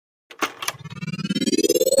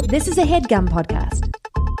This is a HeadGum podcast.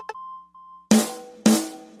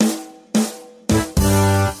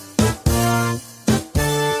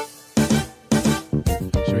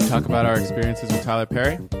 Should we talk about our experiences with Tyler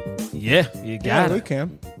Perry? Yeah, you got it. we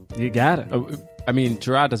can. You got it. I mean,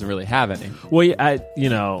 Gerard doesn't really have any, Well,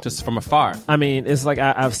 yeah, just from afar. I mean, it's like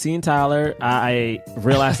I've seen Tyler. I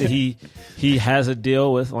realized that he has a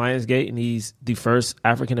deal with Lionsgate, and he's the first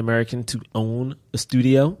African American to own a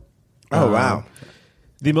studio. Oh, wow.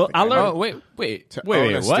 I learned. Oh, wait. own What?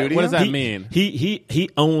 a studio? What does that he, mean? He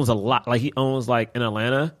owns a lot. Like he owns like in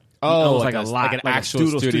Atlanta. Oh, he owns like a a- lot, like an a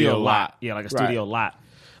actual studio lot. Yeah, like a Right. studio lot.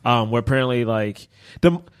 Where apparently like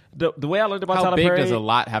the way I learned about How Tyler big Perry. does a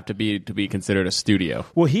lot have to be considered a studio?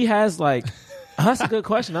 Well, he has like. That's a good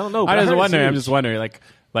question. I don't know. But I'm I heard it's I'm huge. just wondering,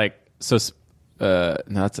 so. No,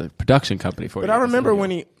 that's a production company for you. But I do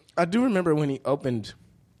remember when he opened.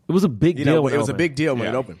 It was a big You deal. know, when it was a opened. big deal when Yeah.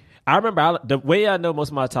 it opened. I remember the way I know most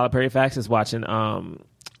of my Tyler Perry facts is watching the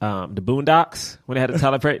Boondocks when they had the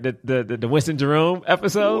Tyler Perry the Winston Jerome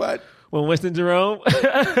episode. What? When Winston Jerome?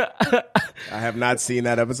 I have not seen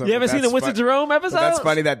that episode. You haven't but seen the that's Winston Jerome episode? But that's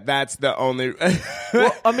funny that that's the only.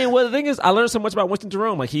 Well, I mean, the thing is, I learned so much about Winston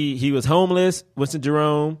Jerome. Like he was homeless. Winston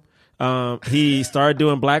Jerome. He started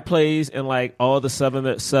doing black plays, and like all the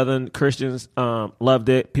Southern Christians loved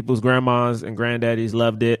it. People's grandmas and granddaddies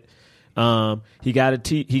loved it. He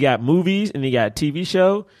got movies and he got a TV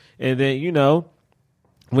show, and then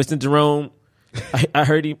Winston Jerome. I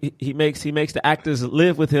heard he makes the actors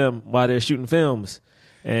live with him while they're shooting films,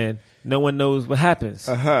 and no one knows what happens.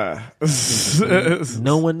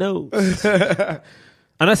 No one knows.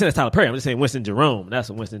 I'm not saying it's Tyler Perry. I'm just saying Winston Jerome. That's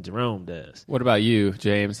what Winston Jerome does. What about you,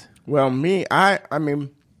 James? Well, me, I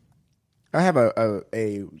mean, I have a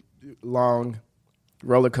long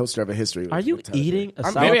roller coaster of a history. Are you eating a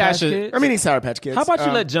Sour maybe I Patch should- Kids? I'm eating Sour Patch Kids. How about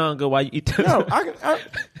you let John go while you eat this? No,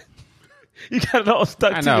 You got it all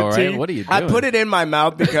stuck I to know, your right? teeth. What are you doing? I put it in my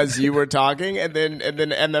mouth because you were talking, and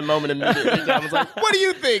the moment immediately, I was like, "What do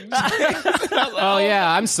you think?" Oh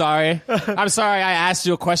yeah, I'm sorry. I'm sorry. I asked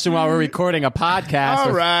you a question while we're recording a podcast. All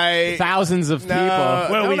with right. thousands of people.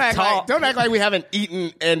 Well, we talk. don't act like we haven't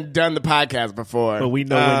eaten and done the podcast before. But we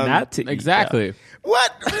know when not to eat. Exactly.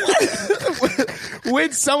 What?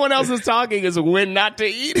 When someone else is talking is when not to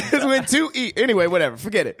eat. Is when to eat. Anyway, whatever.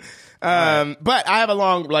 Forget it. But I have a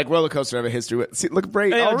long roller coaster of a history. See, look,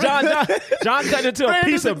 Brady. Hey, John cut into a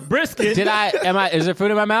Brandon piece of brisket. Is there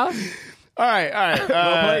food in my mouth? All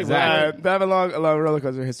right. Exactly. I have a long roller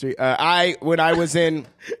coaster history. When I was in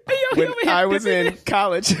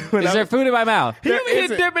college. Is there food in my mouth? He over here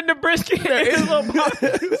isn't. dipping the brisket in his little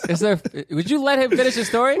pocket. Is there? Would you let him finish his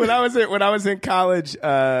story? When I was in college,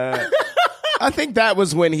 I think that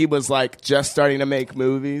was when he was like just starting to make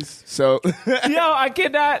movies. So Yo, I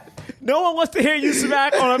cannot. No one wants to hear you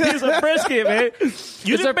smack on a piece of brisket, man.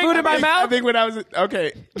 You Is there food in my I mouth? think when I was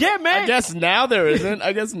okay. Yeah, man. I guess now there isn't.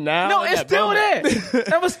 I guess now. No, at it's that still moment. there.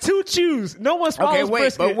 That was two chews. No one swallows Okay, wait,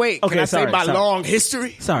 brisket. but wait. Okay, Can I sorry, say my sorry. long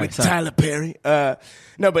history Sorry, with sorry. Tyler Perry?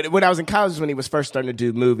 No, but when I was in college, when he was first starting to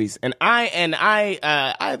do movies, and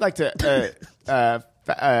I like to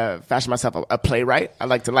fashion myself a playwright. I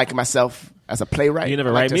like to liken myself as a playwright. You never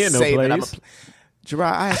I like write to me in no say that I'm plays.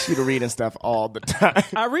 Gerard, I ask you to read and stuff all the time.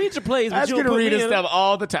 I read your plays, I but ask you you don't to put read me and in stuff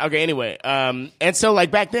all the time. Okay, anyway. And so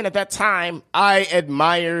like back then at that time, I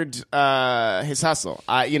admired his hustle.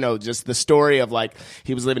 Just the story of like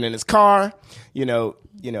he was living in his car,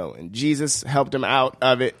 and Jesus helped him out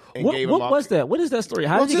of it and gave him What all. was that? What is that story?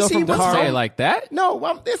 How Well, did he go just from he was car? Say it like that?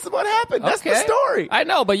 No, this is what happened. That's the Okay. story. I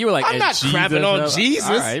know, but you were like, I'm not Jesus, crapping on no. Jesus.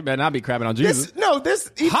 All right, better not be crapping on Jesus.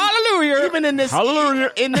 Hallelujah. Even in this,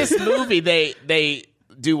 Hallelujah. in this movie, they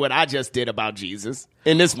do what I just did about Jesus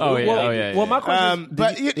in this movie. Oh, yeah. Well, my question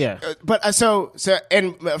is, So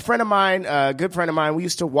and a friend of mine, a good friend of mine, we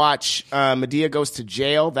used to watch Medea Goes to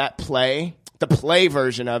Jail, that play, the play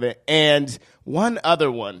version of it, and one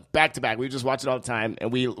other one back to back. We would just watch it all the time,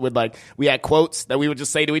 and we had quotes that we would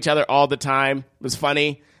just say to each other all the time. It was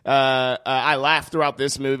funny. I laughed throughout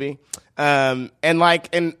this movie, I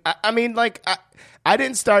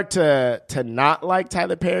didn't start to not like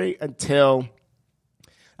Tyler Perry until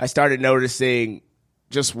I started noticing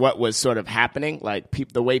just what was sort of happening, like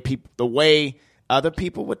the way other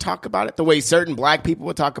people would talk about it, the way certain black people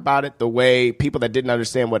would talk about it, the way people that didn't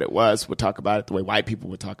understand what it was would talk about it, the way white people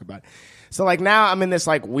would talk about it. So like now I'm in this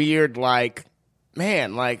like weird like,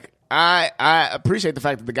 man, like I appreciate the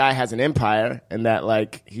fact that the guy has an empire and that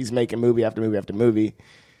like he's making movie after movie after movie,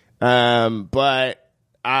 but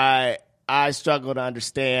I struggle to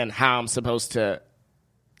understand how I'm supposed to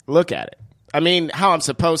look at it. I mean, how I'm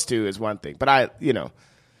supposed to is one thing, but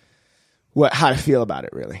how to feel about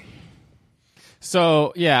it, really.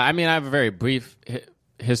 So yeah, I mean, I have a very brief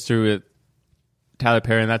history with Tyler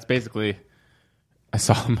Perry, and that's basically I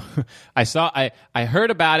saw him. I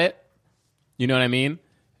heard about it. You know what I mean?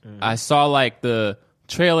 Mm-hmm. I saw like the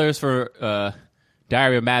trailers for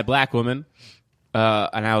Diary of a Mad Black Woman,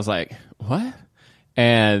 and I was like, what?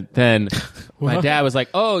 And then my dad was like,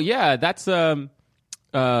 oh yeah, that's Tyler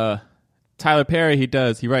Perry.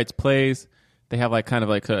 He writes plays. They have like kind of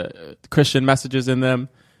like Christian messages in them.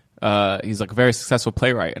 He's like a very successful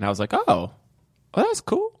playwright. And I was like, oh, that's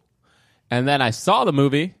cool. And then I saw the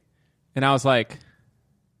movie and I was like,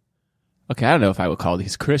 okay, I don't know if I would call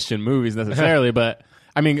these Christian movies necessarily, but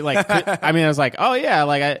I mean, like, I was like, oh yeah,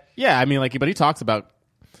 but he talks about,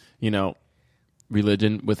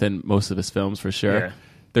 religion within most of his films for sure. Yeah.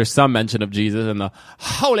 There's some mention of Jesus and the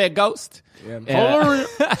Holy Ghost. Yeah,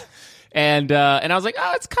 and I was like,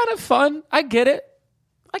 oh, it's kind of fun. I get it.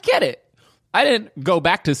 I didn't go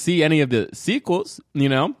back to see any of the sequels,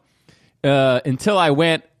 until I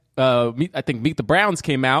went. I think Meet the Browns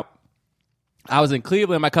came out. I was in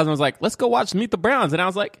Cleveland. My cousin was like, let's go watch Meet the Browns. And I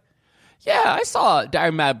was like, yeah, I saw Diary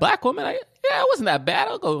of a Mad Black Woman. It wasn't that bad.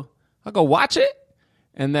 I'll go watch it.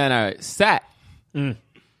 And then I sat through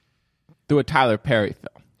a Tyler Perry film.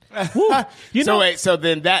 So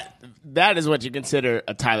then that is what you consider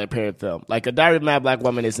a Tyler Perry film. Like a Diary of a Mad Black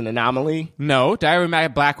Woman is an anomaly? No, Diary of a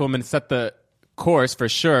Mad Black Woman set the course for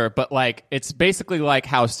sure, but like it's basically like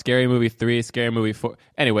how Scary Movie 3, Scary Movie 4.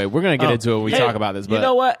 Anyway, we're going to get into it when we talk about this. But you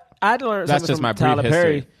know what? I learned that's something just from my Tyler brief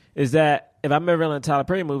Perry history. Is that if I'm ever in a Tyler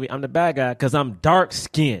Perry movie, I'm the bad guy because I'm dark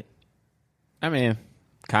skinned. I mean,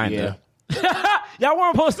 kind of. Yeah. Y'all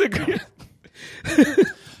weren't supposed to agree.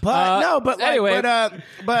 But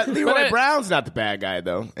Leroy Brown's not the bad guy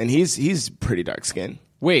though, and he's pretty dark skinned.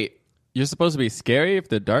 Wait, you're supposed to be scary if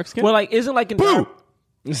they're dark skinned? Well, like isn't like in Boo!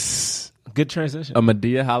 Good transition. A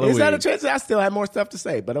Medea Halloween. Is that a transition? I still have more stuff to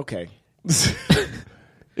say, but okay.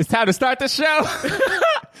 It's time to start the show.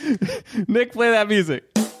 Nick, play that music.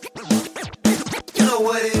 You know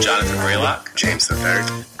what it is? Jonathan Raylock, James III,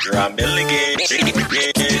 Drum Milligan.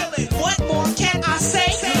 What more can I say?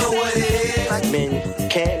 You know what it is? Black men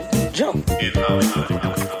can't jump. In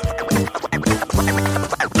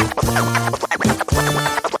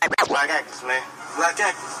Black actors, man. Black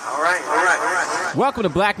actors. All right. Welcome to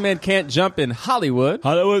Black Men Can't Jump in Hollywood.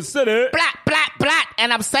 Hollywood City. Black,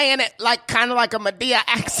 and I'm saying it like kind of like a Medea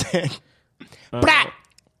accent. Black.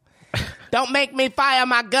 Don't make me fire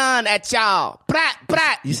my gun at y'all.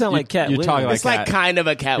 Black. You sound like Cat Williams. Talking like it's like kind of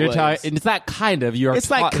a Cat Williams. It's not kind of. It's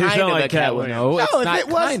like kind of a Cat Williams. No, it's not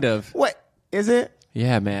kind of. What is it?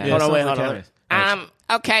 Yeah, man. Yeah, Hold on.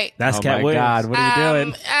 Okay. That's Oh Cat my Williams. God, what are you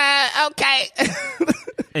doing? Okay.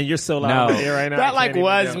 And you're so loud No. in here right now. That like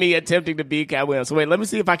was me attempting to be Cat Williams. So wait, let me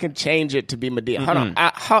see if I can change it to be Medea. Hold on.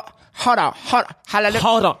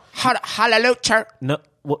 Hallelujah. No,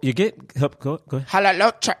 well, you get go ahead.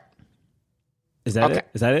 Hallelujah. Is that Okay. it?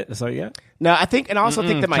 Is that it? That's all you got? No, I think, and I also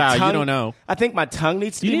think that my child, tongue. you don't know. I think my tongue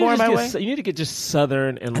needs to You be need more to in my just way. you need to get just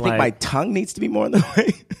southern and I like think my tongue needs to be more in the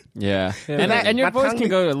way. Yeah. Yeah. And your My voice tongue- can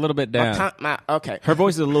go a little bit down. Okay. her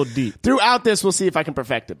voice is a little deep. Throughout this, we'll see if I can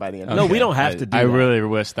perfect it by the end. No, of we don't have to do I that. really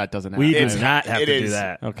wish that doesn't happen. We do It's- not have it to do is.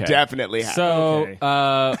 that. Okay. Definitely have. So,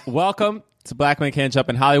 Okay. welcome to Black Men Can't Jump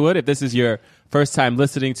in Hollywood. If this is your first time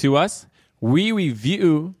listening to us, we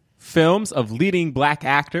review films of leading black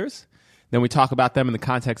actors. Then we talk about them in the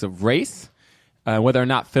context of race, whether or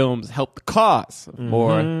not films help the cause,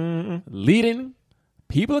 or leading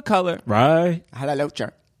people of color Right.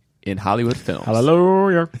 Hallelujah. in Hollywood films.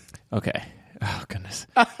 Hallelujah. Okay. Oh goodness.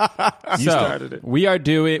 You started it. We are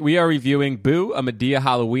reviewing Boo, a Medea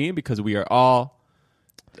Halloween, because we are all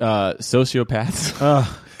sociopaths.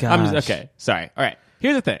 Oh God. Okay. Sorry. All right.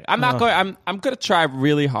 Here's the thing. I'm going to try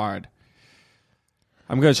really hard.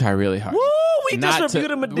 Woo! We just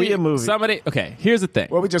reviewed a Medea movie. Okay. Here's the thing.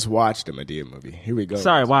 Well, we just watched a Medea movie. Here we go.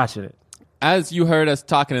 Sorry, watching it. As you heard us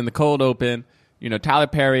talking in the cold open, Tyler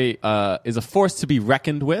Perry is a force to be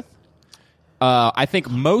reckoned with. I think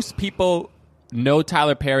most people know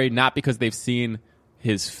Tyler Perry not because they've seen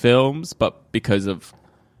his films, but because of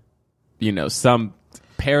some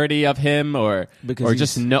parody of him, or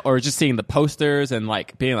just seeing the posters and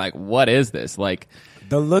like being like, what is this? Like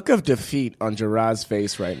The look of defeat on Gerard's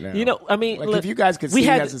face right now. I mean, like look, if you guys could see, we he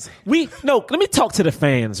had has his- let me talk to the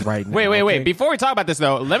fans right now. Wait. okay? Before we talk about this,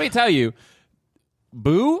 though, let me tell you,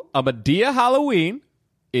 Boo, a Medea Halloween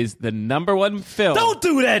is the #1 film. Don't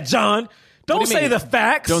do that, John. Don't What do you say mean? the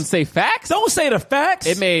facts. Don't say facts. Don't say the facts.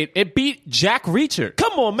 It beat Jack Reacher.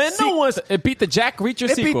 Come on, man. No one's. It beat the Jack Reacher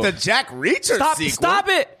It sequel. beat the Jack Reacher sequel. Stop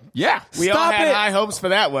it. Yeah. We all Stop had it. high hopes for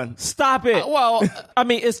that one. Stop it. Well, I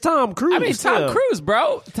mean, it's Tom Cruise. I mean, Tom Cruise,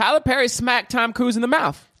 bro. Tyler Perry smacked Tom Cruise in the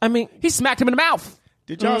mouth. I mean, He smacked him in the mouth.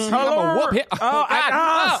 Did y'all see I'm gonna whoop him. Oh,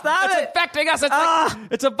 God. stop it's it. infecting us.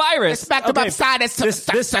 It's a virus. Smacked him Okay. upside his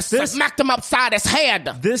smacked him upside his head.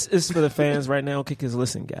 this is for the fans right now. Okay, because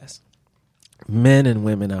listen, guys, men and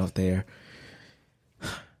women out there,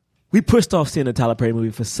 we pushed off seeing the Tyler Perry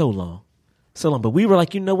movie for so long. But we were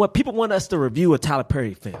like, you know what? People want us to review a Tyler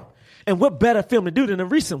Perry film. And what better film to do than a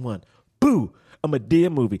recent one? Boo, a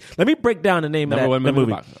Madea movie. Let me break down the name Number of one that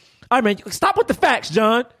movie. movie. All right, man, stop with the facts,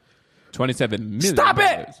 John. $27 million. Stop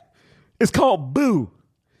it. It's called Boo.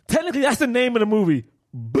 Technically, that's the name of the movie.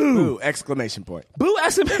 Boo. Ooh, exclamation point. Boo,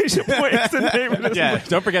 exclamation point is the name of this Yeah, movie.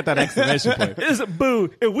 don't forget that exclamation point. It's a boo.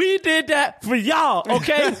 And we did that for y'all,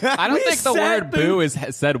 okay? I don't We think the sat word through- boo is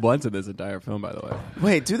said once in this entire film, by the way.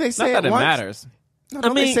 Wait, do they Not say that it it once? matters. No,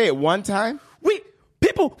 don't I mean- they say it one time? We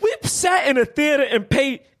sat in a theater and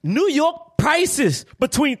paid New York prices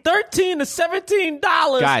between $13 to $17.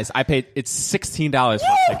 Guys, it's $16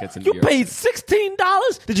 for tickets in New You York. paid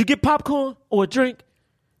 $16? Did you get popcorn or a drink?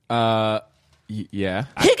 Yeah.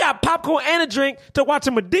 He got popcorn and a drink to watch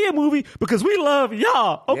a Madea movie because we love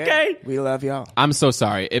y'all, okay? Yeah, we love y'all. I'm so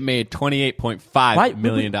sorry. It made $28.5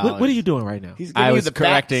 million. What are you doing right now? He's giving I you was the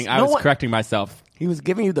correcting. facts. I was No one- correcting myself. He was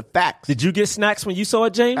giving you the facts. Did you get snacks when you saw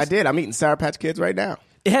it, James? I did. I'm eating Sour Patch Kids right now.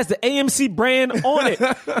 It has the AMC brand on it.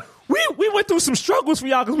 we went through some struggles for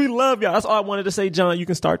y'all because we love y'all. That's all I wanted to say, John. You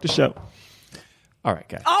can start the show. All right,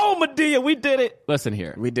 guys. Oh, Madea, we did it. Listen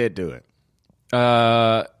here. We did do it.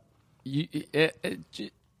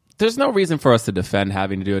 There's no reason for us to defend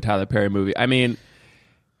having to do a Tyler Perry movie. I mean,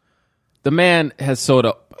 the man has sold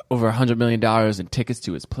over $100 million in tickets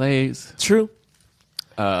to his plays. True.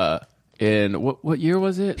 In what year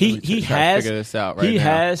was it? He Let me try to has figure this out right he now.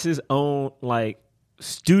 has his own like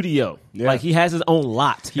studio. Yeah. Like he has his own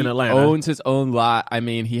lot in Atlanta. Owns his own lot. I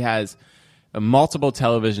mean, he has multiple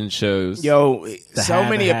television shows. Yo, so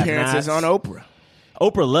have many and have appearances nots. on Oprah.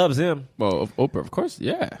 Oprah loves him. Well, Oprah, of course,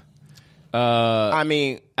 yeah. I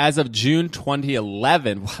mean, As of June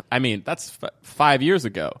 2011, I mean, that's 5 years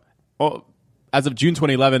ago. Oh, as of June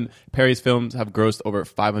 2011, Perry's films have grossed over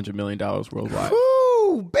 $500 million worldwide.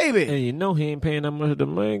 ooh, baby. And you know he ain't paying that much to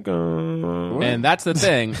make him. And that's the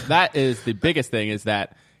thing. That is the biggest thing is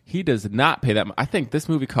that he does not pay that much. I think this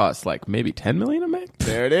movie costs like maybe $10 million to make.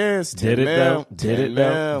 There it is. Did it though? Did it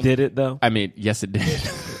though? Did it though? I mean, yes, it did.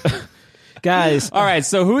 Guys, All right,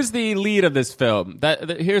 so who's the lead of this film?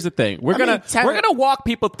 Here's the thing: we're gonna walk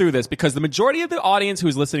people through this because the majority of the audience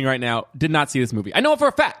who's listening right now did not see this movie. I know it for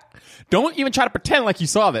a fact. Don't even try to pretend like you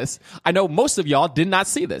saw this. I know most of y'all did not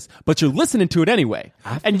see this, but you're listening to it anyway.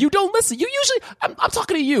 And you don't listen. You usually, I'm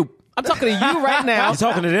talking to you. I'm talking to you right now. You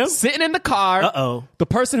talking to them? Sitting in the car. Uh-oh. The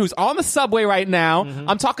person who's on the subway right now.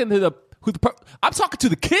 I'm talking to I'm talking to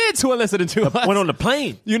the kids who are listening to us. went on the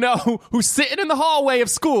plane. You know, who's sitting in the hallway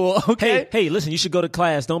of school, okay? Hey, listen, you should go to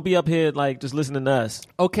class. Don't be up here like just listening to us.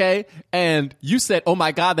 Okay, and you said, oh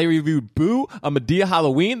my God, they reviewed Boo, a Madea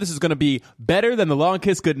Halloween. This is going to be better than The Long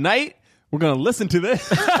Kiss Goodnight. We're going to listen to this.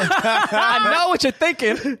 I know what you're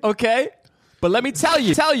thinking, okay? But let me tell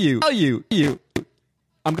you,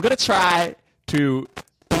 I'm going to try to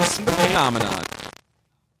boost the phenomenon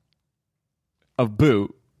of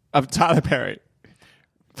Boo, of Tyler Perry,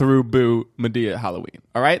 through Boo Madea Halloween.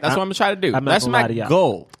 All right? That's what I'm going to try to do. I'm not That's gonna lie my to y'all.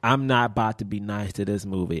 goal. I'm not about to be nice to this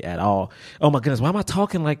movie at all. Oh my goodness, why am I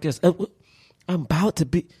talking like this? I'm about to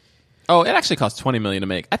be Oh, it actually cost $20 million to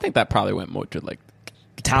make. I think that probably went more to like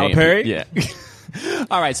Tyler paying Perry. people. Yeah.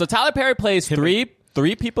 All right. So Tyler Perry plays three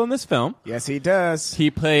people in this film. Yes, he does.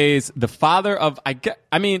 He plays the father of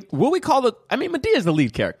Madea is the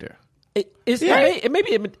lead character. It may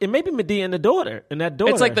be Madea and the daughter, and that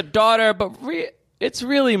daughter. It's like the daughter, but it's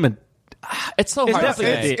really it's so It's hard to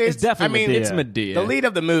definitely- say. it's definitely I mean, Madea. It's Madea. The lead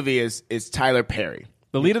of the movie is Tyler Perry.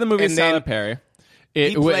 The lead of the movie And is Tyler then Perry.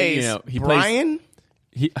 He plays Brian. Brian,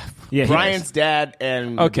 yeah, Brian's dad,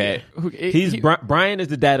 and Okay. Brian is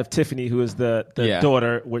the dad of Tiffany, who is the Yeah.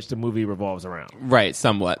 daughter, which the movie revolves around. Right,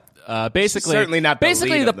 somewhat. Basically, Certainly not the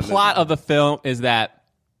Basically, lead the of the plot movie. of the film is that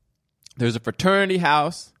there's a fraternity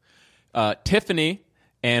house. Tiffany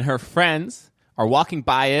and her friends are walking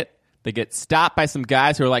by it. They get stopped by some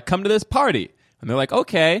guys who are like, "Come to this party," and they're like,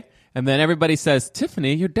 "Okay." And then everybody says,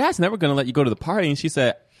 "Tiffany, your dad's never going to let you go to the party." And she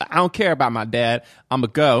said, "I don't care about my dad. I'm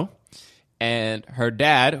gonna go." And her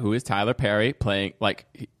dad, who is Tyler Perry, playing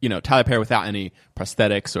Tyler Perry without any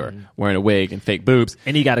prosthetics or wearing a wig and fake boobs.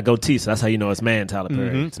 And he got a goatee, so that's how you know it's man Tyler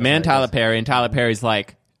Perry. It's man Tyler Perry, and Tyler Perry's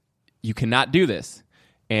like, "You cannot do this."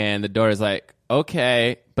 And the daughter's like,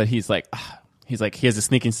 "Okay," but he's like, he's like, he has a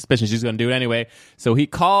sneaking suspicion she's going to do it anyway. So he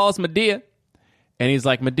calls Medea, and he's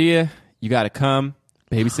like, Medea, you got to come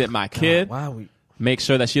babysit my kid. Make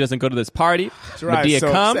sure that she doesn't go to this party. Medea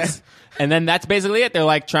comes, upset. And then that's basically it. They're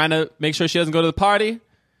like trying to make sure she doesn't go to the party.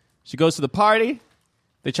 She goes to the party.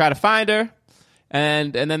 They try to find her.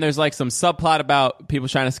 And then there's like some subplot about people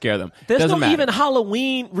trying to scare them. There's Doesn't no matter. even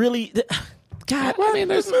Halloween really. God, I mean,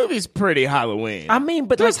 this movie's pretty Halloween. I mean,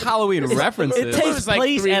 but there's Halloween references. It takes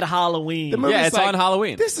place at Halloween. Yeah, it's on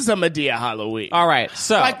Halloween. This is a Medea Halloween. All right,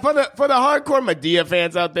 so like for the hardcore Medea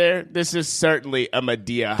fans out there, this is certainly a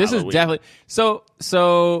Medea this Halloween. is definitely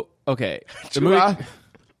so okay. The movie,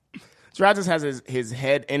 Gerard just has his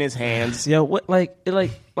head in his hands. Yo, what like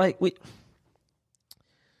we.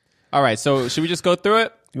 All right, so should we just go through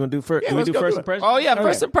it? You want to do first? Yeah, we let's do go first through it. impressions? Oh yeah,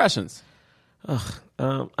 first impressions.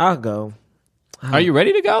 I'll go. Are you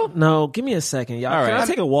ready to go? No, give me a second, y'all. All right. Can I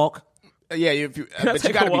take a walk? Yeah, but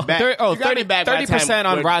you got to be back. 30%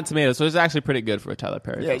 on Rotten Tomatoes, so it's actually pretty good for a Tyler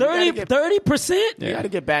Perry. Yeah, film. 30%? You got to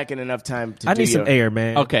get back in enough time to I need some air,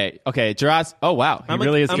 man. Okay, Gerard. Oh wow, he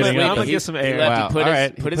really is getting I'm up. gonna get some air. Wow. He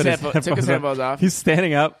took his headphones headphones off. He's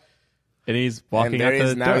standing up, and he's walking And there out he the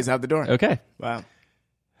is. door. Now he's out the door. Okay. Wow.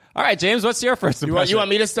 All right, James, what's your first impression? You want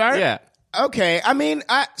me to start? Yeah. Okay. I mean,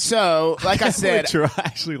 like I said, Gerard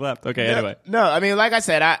actually left. Okay, anyway. No, I mean, like I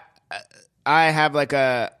said, I have like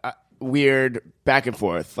a weird back and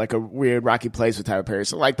forth, like a weird rocky place with Tyler Perry.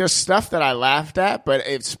 So like, there's stuff that I laughed at, but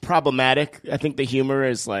it's problematic. I think the humor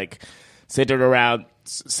is like centered around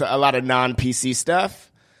a lot of non-PC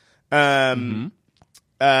stuff. There's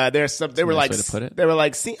some. They were like,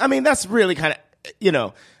 see, I mean, that's really kind of,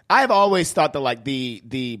 I've always thought that like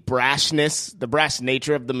the brashness, the brash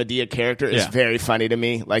nature of the Medea character is very funny to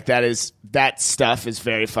me. Like that stuff is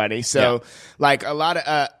very funny. So like a lot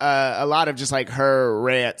of just like her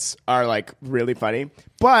rants are like really funny.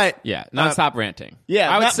 But nonstop ranting.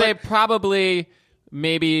 Yeah, I would say probably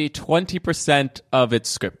maybe 20% of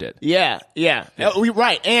it's scripted. Yeah.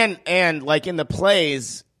 Right. And like in the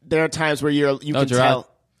plays, there are times where you can tell.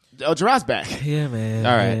 Oh, Gerard's back. Yeah, man.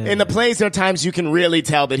 All right. In the plays, there are times you can really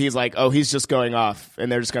tell that he's like, oh, he's just going off,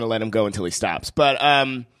 and they're just going to let him go until he stops. But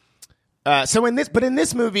so in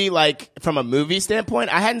this movie, like from a movie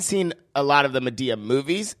standpoint, I hadn't seen a lot of the Medea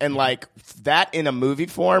movies, and like that in a movie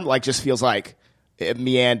form, like just feels like it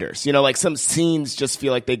meanders. Like some scenes just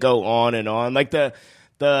feel like they go on and on, like the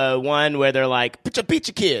one where they're like, beat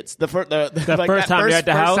your kids. The first time you're at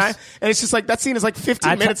the house. Time, and it's just like, that scene is like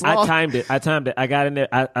 15 minutes long. I timed it. I got in there.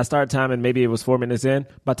 I started timing, maybe it was 4 minutes in.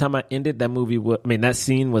 By the time I ended, that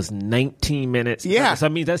scene was 19 minutes. Yeah. So I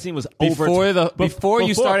mean, that scene was before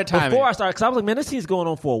you started timing. Before I started, because I was like, man, this scene's going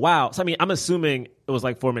on for a while. So I mean, I'm assuming it was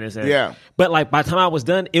like 4 minutes in. Yeah. But like by the time I was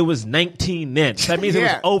done, it was 19 minutes. That means it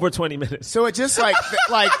was over 20 minutes. So it just like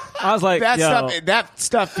I was like, that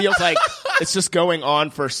stuff feels like it's just going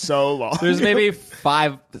on for so long. There's maybe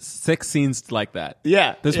 5-6 scenes like that.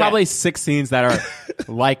 Yeah. There's probably 6 scenes that are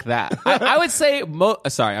like that. I would say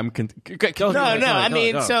sorry, I'm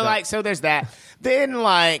so there's that. Then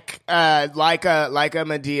like a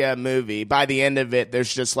Medea movie, by the end of it,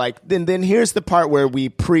 there's just like then here's the part where we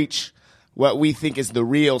preach what we think is the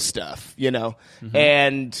real stuff,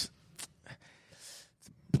 and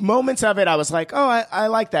moments of it I was like, oh, I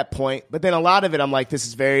like that point, but then a lot of it I'm like, this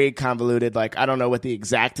is very convoluted, like I don't know what the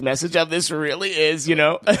exact message of this really is,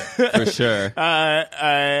 For sure.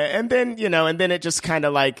 And then it just kind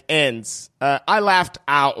of like ends. I laughed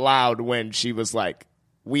out loud when she was like,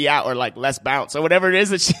 we out, or like let's bounce, or whatever it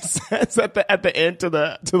is that she says at the end to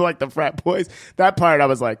like the frat boys. That part I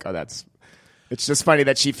was like, oh, it's just funny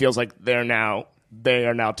that she feels like they are now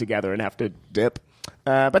together and have to dip.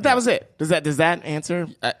 But that was it. Does that answer?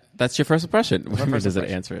 That's your first impression. Does it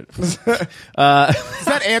answer it? Does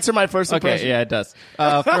that answer my first impression? Okay, yeah, it does.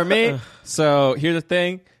 For me, so here's the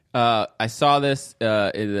thing. I saw this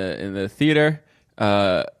in the theater.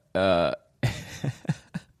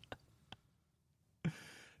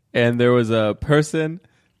 And there was a person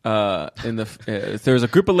there was a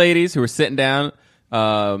group of ladies who were sitting down,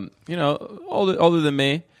 older than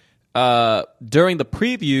me. During the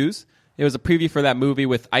previews, it was a preview for that movie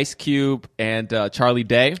with Ice Cube and Charlie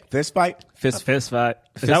Day. Fist fight. Fist fight.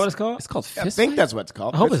 Is that what it's called? It's called Fist I think Fight? that's what it's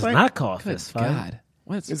called. I hope Fist it's fight? not called Fist Fight. God.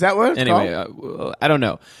 Is that what it's called? Anyway, I don't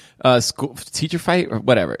know. School teacher fight or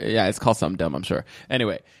whatever. Yeah, it's called something dumb, I'm sure.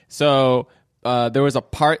 Anyway, so there was a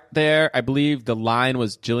part there. I believe the line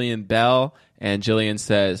was Jillian Bell, and Jillian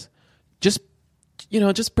says, "Just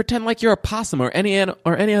pretend like you're a possum or any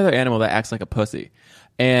other animal that acts like a pussy."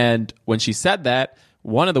 And when she said that,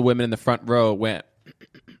 one of the women in the front row went,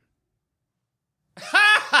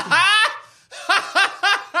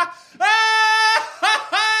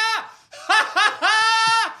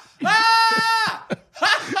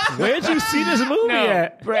 see this movie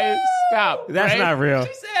yet? Bray, stop. That's Bray. not real.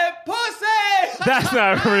 She said pussy. That's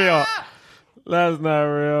not real. That's not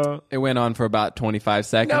real. It went on for about 25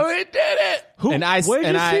 seconds. No, it didn't. Who? And I Where'd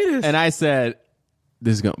and you I see this? and I said,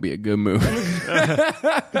 "This is gonna be a good movie."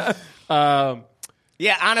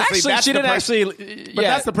 Yeah, honestly, Actually, that's she the didn't person, actually. But yeah.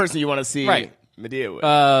 that's the person you want to see Right. Medea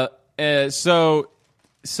with.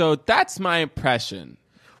 So that's my impression.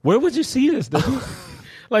 Where would you see this, dude?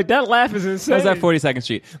 Like, that laugh is insane. That was at 42nd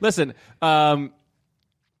Street. Listen,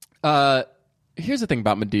 here's the thing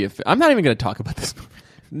about Medea. I'm not even going to talk about this movie.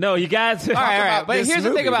 No, you guys. All right. about But this here's the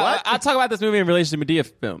thing movie. about What? I'll talk about this movie in relation to Medea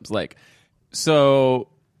films. Like, so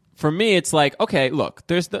for me, it's like, okay, look,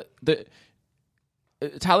 there's the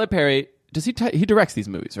Tyler Perry. Does he directs these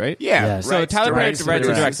movies, right? Yeah. Yes. So writes, Tyler Perry directs, writes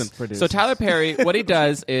and directs produces. them. So Tyler Perry, what he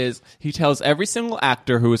does is he tells every single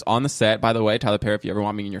actor who is on the set, by the way, Tyler Perry, if you ever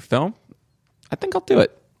want me in your film, I think I'll do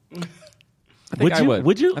it. I think Would I you? would.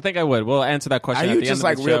 Would you? I think I would. We'll answer that question Are at you the just end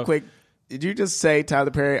like of the real show. quick? Did you just say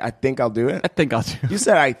Tyler Perry? I think I'll do I it. think I'll do You it.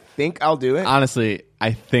 said I think I'll do it. Honestly,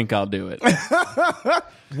 I think I'll do it.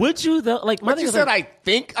 Would you, though? Like, my But thing you is, said like, I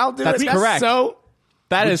think I'll do That's it. correct. So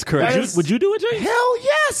That is correct. that is- would you do it, James? hell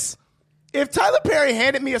yes. If Tyler Perry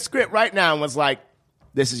handed me a script right now and was like,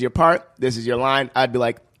 "This is your part. This is your line," I'd be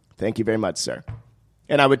like, "Thank you very much, sir,"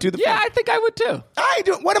 and I would do the. Yeah, film. I think I would too. I ain't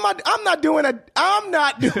do. What am I? I'm not doing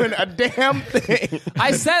a damn thing.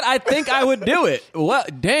 I said I think I would do it.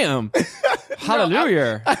 What? Damn.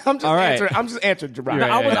 Hallelujah. I'm just All right. answering. I'm just answering Gerard. You're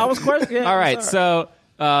right. I was questioning. All right, so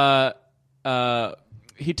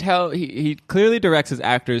he clearly directs his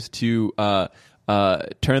actors to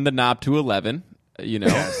turn the knob to 11. You know,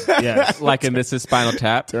 Yes. like in This Is Spinal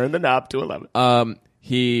Tap. Turn the knob to 11.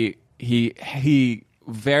 He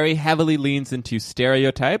very heavily leans into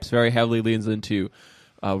stereotypes. Very heavily leans into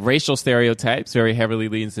racial stereotypes. Very heavily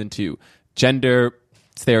leans into gender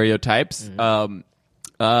stereotypes. And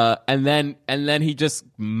then he just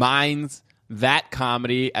mines that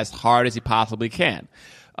comedy as hard as he possibly can.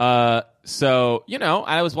 So, you know,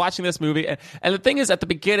 I was watching this movie, and the thing is, at the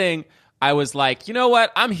beginning, I was like, you know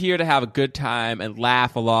what? I'm here to have a good time and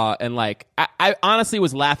laugh a lot. And like, I honestly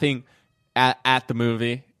was laughing at the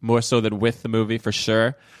movie more so than with the movie for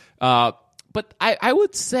sure. But I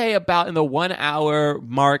would say about in the 1 hour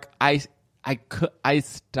mark, I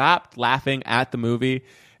stopped laughing at the movie,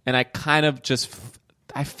 and I kind of just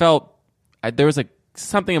I felt there was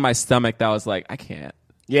something in my stomach that was like, I can't.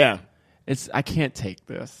 Yeah. I can't take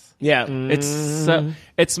this. Yeah.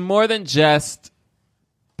 It's more than just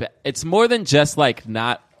like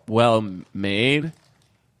not well made.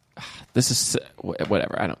 This is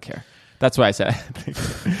whatever. I don't care. That's why I said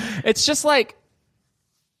it's just like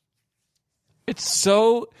it's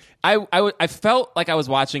so. I felt like I was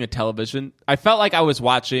watching a television. I felt like I was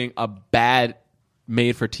watching a bad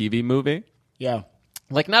made for TV movie. Yeah.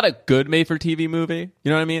 Like not a good made for TV movie.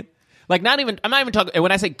 You know what I mean? Like I'm not even talking,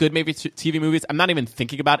 when I say good made for TV movies, I'm not even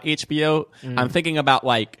thinking about HBO. I'm thinking about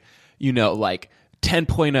like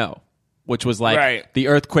 10.0, which was like Right. the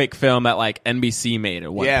earthquake film that like NBC made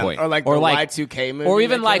at one Yeah, point. or like the Y2K movie, Or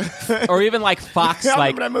even like like Fox, I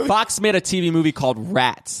like remember that movie. Fox made a TV movie called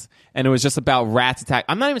Rats. And it was just about rats attack.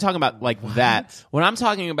 I'm not even talking about like that. When I'm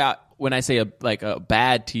talking about, when I say a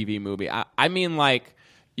bad TV movie, I mean like,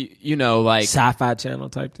 like Sci-Fi Channel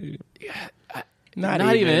type TV. Not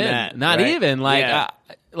even that, Not right? even like Yeah.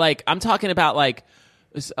 like I'm talking about like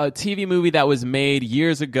a TV movie that was made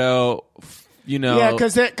years ago. Yeah,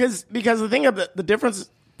 because the thing of the difference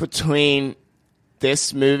between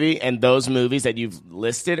this movie and those movies that you've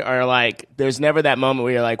listed are like, there's never that moment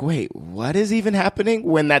where you're like, wait, what is even happening?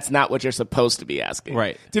 When that's not what you're supposed to be asking.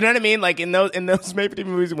 Right. Do you know what I mean? Like in those made-for-TV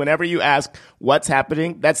movies, whenever you ask what's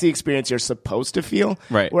happening, that's the experience you're supposed to feel.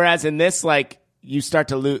 Right. Whereas in this, like, you start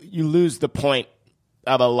to you lose the point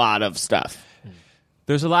of a lot of stuff.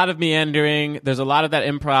 There's a lot of meandering. There's a lot of that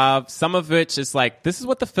improv. Some of which is like, this is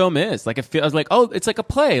what the film is. Like, it feels like, oh, it's like a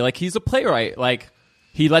play. Like, he's a playwright. Like,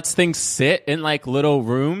 he lets things sit in like little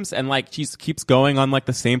rooms, and like he keeps going on like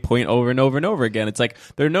the same point over and over and over again. It's like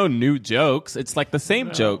there are no new jokes. It's like the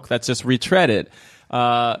same joke that's just retreaded.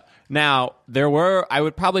 Now there were, I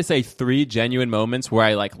would probably say, 3 genuine moments where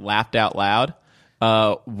I like laughed out loud.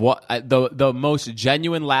 The most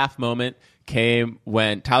genuine laugh moment came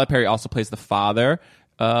when Tyler Perry also plays the father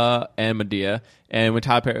and Medea, and when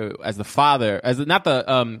Tyler Perry as the father,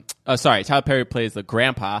 Tyler Perry plays the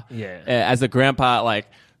grandpa. Yeah. As the grandpa, like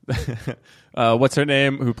what's her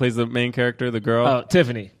name? Who plays the main character? The girl. Oh,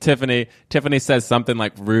 Tiffany. Tiffany says something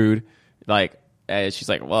like rude, like she's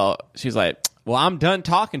like, well, I'm done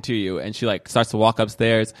talking to you, and she like starts to walk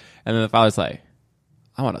upstairs, and then the father's like,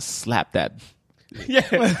 I want to slap that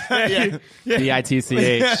BITCH.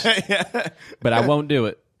 But I won't do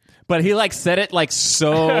it. But he like said it like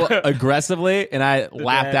so aggressively, and I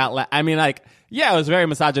laughed out loud. I mean, like, yeah, it was very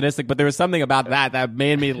misogynistic, but there was something about that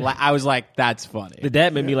made me. I was like, that's funny. The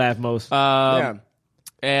dad made me laugh most. Yeah.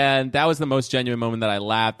 And that was the most genuine moment that I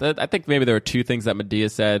laughed. I think maybe there were two things that Medea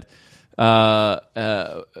said.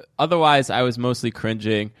 Otherwise, I was mostly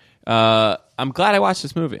cringing. I'm glad I watched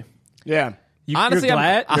this movie. Yeah. Honestly, you're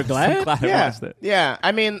glad? I'm You're glad? I watched it. Yeah.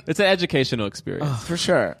 I mean, It's an educational experience. for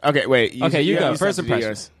sure. Okay, wait. You go. First have to do impression.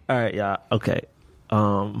 yours. All right, yeah. Okay.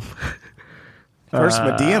 First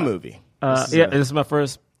Medea movie. This is my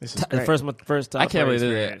first. This is great. First time. I can't believe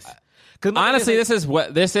experience. it. 'Cause my Honestly, thing is,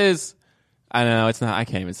 this is. I don't know. It's not. I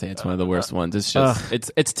can't even say it's one of the worst ones. It's just.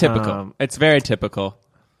 It's typical. It's very typical.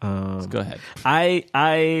 Let's go ahead. I'm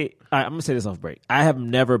gonna say this off break. I have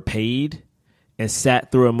never paid and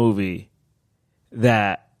sat through a movie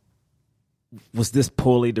that was this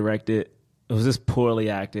poorly directed. It was this poorly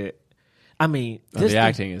acted. I mean, The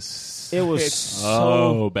acting is. It was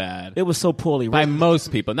so bad. It was so poorly By written.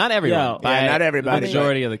 most people, not everyone. Yeah. By Yeah, not everybody, The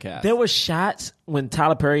majority of the cast. There were shots when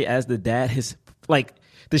Tyler Perry as the dad, his like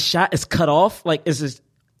the shot is cut off, like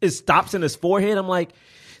it stops in his forehead. I'm like,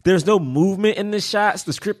 there's no movement in the shots.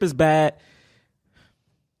 The script is bad,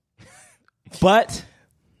 but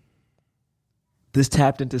this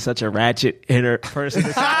tapped into such a ratchet inner person.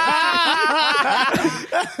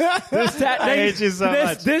 I hate you so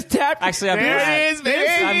much. This tapped. Actually, I'm There glad. it is, baby.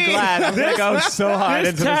 I'm glad. I'm gonna go so hard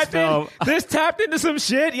into this film. This tapped into some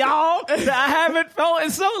shit, y'all, that I haven't felt in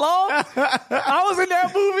so long. I was in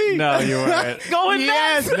that movie. No, you weren't. Going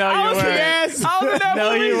Yes. nuts. No, I you was in- weren't. Yes. I was in that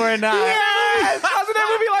No, movie. you were not. Yes. I was in that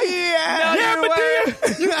movie like, Yes. Medea,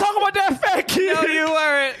 you talk about that fat kid. No, you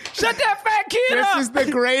weren't. Shut that fat kid This up. is the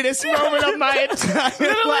greatest moment of my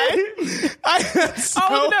entire life. I am so I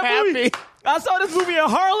was in that happy. movie. I saw this movie in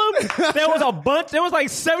Harlem. There was a bunch. There was like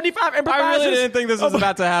 75 improvisers. I really didn't think this was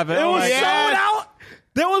about to happen. It was Yes. sold out.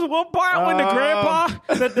 There was one part when the grandpa,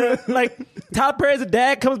 Tyler Perry's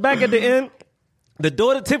dad comes back at the end. The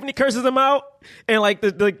daughter Tiffany curses him out, and like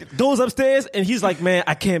the goes upstairs, and he's like, "Man,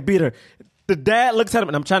 I can't beat her." The dad looks at him,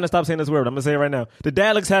 and I'm trying to stop saying this word. I'm gonna say it right now. The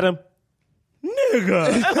dad looks at him,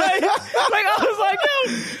 nigga. like I was like, yo,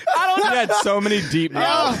 I don't know. You had so many deep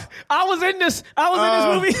moments. I was in this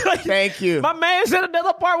movie. Like, Thank you. My man said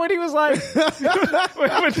another part when he was like,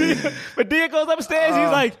 when Medea goes upstairs,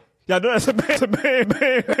 he's like, y'all know that's a man.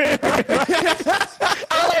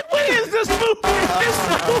 I'm like, what is this movie?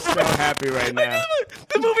 I'm so happy right now.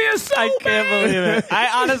 The movie is so I can't bad. believe it.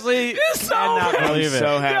 I honestly It's so cannot bad. believe it.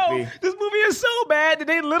 So happy. Yo, this movie is so bad that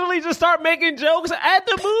they literally just start making jokes at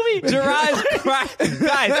the movie. Jiraiya's crying.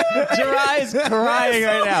 Guys, Jiraiya's crying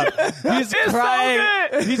right now. He's It's so crying.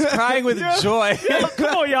 good. He's crying with joy. Yo,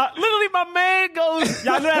 come on, y'all. Literally, my man goes,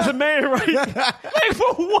 y'all know that's a man, right? Like,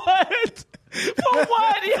 for what? For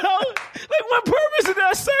what, yo? Like, what purpose did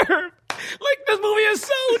that serve? Like, this movie is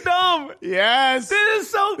so dumb. Yes. This is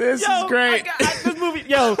so. This yo, is great. This movie,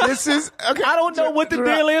 yo. This is okay. I don't know what the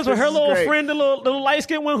deal is with her This little great. friend, the little light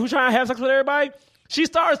skinned one who's trying to have sex with everybody. She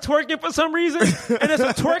starts twerking for some reason, and it's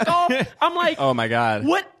a twerk off. I'm like, Oh my god.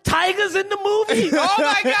 what? Tyga's in the movie? Oh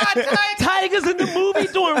my god, Tyga's in the movie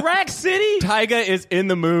doing Rack City. Tyga is in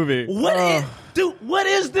the movie. What is, dude? What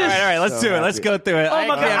is this? All right, let's So do it. Let's happy. go through it. Oh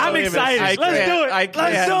my God, I'm excited. Let's do it.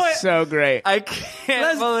 Let's do it. So great. I can't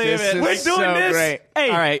Let's- believe This it. is We're doing so this. great. Hey,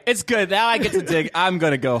 All right, it's good. Now I get to dig. I'm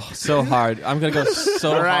gonna go so hard. I'm gonna go so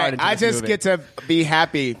All hard. right. Into I this just movie. get to be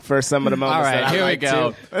happy for some of the moments. All right, that I here we like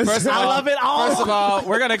go. too. First of I all, love it all. First of all,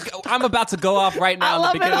 I'm about to go off right now I in the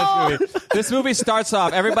love it beginning of this movie. This movie starts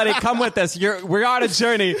off. Everybody, come with us. We're on a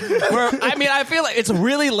journey. I feel like it's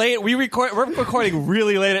really late. We're recording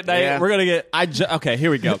really late at night. Yeah. We're gonna get. Okay, here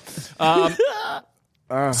we go.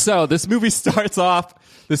 So this movie starts off.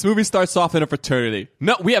 In a fraternity.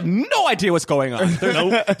 No, we have no idea what's going on.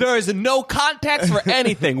 There is no context for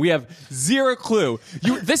anything. We have zero clue.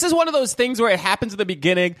 This is one of those things where it happens at the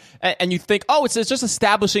beginning, and you think, oh, it's just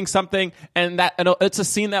establishing something, and it's a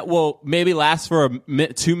scene that will maybe last for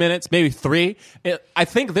 2 minutes, maybe 3. I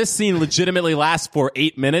think this scene legitimately lasts for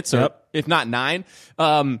 8 minutes, or if not 9.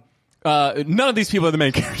 None of these people are the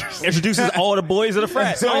main characters. introduces all the boys of the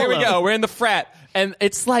frat. So here we go. We're in the frat, and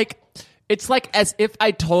it's like as if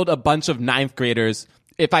I told a bunch of 9th graders,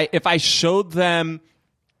 if I showed them,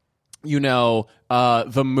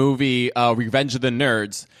 the movie Revenge of the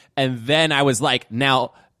Nerds, and then I was like,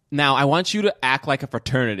 now I want you to act like a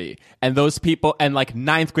fraternity, and those people, and like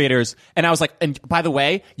 9th graders, and I was like, and by the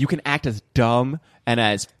way, you can act as dumb and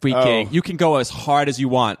as freaking, you can go as hard as you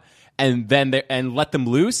want. And then and let them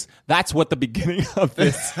loose. That's what the beginning of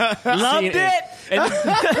this Loved scene it. And in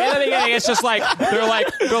the beginning, it's just like they're like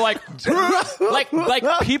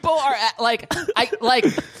people are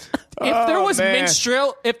if there was man.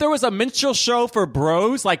 if there was a minstrel show for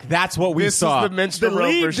bros, like that's what we This saw. is the minstrel The row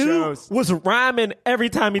lead for dude shows. was rhyming every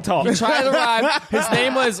time he talked. Try to rhyme. His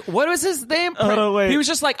name was, what was his name? Hold on, wait. He was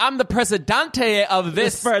just like, I'm the presidente of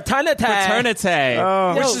this fraternity.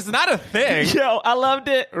 which is not a thing. Yo, I loved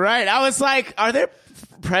it. Right. I was like, are there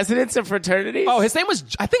presidents of fraternities? Oh, I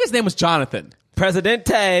think his name was Jonathan.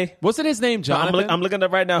 Presidente. Wasn't his name Jonathan? I'm looking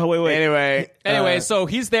up right now. Wait. Anyway, So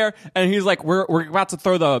he's there, and he's like, we're about to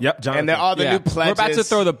throw the Jonathan. and they're all the new pledges. We're about to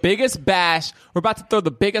throw the biggest bash. We're about to throw the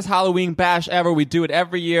biggest Halloween bash ever. We do it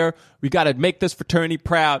every year. We got to make this fraternity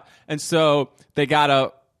proud. And so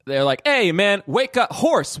they're like, hey, man, wake up.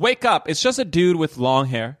 Horse, wake up. It's just a dude with long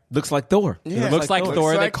hair. Looks like Thor. Yeah. It looks like Thor.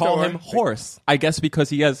 Looks They like call Thor. him Horse. I guess because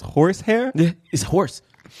he has horse hair. Yeah, it's horse.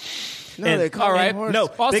 no, they call All him right. horse. No,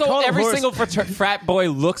 they Also, call him every horse. single frat boy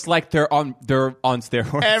looks like they're on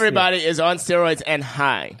steroids. Everybody is on steroids and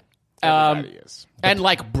high. Everybody is. And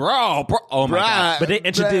like, bro. Oh my god. But they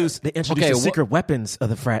introduced Okay, the secret weapons of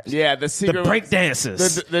the frat. Yeah, the secret break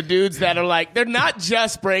dancers. The dudes that are like, they're not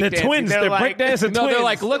just break They're dancing. twins. They're like, breakdancing No, they're twins.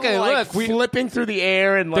 like, look at we flipping through the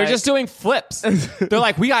air and They're like, just doing flips. They're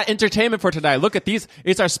like, we got entertainment for tonight. Look at these.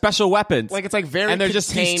 It's our special weapons. Like, it's like very and they're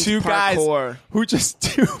just these two contained parkour. guys who just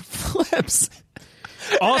do flips.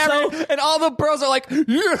 Also, and all the bros are like,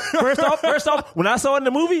 yeah. First off, when I saw it in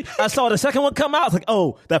the movie, I saw the second one come out. I was like,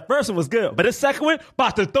 oh, that first one was good. But the second one,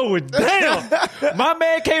 about to throw it down. My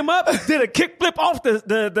man came up, did a kickflip off the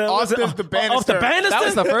banister. Off the banister. That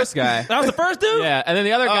was the first guy. That was the first dude? Yeah, and then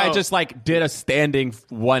the other guy Oh. just like did a standing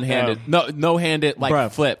one-handed, no-handed like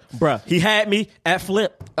Bruh. flip. Bruh, he had me at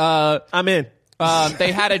flip. I'm in.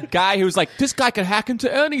 They had a guy who was like, this guy could hack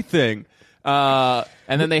into anything. And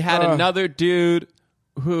then they had another dude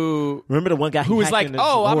who Remember the one guy who was like, hacked into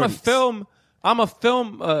oh, I'm a Gordon's.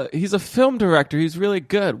 film. He's a film director. He's really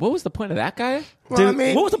good. What was the point of that guy? Well, I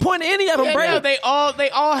mean, what was the point of any of them, yeah, Brady? no, they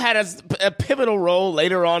all had a pivotal role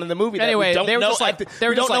later on in the movie. That Anyway, we don't they were know just like- at they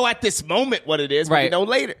were we don't just know like- at this moment what it is, but we know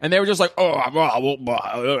later. And they were just like,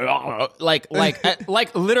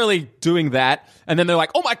 like literally doing that. And then they're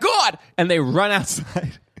like, oh my God. And they run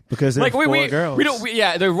outside. Because there's Like four girls.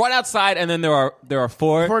 they run outside, and then there are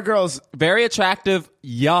four Poor girls, very attractive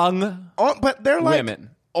young. but they're like Women.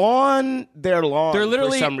 on their lawn. They're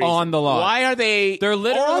literally for some reason. on the lawn. Why are they? They're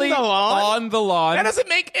literally on the lawn. That That doesn't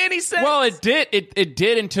make any sense. Well, it did. It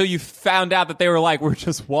did until you found out that they were like, we're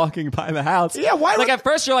just walking by the house. Yeah, why Like would- at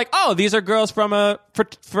first you're like, oh, these are girls from a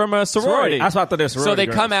sorority. That's why I thought they were So sorority they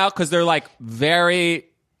girls. come out because they're like very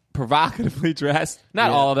provocatively dressed. Not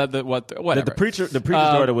Yeah. all of them. Whatever. The preacher's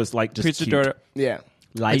daughter was like just preacher cute. daughter. yeah.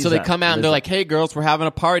 And so they come out and they're like, "Hey, girls, we're having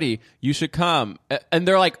a party. You should come." And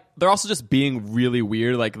they're also just being really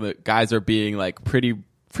weird. Like the guys are being like pretty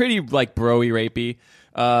like bro-y, rapey.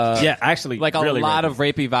 yeah, actually, Like a really lot rapey. of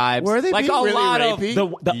rapey vibes. Were they like being a really lot rapey?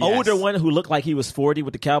 The Yes. older one who looked like he was 40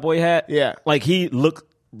 with the cowboy hat. Yeah. like he looked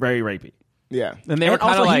very rapey. Yeah. And they were And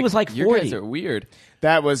kind of also like, he was like "You guys 40. are weird."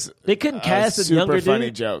 That was They couldn't cast a super younger dude.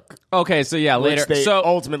 funny joke. Okay, so yeah, Which later. they so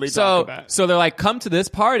ultimately so talk about. so they're like, "Come to this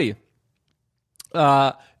party,"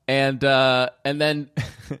 and then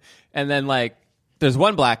and then like there's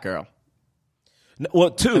one black girl,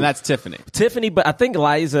 Well, two. and that's Tiffany. Tiffany, but I think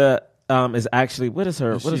Liza is actually what is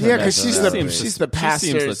her? What is her Yeah, name? because she's Seems- the she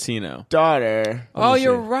pastor's seems Latino. daughter. Oh,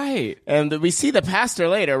 you're right. And we see the pastor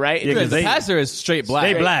later, right? Yeah, 'cause The they- pastor is straight black.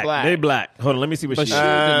 They black. black. They black. Hold on, let me see what But she she is. did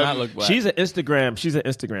not look black. She's an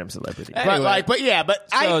Instagram celebrity. But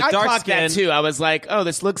I So, dark clocked that skin. too. I was like, oh,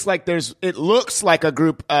 this looks like it looks like a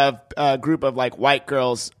group of like white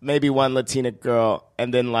girls, maybe one Latina girl,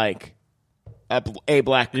 and then like a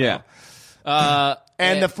black girl. Yeah.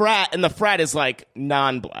 And the frat is like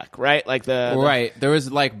non-black, right? Like the Right. There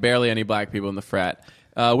was like barely any black people in the frat,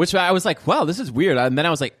 which I was like, wow, this is weird. And then I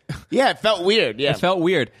was like, Yeah, it felt weird. Yeah, it felt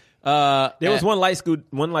weird. There was one light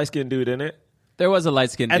skinned dude in it. There was a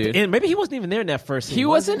light-skinned At dude. the end, maybe he wasn't even there in that first scene. He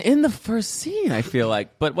was wasn't in the first scene, I feel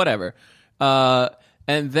like, but whatever.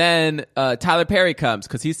 And then Tyler Perry comes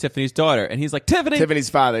because he's Tiffany's daughter, and he's like, Tiffany's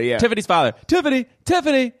father. Yeah, Tiffany's father. Tiffany,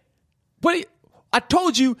 what? I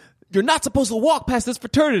told you, you're not supposed to walk past this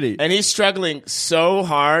fraternity. and he's struggling so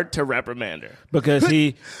hard to reprimand her. because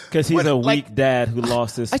he's What, a like- weak dad who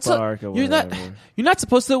lost his I told- spark or you're whatever. not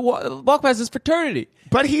supposed to walk past this fraternity.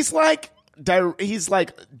 But he's like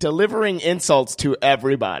delivering insults to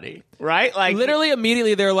everybody, right? Like Literally,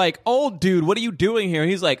 immediately, they're like, "Old dude, what are you doing here?" And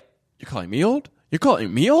he's like, "You're calling me old? You're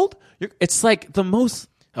calling me old?" It's like the most.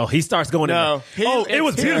 Oh, he starts going No. in. It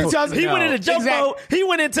was He beautiful. doesn't He went know. into jumbo. Exactly. He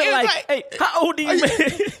went into He was like, hey, how old are you, man?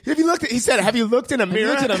 If you look He said, "Have you looked in a mirror?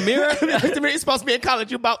 looked in a mirror? Have you looked in a mirror? You're supposed to be in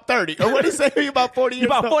college. You're about 30, or what did he say? You're about 40 years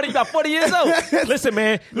about old. 40 years old. Listen,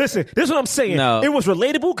 man. Listen, this is what I'm saying. No. It was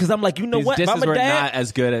relatable because I'm like, you know These what? disses Mama, were Dad, not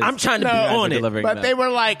as good as I'm trying to be No, on it. delivering But them. they were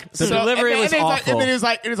like, The delivery was awful. And then it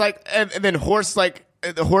was like, and then Horse like.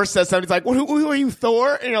 The Horse says something. He's like, who are you,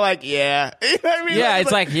 Thor? And you're like, yeah. You know what I mean? Yeah, it's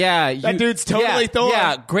like, yeah. That dude's totally yeah, Thor.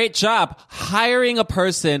 Yeah, great job. Hiring a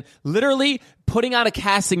person, literally putting out a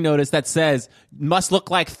casting notice that says, must look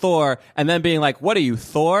like Thor, and then being like, what are you,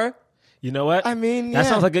 Thor? You know what? I mean, that yeah.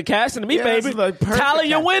 sounds like good casting to me, Yeah, baby. this is like perfect Tyler,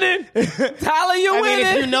 you're casting. winning. Tyler, you're I winning.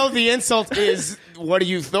 mean, if you know the insult is, what are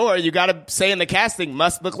you, Thor? You got to say in the casting,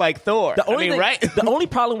 must look like Thor. The only thing- right? The only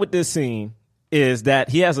problem with this scene is that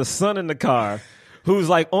he has a son in the car who's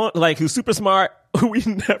who's super smart, who we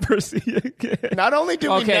never see again. Not only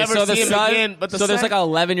do we Okay, never so the see him son, again, but the so son, there's like an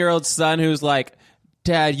 11-year-old son who's like,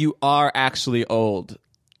 Dad, you are actually old.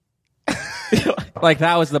 Like,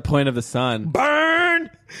 that was the point of the son. Burn.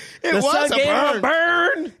 it The was son a gave him burn. a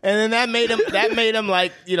burn. And then that made him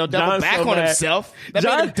like, double John's back so on mad. himself. That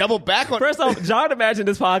John- made him double back on First off, John imagined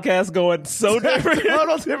this podcast going so different.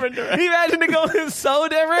 Total different direction. He imagined it going so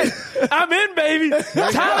different. I'm in, baby.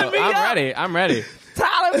 Tyler me I'm up. ready. I'm ready.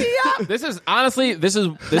 Tyler me up. This is honestly, this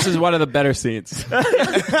is one of the better scenes.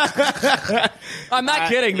 I'm not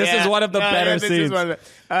kidding. This is one of the better scenes.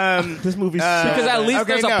 This movie's Because at least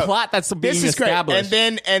okay, there's a no. plot that's being This is great. established.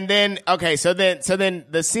 And then okay, so then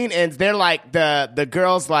the scene ends. They're like the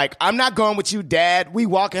girl's like, I'm not going with you, Dad. We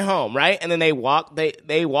walking home, right? And then they walk.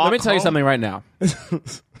 They walk. Let me tell you home. something right now.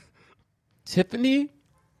 Tiffany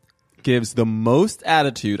gives the most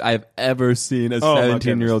attitude I've ever seen a Oh, my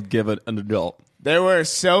 17-year-old give an adult. There were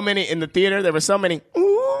so many in the theater. There were so many.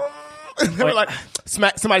 Ooh. They were like,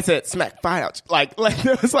 smack. Somebody said, "Smack, fire out!" Like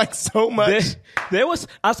there was like so much. There was.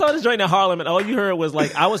 I saw this joint in Harlem, and all you heard was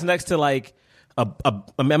like, I was next to like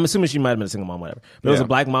I'm assuming she might have been a single mom, whatever. But it was Yeah. a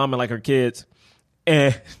black mom and like her kids,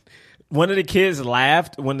 and one of the kids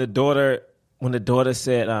laughed when the daughter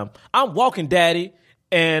said, "I'm walking, Daddy,"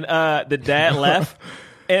 and the dad left,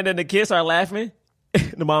 and then the kids started laughing.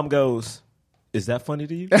 The mom goes, "Is that funny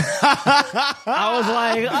to you?" I was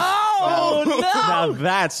like, "Oh no!" Now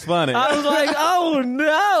that's funny. I was like, "Oh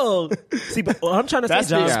no!" See, but what I'm trying to That's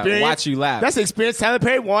say, the John. experience. watch you laugh. That's the experience Tyler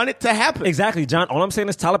Perry wanted to happen. Exactly, John. All I'm saying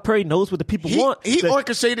is Tyler Perry knows what the people want. He That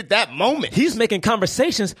orchestrated that moment. he's making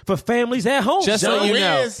conversations for families at home. Just John. so you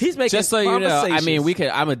know, he's making just so you know, I conversations. mean,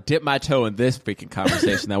 I'm gonna dip my toe in this freaking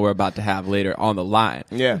conversation that we're about to have later on the line.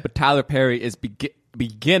 Yeah. But Tyler Perry is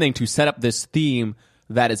beginning to set up this theme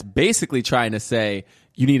that is basically trying to say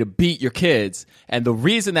you need to beat your kids, and the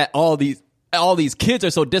reason that all these kids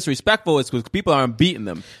are so disrespectful is because people aren't beating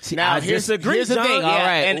them. See, Now I disagree, here's the John. thing. All Yeah,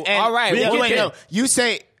 right. and All right. Wait, We'll wait, get no. it. You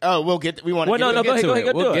say, we want to. Well, no, go ahead, to it.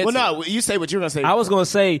 go We'll do get it. Well, no, you say what you're gonna say. I was going to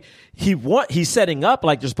say he's setting up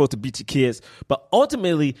like you're supposed to beat your kids, but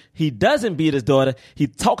ultimately he doesn't beat his daughter. He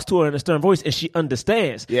talks to her in a stern voice, and she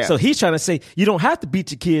understands. Yeah. So he's trying to say you don't have to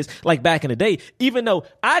beat your kids like back in the day. Even though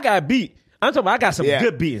I got beat, I'm talking about I got some Yeah.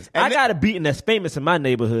 good beatings. And I got a beating that's famous in my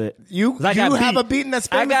neighborhood. You 'Cause I got have beat. a beating that's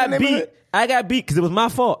I famous got in the beat. neighborhood? I got beat because it was my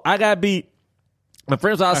fault. I got beat. My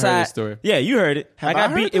friends were outside. this story. Yeah, you heard it. Have I got I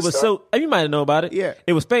heard beat. It this was story? so. You might know about it. Yeah.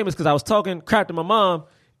 It was famous because I was talking crap to my mom,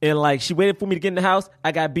 and like she waited for me to get in the house.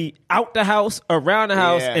 I got beat out the house, around the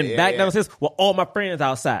house, Yeah, and yeah, back yeah. downstairs with all my friends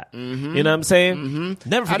outside. You know what I'm saying? Mm-hmm.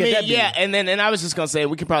 Never I forget mean, that. yeah, beating. and I was just gonna say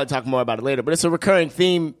we could probably talk more about it later, but it's a recurring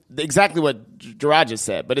theme. Exactly what Gerard just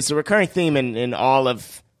said, but it's a recurring theme in all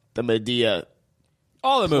of the Medea.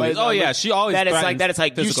 All the movies. Oh yeah, she always that it's threatens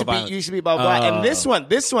like you physical should violence. be you should be blah blah. blah. And this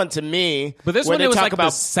one to me, But this where one they it was talk like about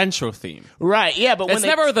the central theme. right, yeah, but when It's they,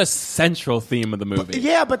 never the central theme of the movie.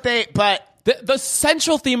 yeah, but The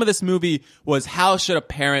central theme of this movie was how should a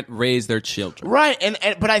parent raise their children. right, and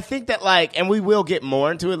but I think that and we will get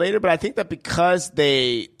more into it later, but I think that because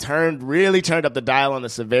they really turned up the dial on the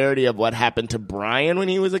severity of what happened to Brian when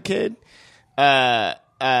he was a kid,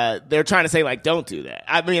 they're trying to say don't do that.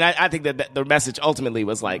 I mean, I think that the message ultimately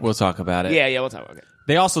was We'll talk about it. yeah, we'll talk about it.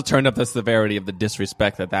 They also turned up the severity of the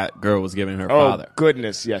disrespect that girl was giving her Oh father.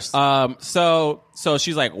 goodness, yes. So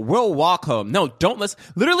she's like, we'll walk home. No, don't listen.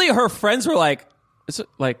 Literally, her friends were like,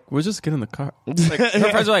 we're just getting in the car. Like, her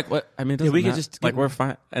friends were like, what? I mean, it doesn't we could matter. just we're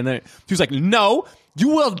fine. And then she was like, no, you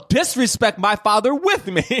will disrespect my father with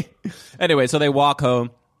me. Anyway, so they walk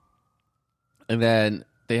home, and then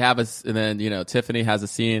they have and then Tiffany has a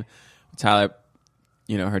scene with Tyler,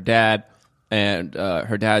 her dad. And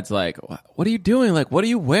her dad's like, what are you doing? Like, what are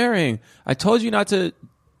you wearing? I told you not to,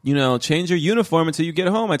 change your uniform until you get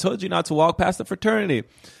home. I told you not to walk past the fraternity.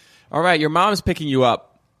 All right, your mom's picking you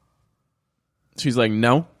up. She's like,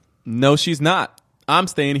 no, she's not. I'm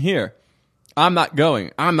staying here. I'm not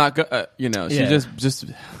going. I'm not she just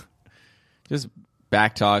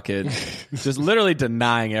back talking, just literally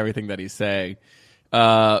denying everything that he's saying.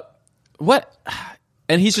 What?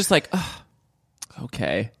 And he's just like, oh,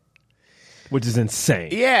 okay, which is insane.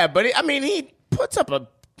 Yeah, but he puts up a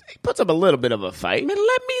little bit of a fight. I mean,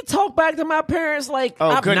 let me talk back to my parents. Like,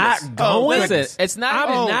 I'm goodness. not going. Listen, it's not.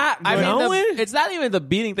 I'm not going. It's not even the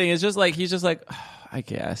beating thing. It's just like he's just like, oh, I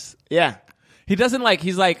guess. Yeah. He doesn't like.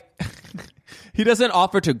 He's like. He doesn't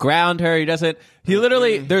offer to ground her. He doesn't. He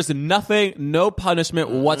literally. There's nothing. No punishment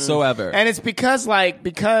whatsoever. And it's because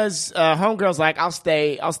homegirl's like, I'll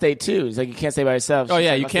stay too. It's like, you can't stay by yourself. Oh She's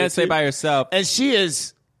yeah, like, you I'll can't stay by yourself. And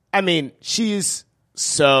she's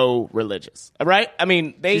so religious, right? I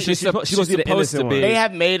mean, She's supposed to be the innocent one. They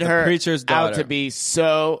have made her preacher's out daughter. to be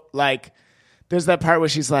so like. There's that part where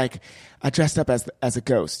she's like, I dressed up as a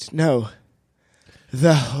ghost. No,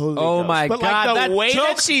 the Holy Ghost. Oh my but God, like that the way joke-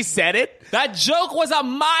 that she said it. That joke was 1.5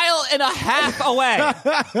 miles away.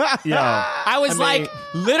 Yo, I was like,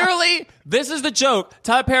 literally, this is the joke.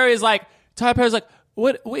 Tyler Perry's like,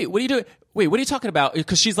 what? Wait, what are you doing? Wait, what are you talking about?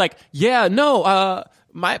 Because she's like, yeah, no,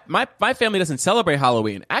 my family doesn't celebrate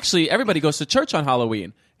Halloween. Actually, everybody goes to church on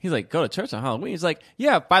Halloween. He's like, go to church on Halloween? He's like,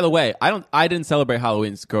 yeah, by the way, I didn't celebrate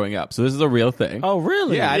Halloween growing up. So this is a real thing. Oh,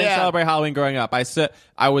 really? Yeah, I didn't celebrate Halloween growing up. I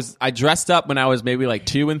dressed up when I was maybe like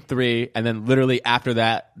 2 and 3, and then literally after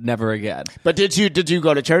that, never again. But did you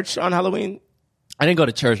go to church on Halloween? I didn't go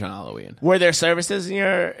to church on Halloween. Were there services in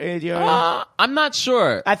your I'm not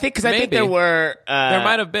sure. I think there were. There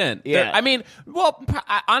might have been. Yeah. I mean, well,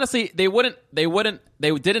 honestly, they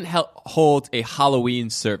didn't hold a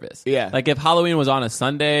Halloween service. Yeah. Like if Halloween was on a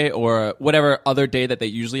Sunday or whatever other day that they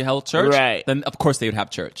usually held church, right, then of course they would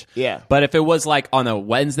have church. Yeah. But if it was like on a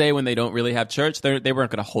Wednesday when they don't really have church, they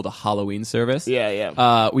weren't going to hold a Halloween service.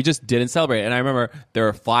 Yeah. We just didn't celebrate. And I remember there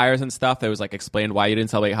were flyers and stuff that was like explained why you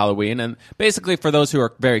didn't celebrate Halloween. And basically for those who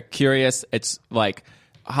are very curious, it's like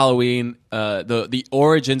Halloween, the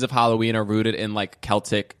origins of Halloween are rooted in like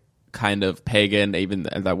Celtic kind of pagan, even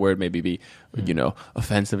that word maybe be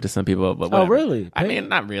offensive to some people, but whatever. Oh, really? I mean,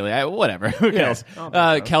 not really. Whatever. Who cares?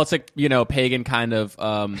 Celtic, pagan kind of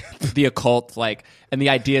the occult, like, and the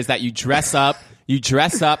idea is that you dress up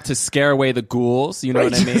to scare away the ghouls. You know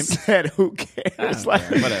what I mean? Said, who cares? Like,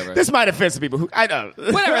 whatever. This might offend some people. I don't.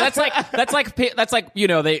 Whatever. That's like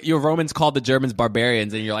your Romans called the Germans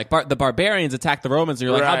barbarians, and you're like the barbarians attacked the Romans, and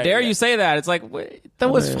you're like, how dare you say that? It's like that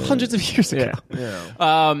was hundreds of years ago.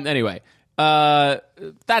 Yeah. Anyway.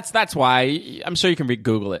 That's why I'm sure you can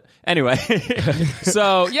Google it. Anyway,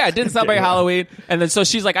 so yeah, I didn't celebrate Halloween, and then so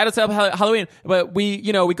she's like, I don't celebrate Halloween, but we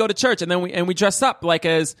go to church, and then we dress up like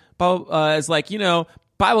as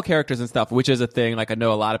Bible characters and stuff, which is a thing. Like I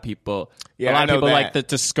know a lot of people. Yeah, a lot I of know people that. like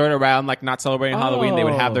to skirt around like not celebrating Halloween. They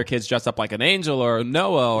would have their kids dress up like an angel or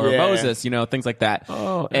Noah or Moses, things like that.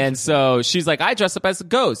 Oh, and so she's like, I dress up as a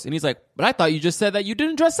ghost, and he's like, but I thought you just said that you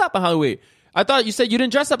didn't dress up on Halloween. I thought you said you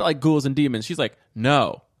didn't dress up like ghouls and demons. She's like,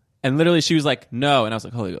 no. And literally she was like, no. And I was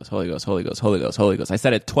like, Holy Ghost, Holy Ghost, Holy Ghost, Holy Ghost, Holy Ghost. I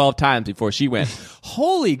said it 12 times before she went,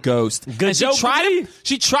 Holy Ghost. Good joke,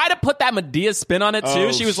 she tried to put that Medea spin on it too.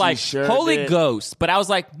 Oh, she was she like, sure Holy did. Ghost. But I was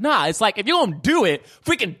like, nah, it's like, if you're going to do it,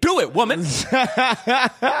 freaking do it, woman.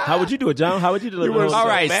 How would you do it, John? How would you deliver it? All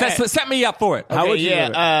right, bad. set me up for it. How would you do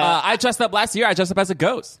it? I dressed up last year. I dressed up as a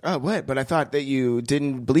ghost. Oh, what? But I thought that you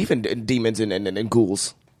didn't believe in demons and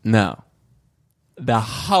ghouls. No. The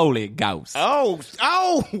Holy Ghost. Oh!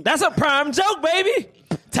 That's a prime joke, baby.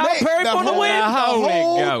 Tyler Perry for the win. The Holy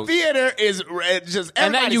whole Ghost. theater is just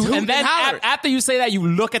And then after you say that, you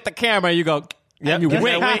look at the camera and you go, and you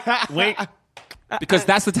wink. Because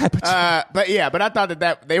that's the type of but I thought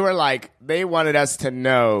that they were like, they wanted us to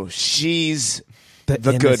know she's the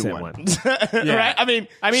good innocent one. Right? I mean,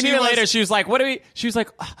 even later she was like, she was like,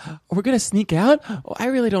 are we going to sneak out? Oh, I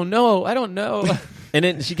really don't know. I don't know. And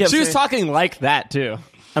then she kept She was saying, talking like that too.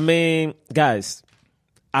 I mean, guys,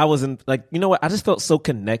 I wasn't like, you know what? I just felt so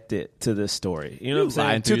connected to this story. You know what I'm saying?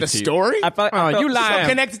 lying to the story? I felt you lying. So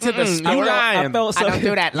connected to the story. You lying. I felt so I don't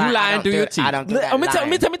do that. You lying through your teeth. I don't do that.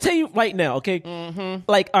 Let me tell you right now, okay? Mm-hmm.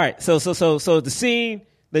 Like, all right, so the scene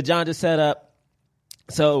that John just set up.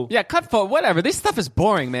 So Yeah, cut forward. Whatever. This stuff is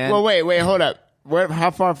boring, man. Well, wait, hold up.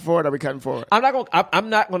 How far forward are we cutting forward? I'm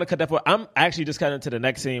not going to cut that forward. I'm actually just cutting to the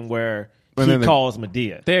next scene where he calls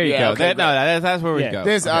Medea. There you go. Okay, That's where we Yeah. go.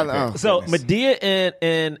 This, So Medea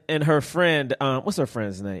and her friend, what's her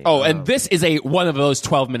friend's name? Oh, and this is one of those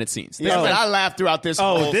 12-minute scenes. yeah, but I laughed throughout this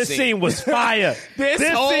whole this scene was fire. This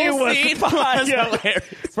whole scene was scene fire. was hilarious.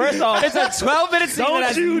 First off, It's a 12-minute scene that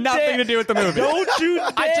has nothing to do with the movie. Don't you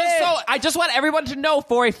dare. I just want everyone to know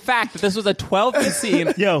for a fact that this was a 12-minute scene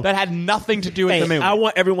that had nothing to do with the movie. I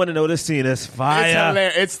want everyone to know this scene is fire. It's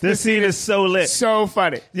hilarious. This scene is so lit. So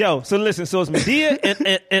funny. Yo, so listen, so it's Medea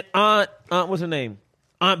and Aunt what's her name?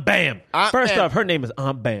 Aunt Bam. First Bam. off, her name is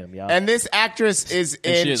Aunt Bam, y'all. And this actress is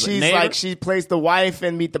in. She plays the wife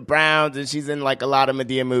in Meet the Browns, and she's in like a lot of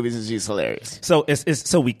Medea movies, and she's hilarious. So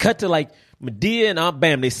so we cut to like Medea and Aunt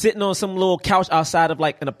Bam. They sitting on some little couch outside of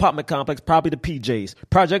like an apartment complex, probably the PJs.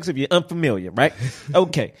 Projects if you're unfamiliar, right?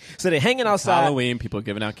 Okay. So they're hanging outside. Halloween, people are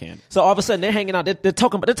giving out candy. So all of a sudden they're hanging out. They're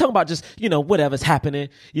talking about just, whatever's happening,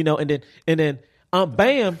 and then Aunt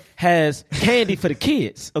Bam has candy for the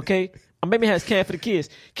kids, okay? Aunt Bam has candy for the kids.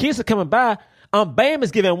 Kids are coming by. Aunt Bam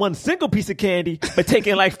is giving one single piece of candy, but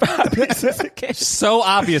taking like 5 pieces of candy. So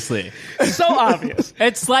obviously. So obvious.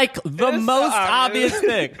 It's like the It's most so obvious.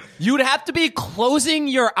 obvious thing. You'd have to be closing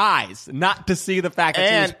your eyes not to see the fact that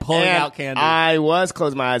she was pulling out candy. I was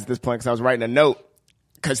closing my eyes at this point because I was writing a note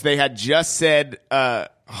because they had just said Ho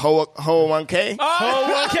 1K.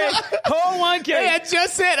 Ho 1K. They had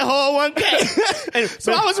just said Ho 1K.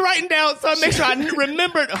 So I was writing down so I make sure I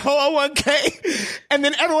remembered Ho 1K. And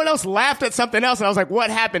then everyone else laughed at something else, and I was like, what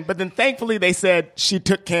happened? But then thankfully they said she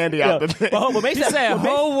took candy out the thing. What makes Ho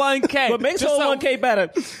 1K. What makes Ho 1K better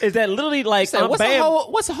is that literally like Aunt Bam.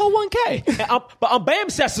 What's a Ho 1K? But Aunt Bam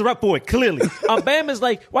sets her up for it, clearly. Aunt Bam is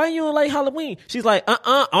like, why you don't like Halloween? She's like,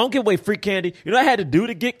 I don't give away free candy. You know what I had to do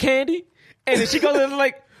to get candy? And then she goes in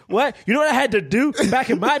like, what? You know what I had to do back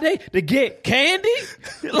in my day to get candy?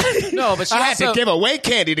 No, but I had to give away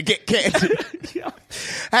candy to get candy.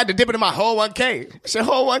 I had to dip it in my whole 1K. Shit,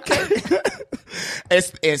 whole 1K.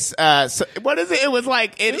 So, what is it? It was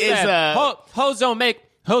like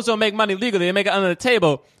Hoes don't make money legally. They make it under the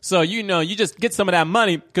table. So, you just get some of that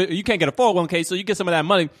money. 'Cause you can't get a 401k, so you get some of that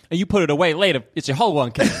money and you put it away later. It's your whole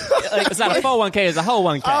 1K. It's not a 401k, it's a whole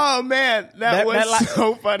 1K. Oh, man. That was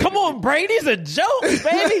so funny. Come on, Brady. These are jokes,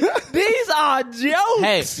 baby. These are jokes.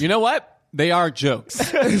 Hey, you know what? They are jokes.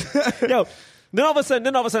 Yo. Then all of a sudden,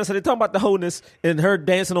 so they're talking about the wholeness and her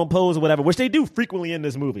dancing on poles or whatever, which they do frequently in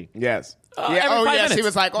this movie. Yes. Every 5 minutes. He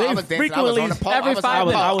was like, They I was dancing. I was frequently- on the pole. every 5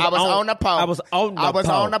 minutes. I was on the pole. I was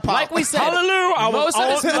on the pole. Like we said, Hallelujah, I was most of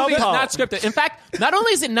this on the movie is pole. not scripted. In fact, not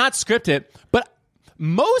only is it not scripted, but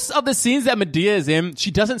most of the scenes that Medea is in, she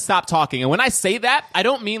doesn't stop talking. And when I say that, I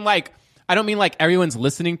don't mean like everyone's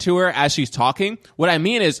listening to her as she's talking. What I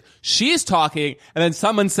mean is she's talking and then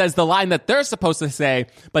someone says the line that they're supposed to say,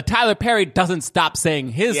 but Tyler Perry doesn't stop saying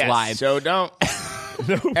his line. So don't.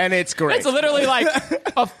 And it's great. It's literally like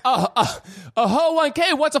a Ho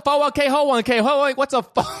 1K. What's a 401k? Ho 1K. Ho, what's a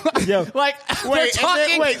like they're Wait,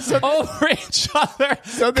 talking over each other.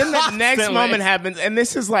 So then the next constantly. moment happens, and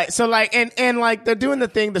this is like, so like, and like they're doing the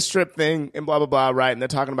thing, the strip thing, and blah blah blah, right? And they're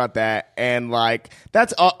talking about that, and like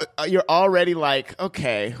that's all. You're already like,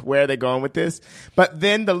 okay, where are they going with this? But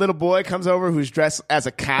then the little boy comes over who's dressed as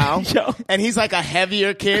a cow, and he's like a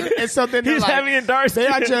heavier kid, and so then He's like, heavy and dark. They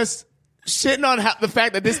are just shitting on the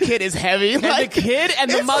fact that this kid is heavy, And like, the kid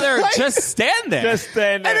and the it's mother like- just stand there. Just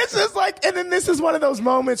stand there. And it's just like, and then this is one of those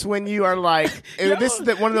moments when you are like, this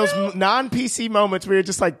is one of those non-PC moments where you're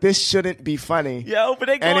just like, this shouldn't be funny. Yo, but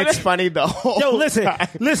they And going it's funny the whole Yo, listen, time.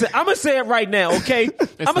 I'm gonna say it right now, okay? I'm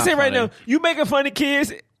gonna not say it right funny. now. You making funny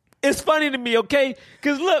kids, it's funny to me, okay?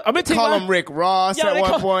 Because look, I'm gonna tell you Call why- him Rick Ross Yo, at they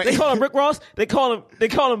one call- point. They call him Rick Ross. They call him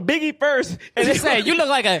Biggie first. And They say you look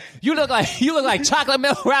like chocolate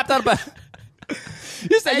milk wrapped up.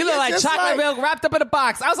 You say you And look it's like just chocolate like- milk wrapped up in a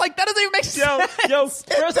box. I was like, that doesn't even make sense. Yo, It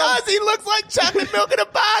first off, does. He looks like chocolate milk in a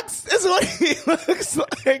box. That's what he looks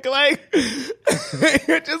like. Like,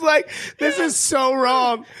 you're just like, this is so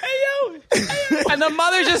wrong. hey yo, And the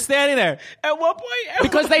mother's just standing there at one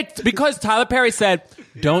point, because Tyler Perry said,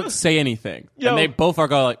 "Don't say anything," Yo. and they both are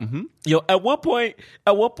going like, "Mm-hmm." Yo, at one point,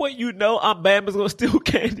 Aunt Bam is gonna steal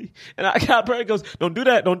candy, and Tyler Perry goes, "Don't do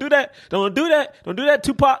that! Don't do that! Don't do that! Don't do that,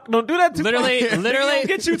 Tupac! Don't do that, Tupac! Literally- He gonna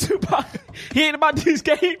get you, Tupac! He ain't about these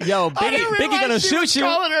games." Yo, I didn't Biggie realize gonna she shoot was you.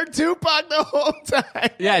 calling her Tupac the whole time.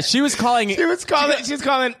 Yeah, she was calling. She was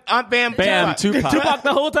calling Aunt Bam Bam, Tupac. Tupac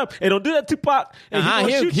the whole time. Hey, don't do that, Tupac! And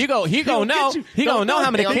He gonna know. He gonna know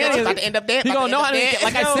how many Don't candy. get you. About to end up dead. He About gonna to know end how up many. dead.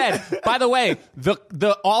 Like I said, by the way,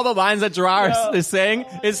 all the lines that Gerard is saying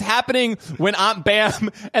is happening when Aunt Bam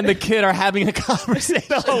and the kid are having a conversation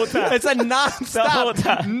the whole time. It's a nonstop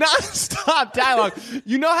dialogue.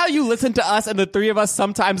 You know how you listen to us and the three of us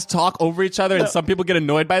sometimes talk over each other, and some people get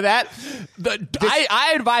annoyed by that.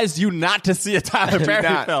 I advise you not to see a Tyler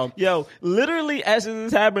Perry film. Yo, literally as this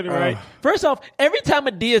is happening, right? First off, every time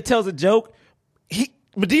Madea tells a joke,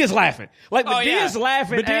 Medea's laughing. Like, Medea's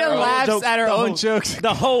laughing Madea laughs at her own jokes.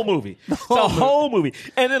 The whole movie. The whole movie.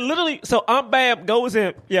 And then literally, so Aunt Bam goes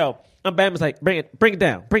in, Aunt Bam is like, bring it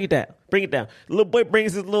down. The little boy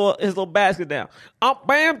brings his little basket down. Aunt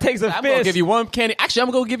Bam takes a fist. I'm going to give you one candy. Actually,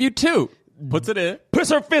 I'm going to give you two. Puts it in. Puts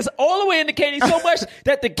her fist all the way in the candy so much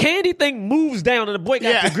that the candy thing moves down and the boy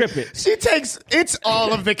got to grip it. It's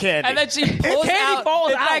all of the candy. And then she pulls candy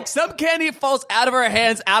falls out. Like some candy falls out of her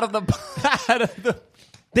hands, out of the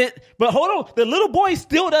But hold on, the little boy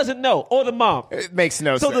still doesn't know, or the mom. It makes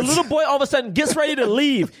no sense. So the little boy all of a sudden gets ready to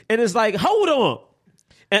leave and is like, hold on.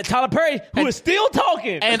 And Tyler Perry, who is still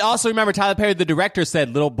talking. And also remember, Tyler Perry, the director, said,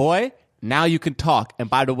 little boy, now you can talk. And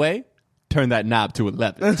by the way, turn that knob to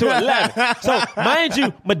 11. So mind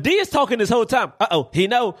you, Medea's talking this whole time. He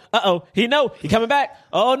know. He coming back.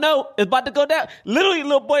 Oh no, it's about to go down. Literally,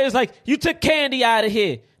 little boy is like, you took candy out of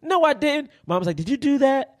here. No, I didn't. Mom's like, did you do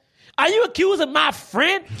that? Are you accusing my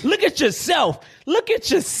friend? Look at yourself. And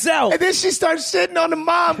then she starts shitting on the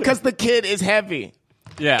mom because the kid is heavy.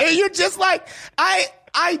 Yeah. And you're just like,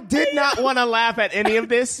 I did not want to laugh at any of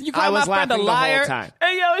this. You call I was my friend laughing a liar? the whole time.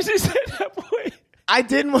 Hey, yo, she said that boy. I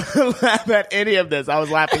didn't want to laugh at any of this. I was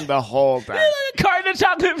laughing the whole time. Like a carton of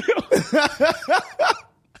chocolate milk.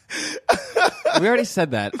 We already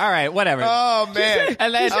said that. All right, whatever. Oh, man.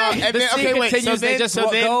 And then the scene continues. They just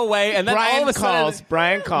go away, and then all of a sudden,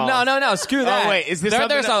 Brian calls. No, screw that. Oh, wait, is this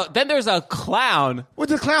something then there's a clown. Well,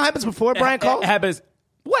 the clown happens before Brian calls? It happens.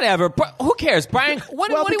 Whatever. Who cares, Brian? What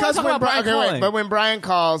do you want to talk about Brian calling? But when Brian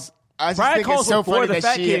calls, I just think it's so funny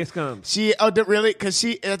that really? Because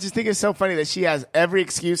I just think it's so funny that she has every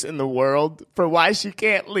excuse in the world for why she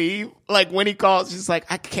can't leave. Like when he calls, she's like,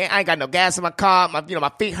 I ain't got no gas in my car. My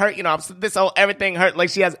feet hurt. Everything hurt. Like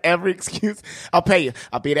she has every excuse. I'll pay you.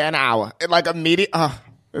 I'll be there in an hour. And like immediate.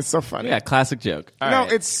 It's so funny. Yeah, classic joke. All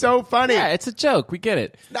right. It's so funny. Yeah, it's a joke. We get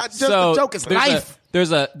it. Not just a joke. It's life. There's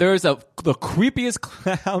the creepiest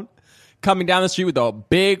clown coming down the street with a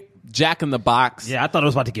big Jack in the Box. Yeah, I thought it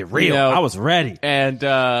was about to get real. I was ready. And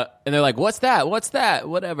they're like, what's that?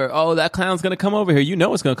 Whatever. Oh, that clown's going to come over here. You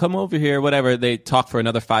know it's going to come over here. Whatever. They talk for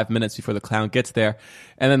another 5 minutes before the clown gets there.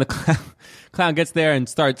 And then the clown gets there and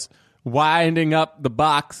starts winding up the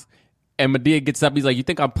box. And Madea gets up. He's like, you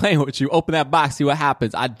think I'm playing with you? Open that box. See what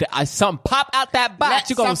happens. Something pop out that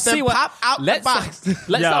box. You're going to see what pop out the box.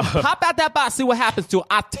 Let something pop out that box. See what happens to it.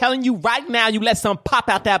 I'm telling you right now, you let something pop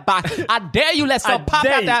out that box. I dare you let something pop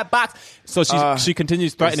out that box. So she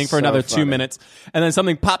continues threatening for another 2 minutes. And then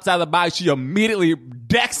something pops out of the box. She immediately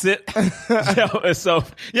decks it. First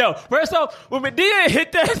off, when Madea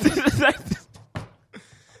hit that...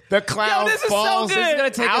 The clown this is falls. so good. It's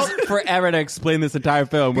going to take us forever to explain this entire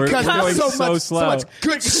film. We're going so slow. So much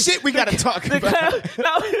good shit we got to talk about.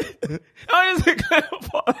 Not only does the clown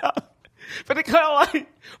fall out, but the clown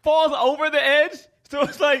falls over the edge. So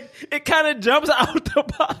it's like it kind of jumps out the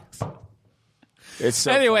box. It's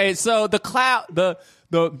so anyway, so the clown, the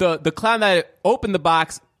clown that opened the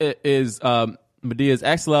box is Medea's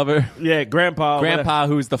ex-lover. Yeah, Grandpa,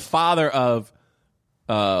 who's the father of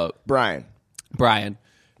Brian,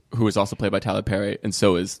 who is also played by Tyler Perry, and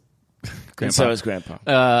so is Grandpa. And so is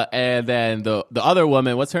Grandpa. And then the other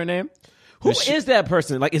woman, what's her name? Who is that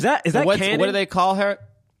person? Like, is that canon? What do they call her?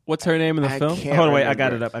 What's her name in the film? Hold on, wait, I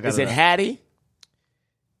got it up. Is it Hattie?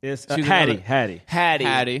 It's Hattie.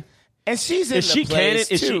 And she's in is the she plays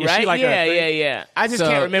canon? too, is right? she like yeah. I just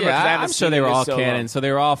can't remember because I haven't I'm sure seen they were it in all so canon, long. so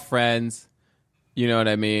they were all friends. You know what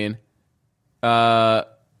I mean? What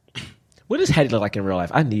does Hattie look like in real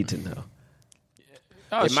life? I need to know.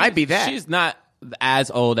 It might be that. She's not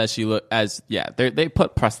as old as she look as they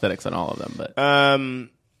put prosthetics on all of them, but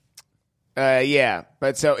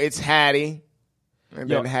but so it's Hattie, and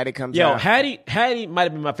then Hattie comes out. Hattie might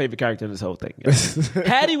have been my favorite character in this whole thing.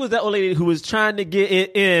 Hattie was that old lady who was trying to get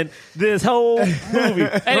it in this whole movie.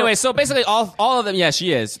 Anyway, so basically all of them,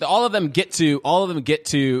 she is. All of them get to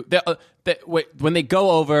when they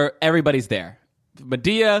go over, everybody's there.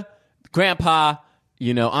 Madea, Grandpa,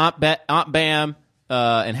 Aunt Bam.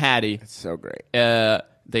 And Hattie. It's so great.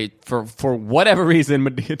 They for whatever reason,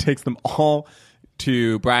 Madea takes them all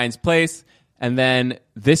to Brian's place, and then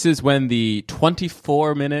this is when the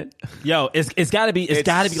 24-minute it's got to be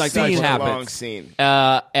like scene that. happens. Long scene.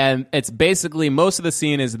 And it's basically most of the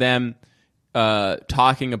scene is them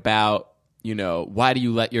talking about, why do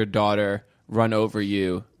you let your daughter run over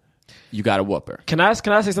you? You got to whoop her. Can I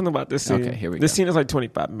say something about this scene? Okay, here we go. This scene is like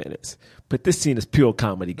 25 minutes, but this scene is pure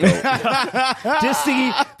comedy gold. this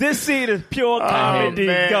scene is pure comedy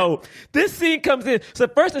gold. This scene comes in. So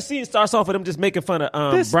first the scene starts off with them just making fun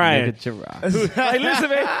of Brian. Like, listen,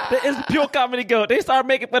 man, it's pure comedy gold. They start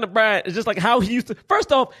making fun of Brian. It's just like how he used to.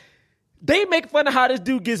 First off, they make fun of how this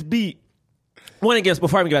dude gets beat. One against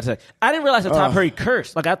before I even got to say, I didn't realize that Tyler Perry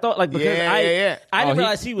cursed. Like I thought, like because I didn't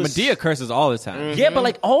realize he was. Madea curses all the time. Yeah, but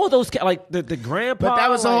like all those, like the grandpa. But that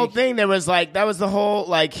was the whole thing. There was that was the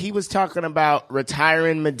whole he was talking about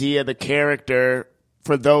retiring Madea the character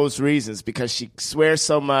for those reasons because she swears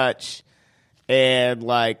so much and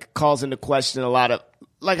calls into question a lot of.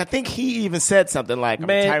 I think he even said something like,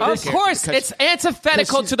 "Man, of course, it's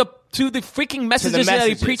antithetical to the freaking messages that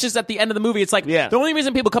he preaches at the end of the movie." It's like the only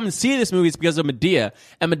reason people come and see this movie is because of Madea,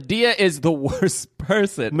 and Madea is the worst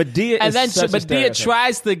person. Madea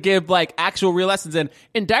tries to give actual real lessons, and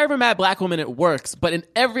in Diary of a Mad Black Woman it works, but in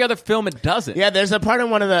every other film it doesn't. Yeah, there's a part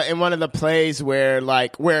in one of the plays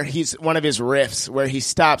where he's one of his riffs where he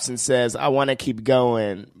stops and says, "I want to keep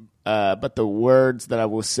going, but the words that I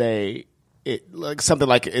will say." Something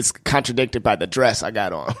it's contradicted by the dress I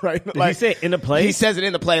got on, right? Did he say it in the play? He says it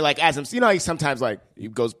in the play, as him. He sometimes he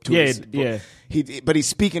goes to his. But he's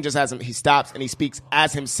speaking just as him. He stops and he speaks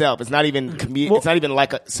as himself. It's not even it's not even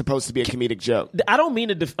supposed to be a comedic joke. I don't mean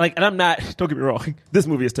to and I'm not. Don't get me wrong. This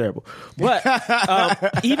movie is terrible. But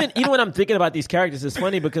even when I'm thinking about these characters, it's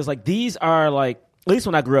funny because these are at least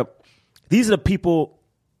when I grew up, these are the people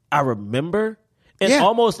I remember. And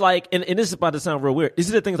almost and this is about to sound real weird. These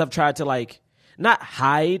are the things I've tried to not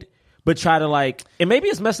hide, but try to and maybe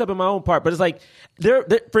it's messed up in my own part, but it's they're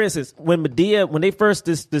for instance, when they first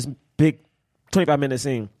this big 25-minute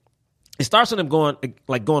scene, it starts with them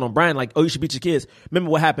going on Brian, oh, you should beat your kids.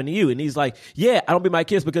 Remember what happened to you? And he's like, yeah, I don't beat my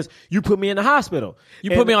kids because you put me in the hospital.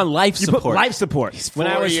 You put me on life support. Put life support. When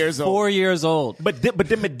I was 4 years old. But then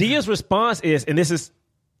Medea's response is, and this is,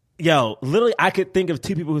 literally, I could think of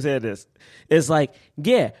two people who said this. It's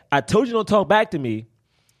yeah, I told you don't talk back to me.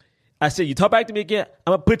 I said, you talk back to me again,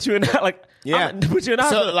 I'm gonna put you in I'm gonna put you in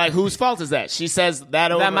hospital. So whose fault is that? She says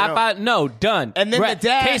that over. That my fault? No, done. And then the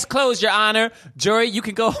dad, case closed, Your Honor. Jury, you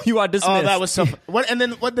can go. You are dismissed. Oh, that was so. What? And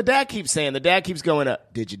then what the dad keeps saying? The dad keeps going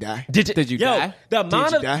up. Did you die? Did you die?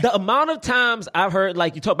 The amount of times I've heard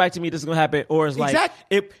you talk back to me, this is gonna happen, or it's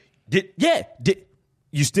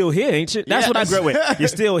you still here, ain't you? That's what I grew up with. You're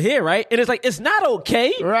still here, right? And it's it's not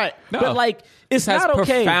okay. Right. No. But it's has not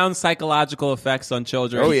okay. Profound psychological effects on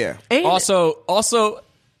children. Oh, yeah. And also,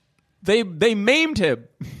 they maimed him.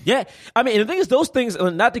 Yeah. I mean, the thing is, those things,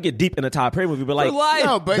 not to get deep in a Tyler Perry movie, but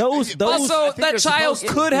no, but those also, that child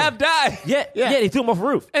could have died. Yeah, they threw him off a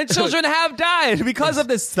roof. And children have died because of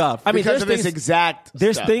this stuff. I mean, because of this exact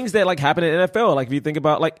There's stuff. things that happen in the NFL. If you think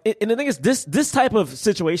about, and the thing is, this type of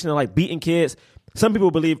situation of beating kids, some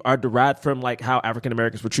people believe are derived from how African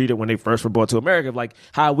Americans were treated when they first were brought to America,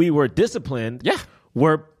 how we were disciplined. Yeah.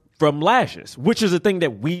 Were from lashes, which is a thing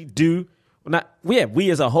that we do.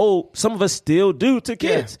 We as a whole, some of us still do to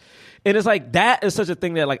kids. Yeah. And it's that is such a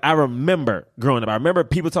thing that I remember growing up. I remember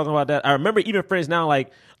people talking about that. I remember even friends now I'm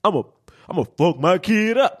a fuck my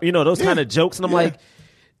kid up. Those kind of jokes. And I'm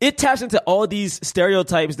it taps into all these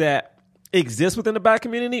stereotypes that exist within the black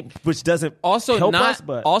community, which doesn't help us.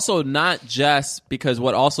 But also not just because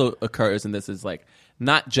what also occurs in this is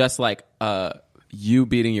not just you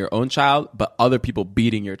beating your own child, but other people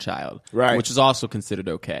beating your child, right? Which is also considered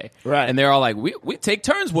okay, right? And they're all we take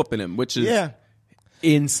turns whooping him, which is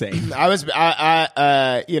insane. I was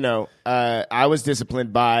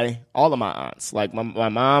disciplined by all of my aunts, my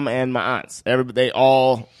mom and my aunts. They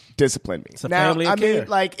all disciplined me. It's a family of care.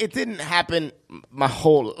 It didn't happen my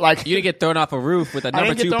whole you didn't get thrown off a roof with a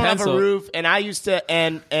number 2 pencil. I didn't get thrown off a roof, and I used to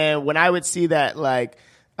and when I would see that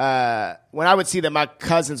when I would see that my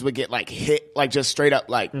cousins would get hit just straight up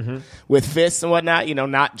with fists and whatnot,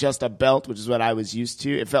 not just a belt, which is what I was used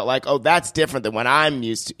to. It felt oh, that's different than what I'm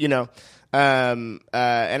used to, and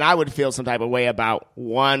I would feel some type of way about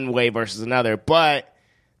one way versus another. But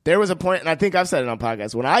there was a point, and I think I've said it on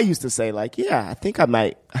podcasts, when I used to say I think I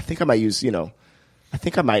might use, I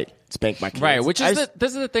think I might spank my kids. Right, which is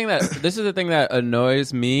this is the thing that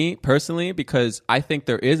annoys me personally, because I think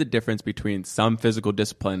there is a difference between some physical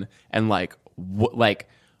discipline and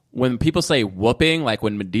when people say whooping,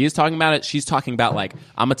 when Medea's talking about it, she's talking about I'm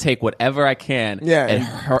gonna take whatever I can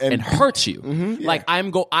and hurt you. Mm-hmm, yeah.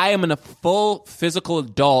 I am a full physical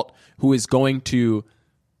adult who is going to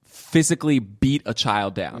physically beat a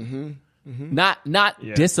child down. Mm-hmm. not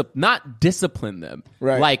discipline them.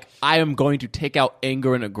 Right. Like I am going to take out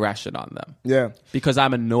anger and aggression on them. Yeah. Because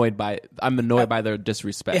I'm annoyed by their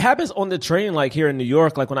disrespect. It happens on the train, like here in New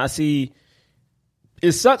York. Like when I see,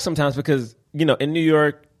 it sucks sometimes because in New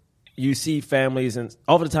York, you see families, and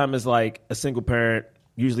all the time is like a single parent,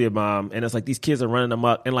 usually a mom, and it's like these kids are running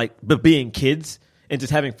amok and like but being kids and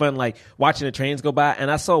just having fun, like watching the trains go by. And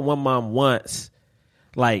I saw one mom once,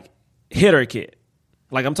 like hit her kid.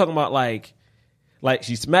 Like I'm talking about like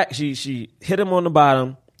she hit him on the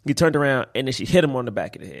bottom. He turned around and then she hit him on the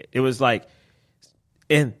back of the head. It was like,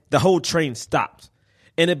 and the whole train stopped,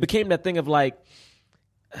 and it became that thing of like.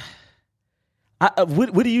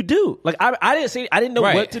 What do you do? Like I didn't know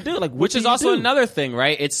what to do. Like which is also another thing,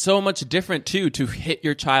 right? It's so much different too to hit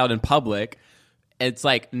your child in public. It's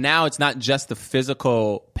like now it's not just the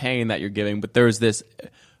physical pain that you're giving, but there's this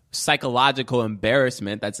psychological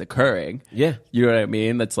embarrassment that's occurring. Yeah, you know what I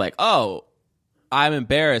mean? That's like, oh, I'm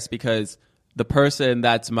embarrassed because the person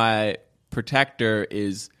that's my protector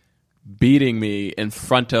is beating me in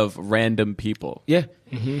front of random people. Yeah.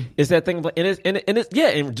 It's that thing,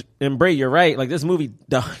 and Bray, you're right. Like this movie,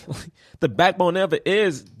 the backbone of it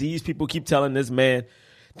is these people keep telling this man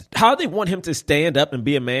how they want him to stand up and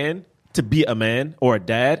be a man. To be a man or a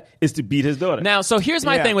dad is to beat his daughter. Now, so here's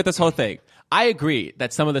my thing with this whole thing. I agree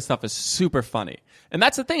that some of this stuff is super funny, and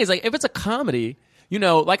that's the thing is like if it's a comedy.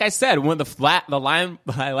 Like I said, when the line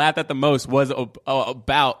I laughed at the most was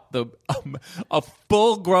about a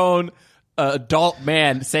full-grown adult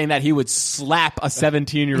man saying that he would slap a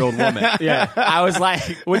 17-year-old woman. Yeah, I was like,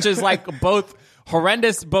 which is like both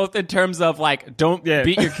horrendous, both in terms of like don't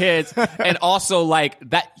beat your kids, and also like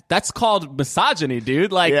that's called misogyny,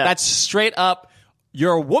 dude. Like that's straight up.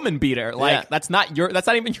 You're a woman beater. Like that's not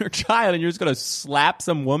even your child, and you're just gonna slap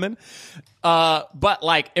some woman. But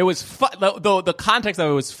like it was fun. The context of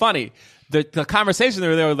it was funny. The conversation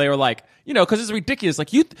they were like, because it's ridiculous. Like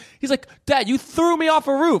he's like, Dad, you threw me off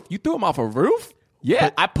a roof. You threw him off a roof?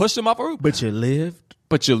 Yeah, I pushed him off a roof. But you lived.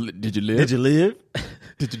 Did you live? Did you live?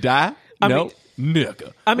 Did you die? No,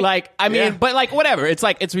 nigga. But like whatever. It's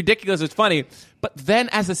like it's ridiculous. It's funny. But then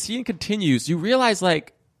as the scene continues, you realize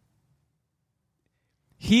like.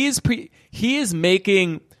 He is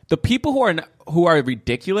making the people who are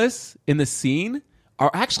ridiculous in the scene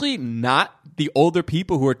are actually not the older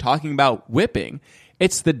people who are talking about whipping.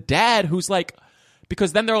 It's the dad who's like,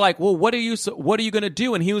 because then they're like, well, what are you going to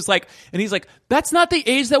do? And he's like, that's not the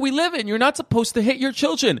age that we live in. You're not supposed to hit your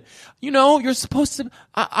children. You're supposed to.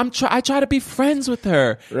 I try to be friends with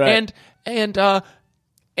her, right. And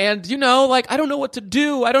like I don't know what to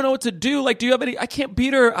do. Like, do you have any? I can't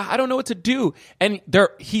beat her. I don't know what to do. And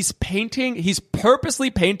he's purposely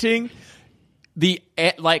painting the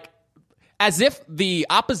like as if the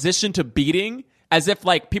opposition to beating, as if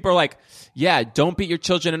like people are like, yeah, don't beat your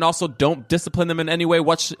children, and also don't discipline them in any way,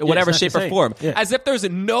 whatever shape or form. Yeah. As if there's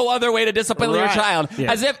no other way to discipline your child.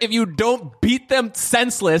 Yeah. As if you don't beat them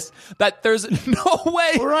senseless, that there's no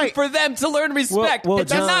way for them to learn respect.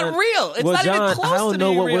 That's not real. It's not even close to being real. I don't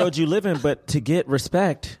know what world you live in, but to get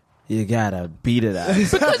respect, you gotta beat it out.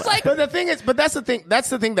 But the thing is, that's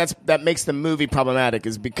the thing that makes the movie problematic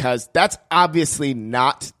is because that's obviously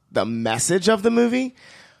not the message of the movie,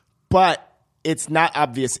 but it's not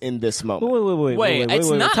obvious in this moment. Wait.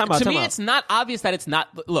 It's not. To me, it's not obvious that it's not.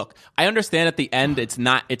 Look, I understand at the end, it's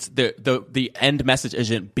not. It's the end message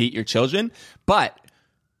isn't beat your children, but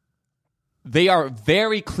they are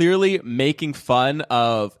very clearly making fun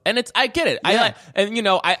of. And it's. I get it. Yeah.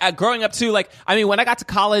 I growing up too. Like, I mean, when I got to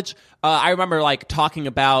college, I remember like talking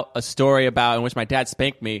about a story about in which my dad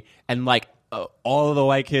spanked me, and like all of the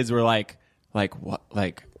white kids were like what,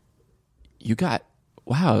 like you got.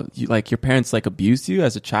 Wow, your parents like abused you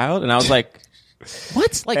as a child? And I was like,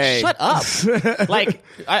 what? Like, shut up. Like,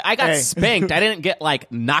 I got spanked. I didn't get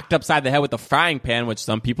like knocked upside the head with a frying pan, which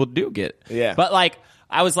some people do get. Yeah. But like,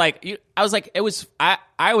 I was like, I was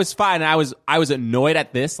fine. And I was annoyed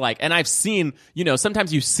at this. Like, and I've seen,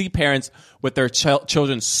 sometimes you see parents with their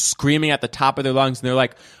children screaming at the top of their lungs, and they're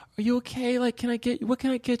like, are you okay? Like, what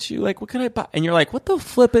can I get you? Like, what can I buy? And you're like, what the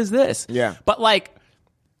flip is this? Yeah. But like,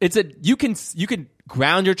 you can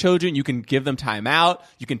ground your children. You can give them time out.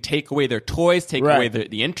 You can take away their toys, take away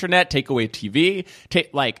the internet, take away TV.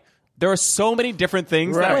 There are so many different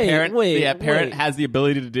things that a parent has the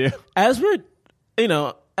ability to do. As we're,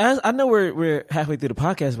 as I know we're halfway through the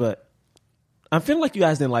podcast, but I'm feeling like you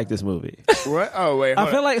guys didn't like this movie. What? Oh wait, I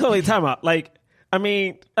feel like time out. Like, I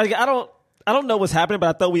mean, like, I don't know what's happening,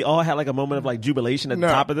 but I thought we all had like a moment of like jubilation at the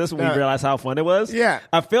top of this when we realized how fun it was. Yeah.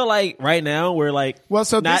 I feel like right now we're like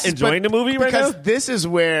not enjoying the movie right now. Because this is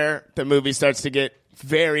where the movie starts to get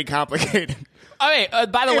very complicated. All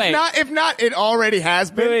right. By the way, If not, it already has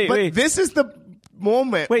been. Wait. This is the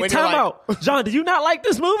moment. Wait, when time you're out. John, did you not like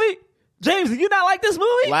this movie? James, did you not like this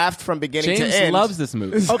movie? Laughed from beginning James to end. loves this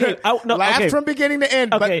movie. Okay, Laughed from beginning to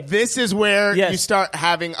end. Okay. But this is where Yes. you start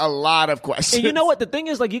having a lot of questions. And you know what? The thing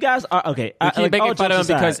is, like, you guys are okay. We keep making fun of him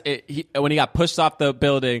jokes aside. because when he got pushed off the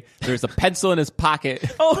building, there's a pencil in his pocket.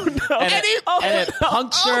 Oh no! And it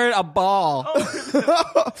punctured a ball.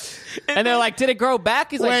 And they're like, "Did it grow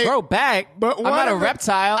back?" He's like, Wait, "Grow back? but I'm one not a of the-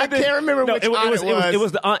 reptile." I can't remember which aunt it was.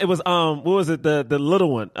 It was what was it? The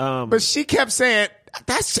little one. But she kept saying,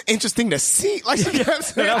 "That's interesting to see." Like she kept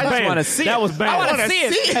saying, That was I just banned. want to see That it. was banned. I want wanna to see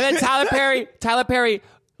it. see it. And then Tyler Perry,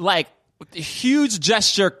 like, with a huge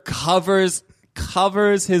gesture covers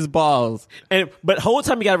his balls. But the whole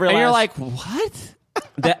time you got to realize, And you're like, what?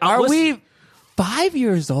 that Are we 5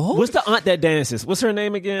 years old? What's the aunt that dances? What's her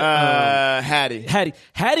name again? Hattie.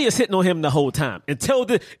 Hattie is hitting on him the whole time until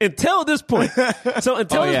this point. So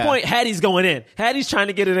until this yeah. point, Hattie's going in. Hattie's trying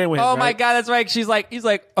to get it in with him. Oh my right? God, that's right. He's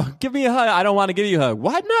like, oh, give me a hug. I don't want to give you a hug.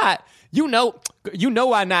 Why not? You know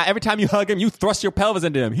why not? Every time you hug him, you thrust your pelvis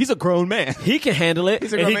into him. He's a grown man. He can handle it.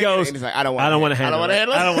 He's a And grown he man, goes, and he's like, I don't want to handle it.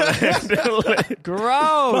 handle it. I don't want to handle it.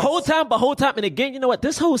 Gross. The whole time, and again, you know what?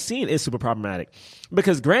 This whole scene is super problematic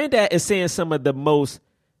because Granddad is saying some of the most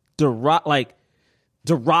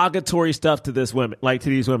derogatory stuff to these women,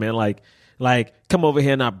 like come over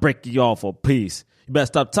here and I'll break you off for peace. You better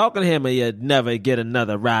stop talking to him or you'll never get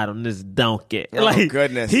another ride on this donkey. Oh,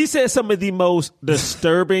 goodness. He says some of the most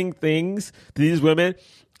disturbing things to these women.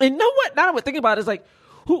 And you know what? Now that I'm thinking about it, it's like,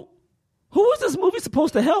 who is this movie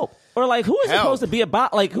supposed to help? Or like, who is it Help. supposed to be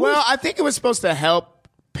about? Like, who is- Well, I think it was supposed to help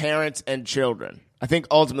parents and children. I think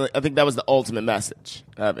that was the ultimate message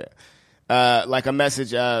of it. Like a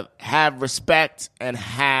message of have respect and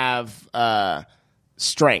have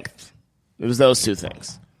strength. It was those two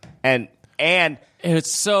things. And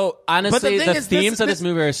It's so honestly, thing the is, themes of this this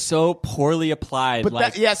movie are so poorly applied. but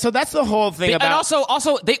Like, so that's the whole thing about. and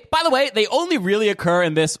also, they. By the way, they only really occur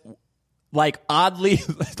in this, like, oddly,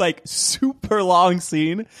 like, super long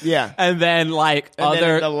scene. Yeah. and then like And then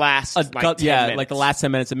other in the last, like, 10 minutes. like the last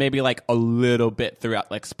 10 minutes, and maybe like a little bit throughout,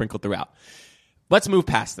 like sprinkled throughout. Let's move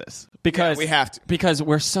past this because we have to. because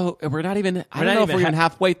we're not even. I don't not know if even we're even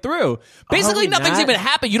halfway through. Basically, we nothing's not? even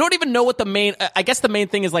happened. You don't even know what the main. I guess the main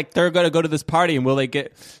thing is like they're going to go to this party and will they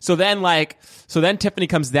get? So then Tiffany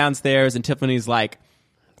comes downstairs and Tiffany's like,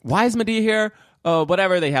 "Why is Medea here?" Oh,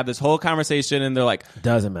 whatever. They have this whole conversation and they're like,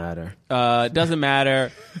 doesn't matter. doesn't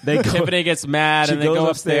matter. Tiffany gets mad She and they goes go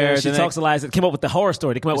upstairs. She and talks to Liza. Came up with the horror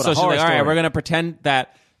story. They came up with so a she's horror like, all story. right, we're going to pretend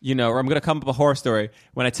that, or I'm going to come up with a horror story.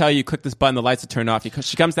 When I tell you, click this button, the lights will turn off.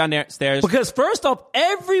 She comes downstairs. Because first off,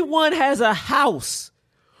 everyone has a house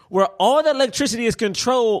where all the electricity is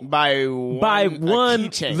controlled by one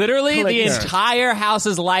keychain. Literally, the clicker. entire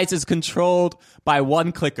house's lights is controlled by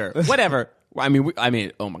one clicker. Whatever. I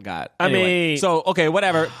mean, oh my God. Anyway, so okay,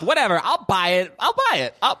 whatever. I'll buy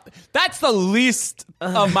it. That's the least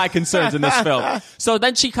of my concerns in this film. So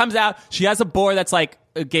then she comes out. She has a board that's like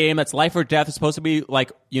a game that's life or death. It's supposed to be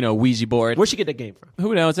like, Ouija board. Where'd she get that game from?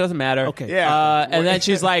 Who knows? It doesn't matter. Okay. Yeah. And then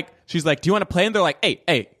she's like, do you want to play? And they're like,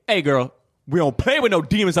 hey, girl. We don't play with no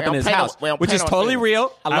demons up in his house, which is totally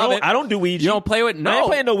real. I love it. I don't do Ouija. You don't play with I ain't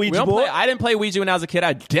playing no Ouija board. I didn't play Ouija when I was a kid.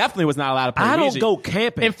 I definitely was not allowed to play I Ouija. don't go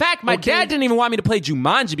camping. In fact, my dad didn't even want me to play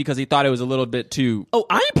Jumanji because he thought it was a little bit too. Oh,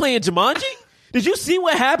 I ain't playing Jumanji. Did you see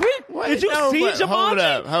what happened? Did you see but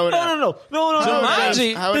Jumanji? hold up. No.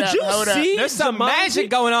 Jumanji? Did you see? There's some Jumanji? magic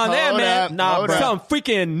going on there, Hold man. up, hold up. Some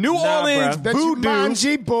freaking New Orleans The voodoo.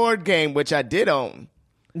 Jumanji board game, which I did own,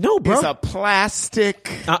 No, bro. is a plastic.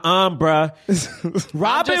 Bruh.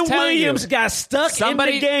 Robin just telling Williams you. got stuck in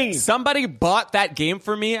the game. Somebody bought that game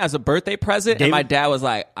for me as a birthday present, Gave and my it- dad was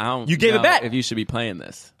like, "I don't." You gave it know back. if you should be playing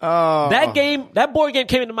this. That board game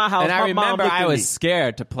came into my house. And I My mom remember looked at I was me.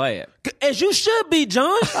 scared to play it. As you should be,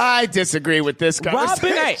 John. I disagree with this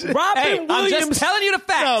conversation. Robin I'm Williams. just telling you the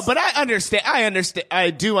facts. No, but I understand. I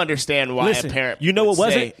do understand why Listen, a parent. you know what would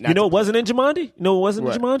wasn't? say not You know to what wasn't in Jumanji? You know what wasn't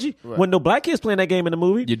What? in Jumanji? What? When no black kids playing that game in the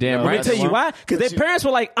movie. You're damn Let right me tell they you weren't. why. Because their parents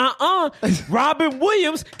were like, Robin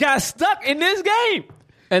Williams got stuck in this game.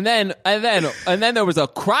 And then there was a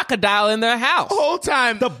crocodile in their house. Whole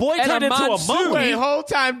time The boy And turned a into a monsoon. monkey. Wait, whole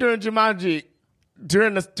time during Jumanji,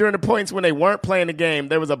 during the points when they weren't playing the game,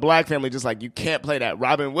 there was a black family just like, you can't play that.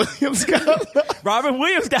 Robin Williams got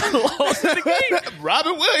lost in the game.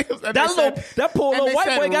 Robin Williams. That poor little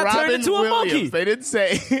white boy got turned into a monkey. They didn't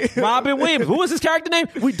say Robin Williams. Who was his character name?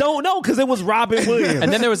 We don't know because it was Robin Williams.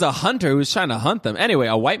 And then there was a hunter who was trying to hunt them. Anyway,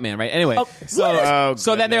 a white man, right? Anyway,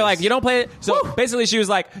 so then they're like, you don't play it. So basically, she was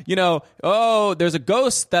like, there's a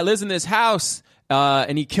ghost that lives in this house,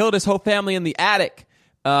 and he killed his whole family in the attic.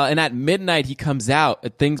 And at midnight he comes out.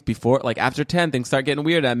 After 10, things start getting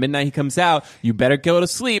weird. At midnight he comes out. You better go to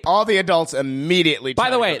sleep. All the adults immediately.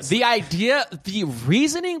 By the way, the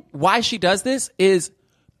reasoning why she does this is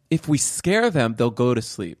if we scare them, they'll go to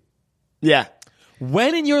sleep. Yeah.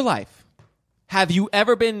 When in your life have you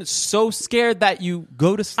ever been so scared that you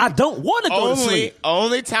go to sleep? I don't want to go to sleep.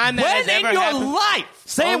 Only time that has ever happened. When in your life?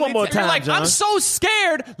 Say it one more time, You're like, John. I'm so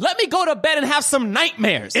scared. Let me go to bed and have some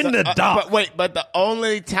nightmares. In the dark. But the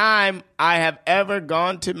only time I have ever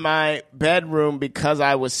gone to my bedroom because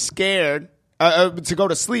I was scared to go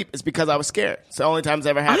to sleep is because I was scared. It's the only time it's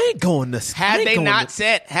ever happened. I ain't going to sleep.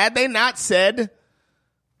 Had they not said,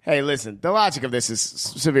 hey, listen, the logic of this is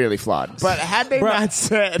severely flawed. But had they not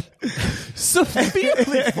said...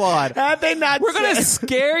 Severely flawed. Had they not We're going to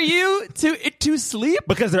scare you to sleep?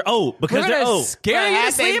 Because they're old. Because they're old. Scare you to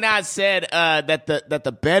had they sleep? not said that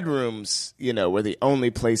the bedrooms, were the only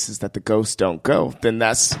places that the ghosts don't go, then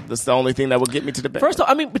that's the only thing that will get me to the bed. First of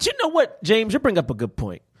all, but you know what, James? You bring up a good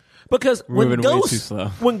point. Because when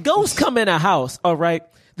ghosts come in a house, all right,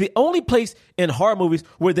 the only place in horror movies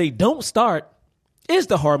where they don't start is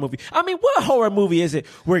the horror movie. What horror movie is it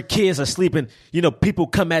where kids are sleeping, people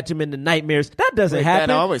come at them in the nightmares? That doesn't happen.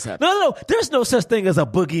 That always happens. No. There's no such thing as a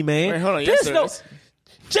boogeyman. Wait, hold on. There's Yes, no... there is.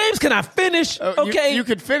 James, can I finish? Okay. You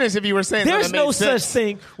could finish if you were saying There's something that no made sense. such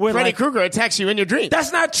thing where Freddy Krueger attacks you in your dreams.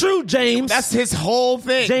 That's not true, James. That's his whole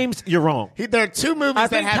thing. James, you're wrong. There are two movies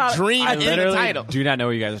that have dream in the title. do not know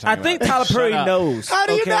what you guys are I talking think about. Tyler Perry knows. How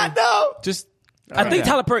do you okay? not know? I think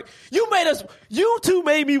Tyler Perry. You two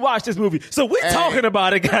made me watch this movie, so we're talking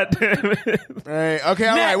about it. Goddamn. Okay, all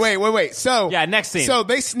right, wait. So next scene. So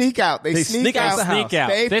they sneak out. They sneak out. the house. Sneak out.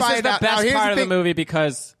 They This is find the out. Now, best here's part the of the thing. movie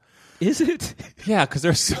because... Is it? Yeah, because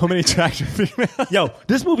there's so many attractive females. Yo,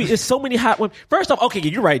 this movie is so many hot women. First off, okay,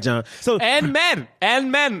 you're right, John. So And men.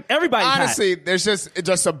 everybody's Honestly, there's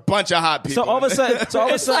just a bunch of hot people. hot. So all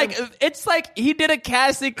of a sudden, It's like he did a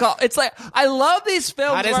casting call. It's like, I love these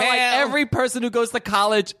films Hot where as like hell. every person who goes to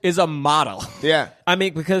college is a model. Yeah.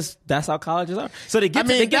 because that's how colleges are. So they get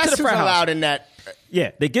to the that's frat house. allowed in that.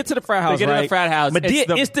 Yeah, they get to the frat house. They get right? to the frat house. Medea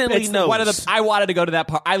instantly knows. I wanted to go to that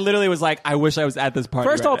part. I literally was like, I wish I was at this party.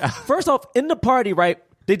 First off, in the party, right?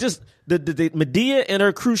 They just the Medea and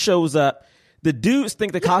her crew shows up. The dudes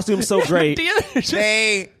think the costume's so great.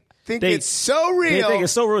 They think it's so real. They think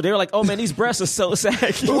it's so real. They're like, oh man, these breasts are so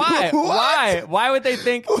saggy. Why? What? Why would they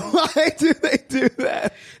think? Why do they do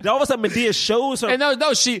that? And all of a sudden, Medea shows her. And no.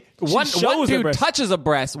 One shows her dude breast. touches a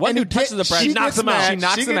breast. One dude touches a breast. She knocks gets him out. mad. She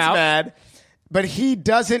knocks She him gets out. mad, but he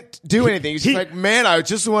doesn't do anything. He's just like, man, I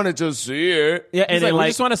just wanted to see it. Yeah, and He's then like, we like,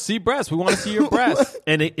 just want to see breasts. We want to see your breasts.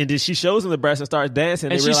 and then she shows them the breast and starts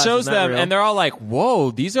dancing. And they she realize shows it's not them, real. and they're all like,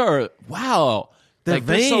 "Whoa, these are wow." The Like,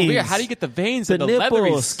 they're so veins. weird. How do you get the veins The and the leathery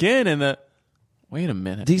nipples. skin and the? Wait a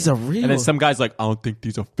minute. These are real. And then some guy's like, I don't think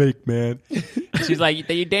these are fake, man. She's like,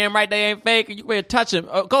 you damn right they ain't fake. You better touch him.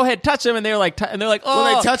 Oh, go ahead, touch him. And they're like, oh.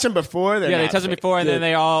 Well, they touch him before. Yeah, they touch him before, and then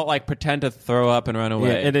they all like pretend to throw up and run away.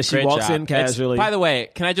 Yeah, and then she Great walks job. in casually. By the way,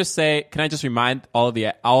 can I just remind all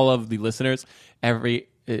of the listeners,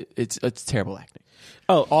 it's terrible acting.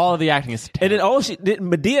 Oh, All of the acting is terrible. and then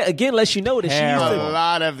Medea again lets you know that Terrible. she used A to.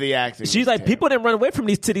 lot of the acting. She's like, people didn't run away from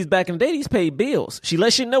these titties back in the day. These paid bills. She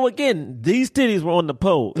lets you know again, these titties were on the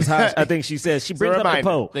pole. Is how I think she says. She brings up the reminder.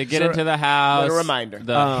 pole. They get into the house. Little reminder.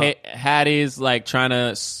 The Hattie's like trying to.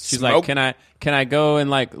 She's Smoke. like, can I go and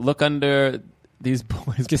like look under these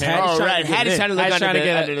boys' pants? Hattie's Oh, right. Hattie's trying to look under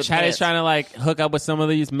the Hattie's pants. trying to like hook up with some of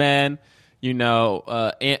these men.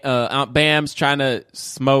 Aunt Bam's trying to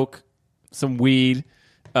smoke some weed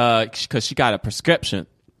because she got a prescription.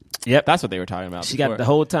 Yep. That's what they were talking about. She before. got it the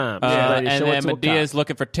whole time. And then Medea's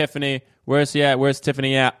looking for Tiffany. Where's she at? Where's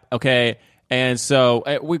Tiffany at? Okay. And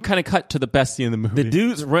so we kind of cut to the best scene in the movie. The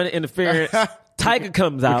dude's running interference. Tiger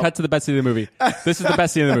comes out. Cut to the best scene in the movie. This is the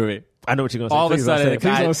best scene in the movie. I know what you're going to say. All of a Please don't say sudden, it.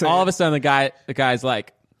 Please don't say it. the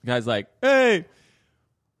guy's like, hey,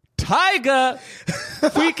 Tiger,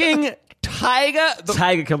 freaking Tiger.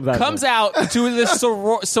 Tiger comes out. To this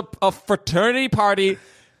a fraternity party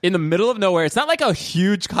in the middle of nowhere. It's not like a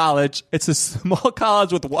huge college. It's a small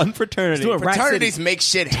college with one fraternity. doing Rack Fraternities make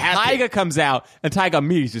shit happen. Tiger comes out, and Tiger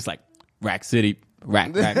immediately is just like, Rack City,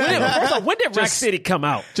 Rack. First off, when did Rack City come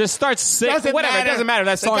out? Just starts singing. Doesn't Whatever. matter. It doesn't matter.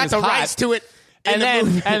 That song they got is the hot. rights to it. And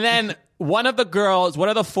then one of the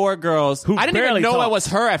the 4 girls, Who I didn't even barely know talked. it was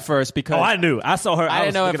her at first because Oh, I knew. I saw her. I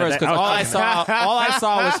didn't know at was looking first because that. all I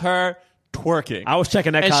saw was her twerking. I was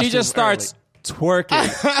checking that and she costume just starts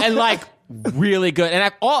twerking and like really good.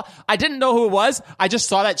 And I didn't know who it was. I just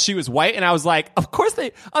saw that she was white, and I was like, of course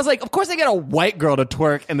they get a white girl to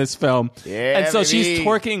twerk in this film. Yeah, and so baby. she's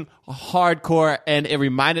twerking hardcore, and it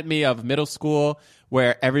reminded me of middle school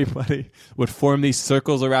where everybody would form these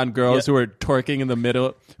circles around girls who were twerking in the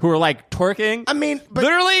middle, who were like twerking. I mean, but-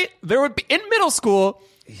 literally, there would be in middle school.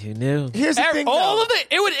 You knew. Here's the thing, all though. of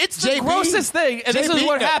it's the JB, grossest thing, and this is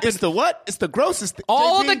what happened. It's the what? It's the grossest thing.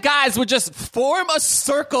 All JB, the guys would just form a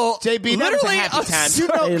circle. JB, that was a literally happy time.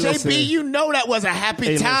 circle. Hey, listen. JB, you know that was a happy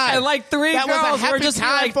Hey, listen. time. And like 3 that was a girls happy were just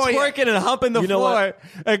time like for you. twerking and humping the You know floor, what?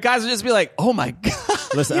 and guys would just be like, "Oh my god!"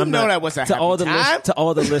 Listen, You I'm know not, that was a to happy all the time. to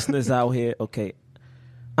all the listeners out here. Okay,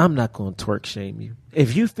 I'm not going to twerk shame you.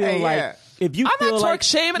 If you feel Hey, like, yeah. if you I'm feel not like twerk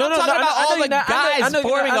shaming. No, I'm no, talking no, about I know all the you're not. I guys know you're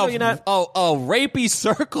forming not. a rapey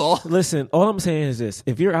circle. Listen, all I'm saying is this: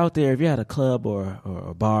 if you're out there, if you're at a club or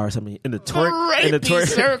a bar or something, in the twerk, in the rapey twerk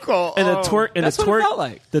circle. and the Oh. twerk, and That's the what it twerk, felt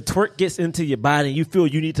like. the twerk gets into your body, and you feel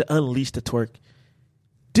you need to unleash the twerk.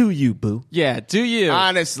 Do you, boo? Yeah, do you?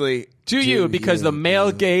 Honestly, do you? Because the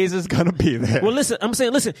male gaze is gonna be there. Well, listen, I'm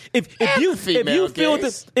saying, listen. If you female feel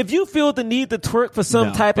gaze. if you feel the need to twerk for some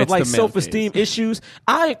No, type of it's like the male self-esteem gaze. issues,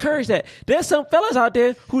 I encourage that. There's some fellas out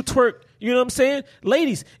there who twerk. You know what I'm saying?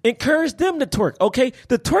 Ladies, encourage them to twerk. Okay,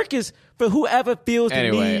 the twerk is for whoever feels the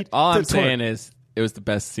anyway, need. all to I'm twerk. saying is it was the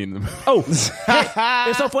best scene in the movie. Oh,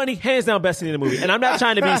 it's so funny. Hands down, best scene in the movie. And I'm not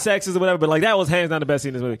trying to be sexist or whatever, but like that was hands down the best scene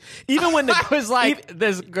in this movie. Even when the I was like,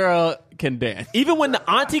 this girl can dance. even when the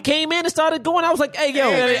auntie came in and started going, I was like, hey yo,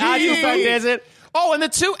 Hey, I Hey. just started dancing. Oh, and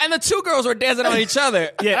the two girls were dancing on each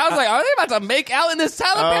other. Yeah, and I was like, are they about to make out in this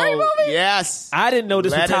Tyler Perry movie? Yes. I didn't know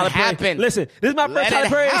this Let was Tyler it Perry. happen. Listen, this is my Let first Tyler it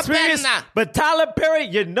Perry happen. experience. But Tyler Perry,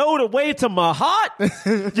 you know the way to my heart.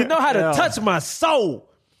 You know how to touch my soul.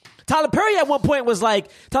 Tyler Perry at one point was like,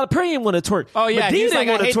 Tyler Perry didn't want to twerk. Oh yeah, Medea he's like, didn't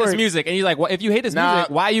I want to hate twerk. this music, and he's like, well, if you hate this Nah.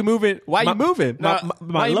 music, why are you moving? Why are you moving? My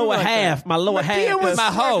Why you lower moving like half, that? my lower Medea half. was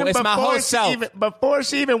my hoe. twerking It's my before whole she self. Before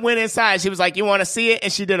she even went inside, she was like, "You want to see it?"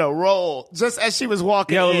 And she did a roll just as she was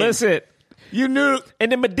walking. Yo, in. listen. You knew.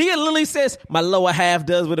 And then Medea literally says, my lower half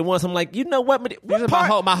does what it wants. I'm like, you know what, Medea? What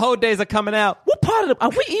My whole days are coming out. what part of the, are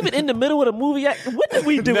we even in the middle of the movie yet? What did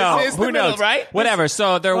we do? No, It's the who middle, knows? right? Whatever.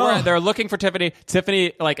 So they're Oh. they're looking for Tiffany.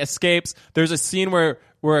 Tiffany like escapes. There's a scene where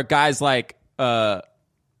a guy's like, where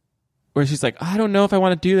she's like, I don't know if I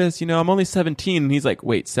want to do this. You know, I'm only 17. And he's like,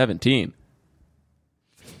 wait, 17?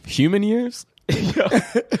 Human years?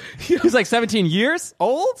 He's like 17 years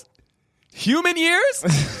old? Human years?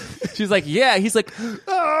 She's like, yeah. He's like,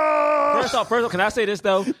 First off, can I say this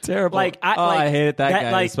though? Terrible. Like, I hated that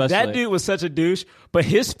guy Like especially. that dude was such a douche. But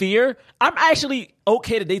his fear, I'm actually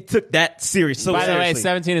okay that they took that serious. So by the way, seriously.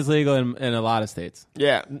 17 is legal in a lot of states,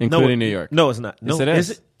 Yeah. including New York. No, it's not. No, Yes, it is.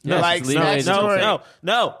 it? Yes, Like it's legal age of statutory. consent.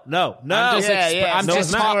 No. I'm just I'm no, just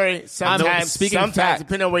it's not. talking. Sometimes, speaking sometimes facts.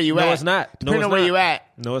 depending on where you No, at. it's not. No, Depending it's on where not. you at.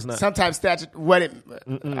 No, it's not. Sometimes all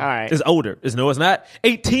right. It's older. It's not.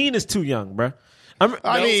 18 is too young, bro. I mean,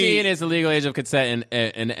 18 is the legal age of consent,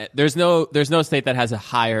 and there's no state that has a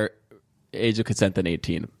higher age of consent than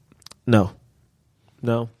 18. No.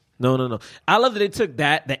 I love that they took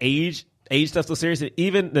the age stuff so seriously.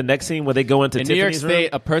 Even the next scene where they go into In New York Tiffany's State, room.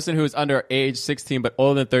 a person who is under age 16 but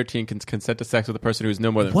older than 13 can consent to sex with a person who is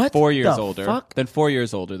no more than What 4 years the older fuck? than 4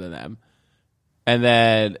 years older than them. And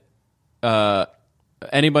then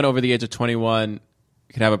anyone over the age of 21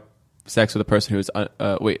 can have sex with a person who is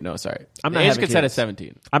wait, no, sorry. I'm the not age of having consent kids. is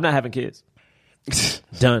 17. I'm not having kids.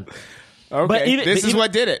 Done. okay. But even- this but is even-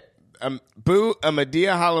 what did it. Boo, a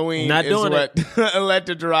Medea Halloween Not is doing what led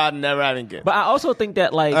to Gerard never having kids. But I also think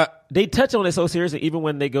that they touch on it so seriously, even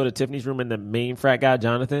when they go to Tiffany's room and the main frat guy,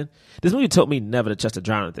 Jonathan. This movie told me never to trust a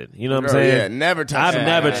Jonathan. You know what I'm Girl, saying? yeah, never touch I've that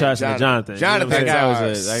never guy. trusted a Jonathan. Jonathan, You know what I'm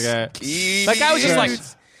That saying? guy was that guy was just like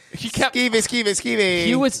he kept skeevy.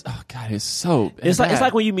 he was oh god, it's so It's bad.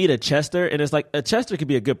 like when you meet a Chester, and it's like a Chester could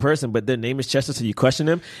be a good person, but their name is Chester, so you question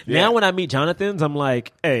them. Yeah. Now when I meet Jonathans, I'm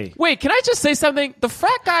like, hey, Wait, can I just say something? The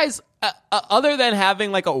frat guys, other than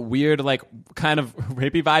having like a weird, like kind of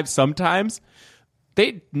rapey vibe sometimes,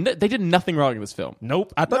 they did nothing wrong in this film.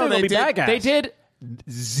 nope. I thought No, they were gonna they be bad did- guys. They did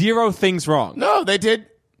zero things wrong. No, they did.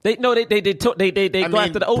 They go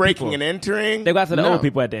after the old breaking people. and entering. They go after the No. old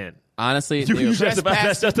people at the end. Honestly, You they were- justify?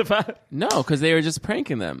 That's justified. no, because they were just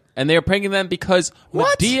pranking them, and they were pranking them because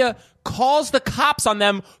What? Medea calls the cops on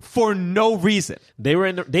them for no reason. They were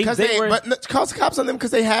in the But calls the cops on them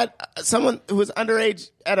because they had someone who was underage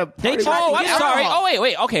at a party. I'm sorry. Oh,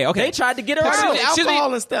 wait. Okay. They tried to get her Excuse out. me,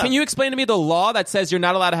 alcohol and stuff. Can you explain to me the law that says you're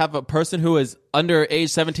not allowed to have a person who is under age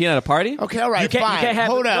 17 at a party? Okay, all right, You can't fine. have.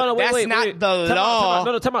 Hold up. No, wait, That's wait, not wait. the Time law. out.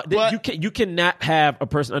 No, time out. But- You cannot have a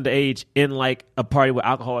person underage in like a party where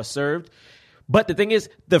alcohol is served. But the thing is,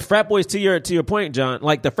 the frat boys, to your point, John,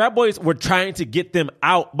 like the frat boys were trying to get them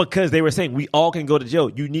out because they were saying we all can go to jail.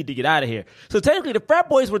 You need to get out of here. So technically, the frat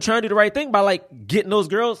boys were trying to do the right thing by like getting those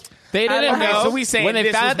girls. They didn't Okay, know. so we saying when they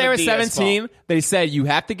this found was out they were Medea's 17, fault. they said you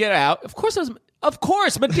have to get out. Of course,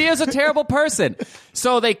 Medea's a terrible person.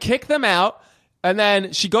 So they kick them out, and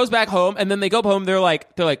then she goes back home, and then they go home. They're like,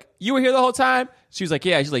 you were here the whole time. She was like,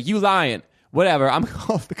 yeah. She's like, you lying. Whatever. I'm gonna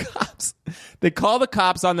call the cops. They call the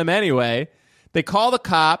cops on them anyway. They call the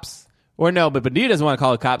cops, or no, but Medea doesn't want to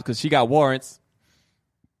call the cops because she got warrants.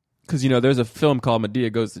 Because, there's a film called Medea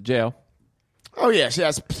Goes to Jail. Oh, yeah, she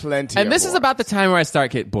has plenty And of this is warrants. about the time where I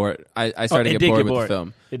start getting bored. I started it to did get bored get with bored. the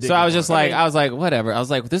film. It did So get I was just bored. like, I was like, whatever. I was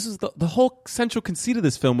like, this is the whole central conceit of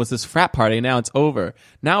this film was this frat party. Now it's over.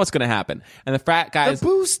 Now what's going to happen? And the frat guys, The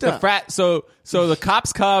booster. So the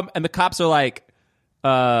cops come and the cops are like,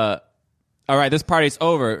 all right, this party's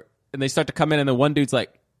over. And they start to come in and the one dude's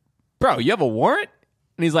like, bro, you have a warrant?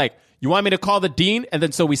 And he's like, you want me to call the dean? And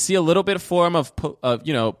then so we see a little bit of form of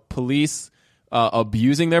police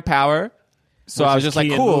abusing their power. So I was just like,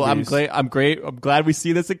 key in cool. movies. I'm glad we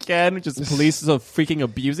see this again. Just police so freaking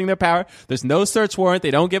abusing their power. There's no search warrant.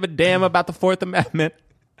 They don't give a damn about the Fourth Amendment.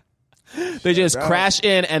 They just crash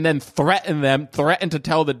in and then threaten to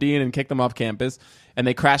tell the dean and kick them off campus. And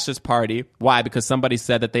they crash this party. Why? Because somebody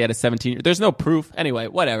said that they had a 17. There's no proof. Anyway,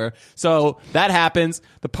 whatever. So that happens.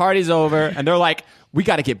 The party's over. And they're like, we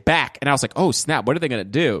got to get back. And I was like, oh, snap. What are they going to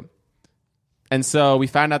do? And so we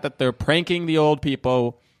found out that they're pranking the old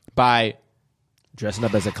people by Dressing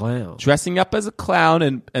up as a clown. dressing up as a clown.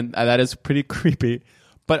 And that is pretty creepy.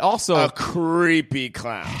 But also a creepy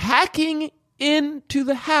clown. hacking into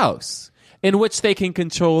the house in which they can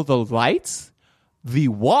control the lights, the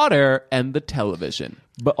water, and the television.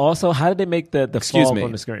 But also, how did they make the Excuse fog me.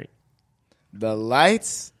 on the screen? The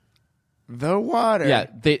lights, the water. Yeah,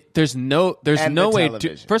 there's no And way the to.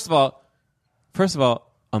 television. First of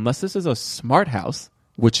all, unless this is a smart house,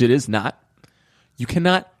 which it is not, you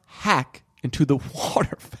cannot hack into the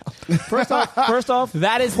water fountain. First off,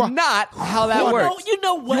 That is not how that Well, works. no, you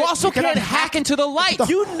know what? You also You cannot can't hack into the lights.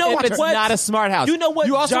 You know if it's what? not a smart house. You know what,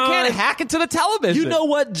 You also John? can't hack into the television. you know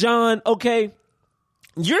what, John? Okay,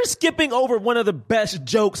 you're skipping over one of the best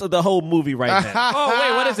jokes of the whole movie right now. Oh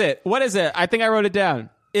wait, what is it? What is it? I think I wrote it down.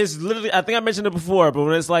 It's literally, I think I mentioned it before, but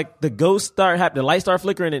when it's like the ghosts start happening, the lights start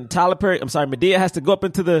flickering, and Medea has to go up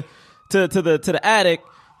into the to the attic.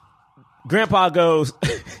 Grandpa goes,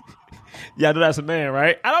 "Yeah, I know that's a man,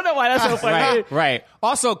 right?" I don't know why that's so funny. Right.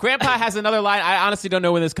 Also, Grandpa has another line. I honestly don't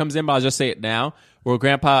know when this comes in, but I'll just say it now. Where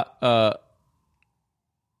Grandpa,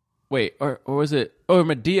 wait, or was it? Or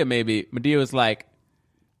Medea maybe. Medea was like,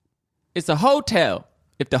 "It's a hotel.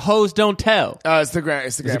 If the hoes don't tell, It's the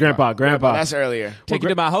grandpa. Grandpa. That's earlier. take you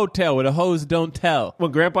to my hotel where the hoes don't tell."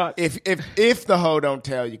 When Grandpa, If the hoe don't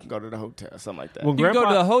tell, you can go to the hotel. Something like that. when You can go to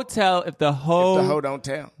the Grandpa, hotel if the hoe, the hoe don't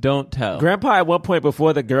tell. don't tell. Grandpa at one point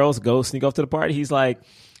before the girls go sneak off to the party, he's like,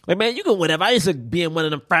 man, you can whatever. I used to be in one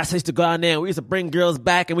of them frats. I used to go out there and we used to bring girls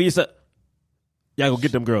back and we used to. Yeah, go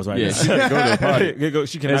get them girls right Yeah, now. she can go to the party.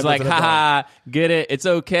 She cannot It's go like, to the party. haha, get it? It's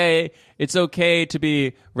okay. It's okay to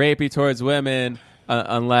be rapey towards women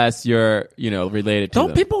unless you're, related to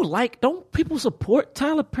them. Don't people support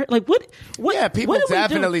Tyler Perry? Like what? Yeah, people what do we do?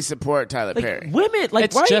 definitely support Tyler Perry. Women, like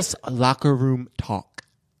It's why- just locker room talk.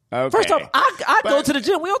 Okay. First off, I go But- to the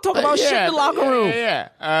gym. We don't talk about shit in the locker room.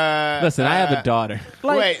 Yeah. Listen, I have a daughter.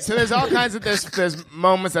 Like- Wait, so there's all kinds of there's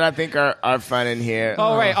moments that I think are fun in here.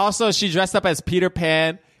 Oh, right. Also, she dressed up as Peter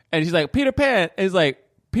Pan, and she's like, Peter Pan. And he's like,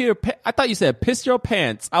 Peter Pan. I thought you said piss your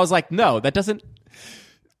pants. I was like, no, that doesn't.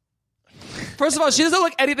 First of all, she doesn't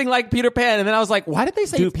look anything like Peter Pan. And then I was like, why did they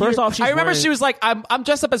say Dude, Peter? first off, she's I remember wearing- she was like, I'm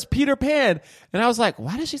dressed up as Peter Pan. And I was like,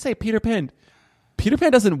 why did she say Peter Pan? Peter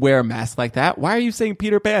Pan doesn't wear a mask like that. Why are you saying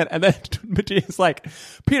Peter Pan? And then Medea's like,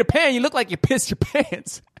 Peter Pan, you look like you pissed your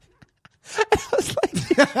pants. And I was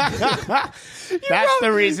like, That's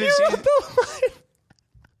the reason you she. wrote the line.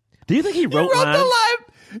 Do you think he You wrote wrote lines? the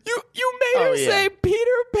line. You made her yeah. say Peter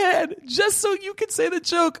Pan just so you could say the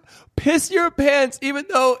joke, piss your pants, even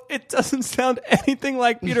though it doesn't sound anything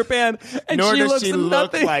like Peter Pan. And Nor she does looks she look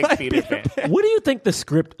nothing like Peter Pan. What do you think the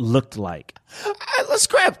script looked like? The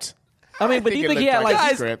script. I mean, but do you it think he looked had like like a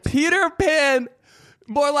Guys, script. Peter Pan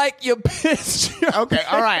More like you pissed. Okay,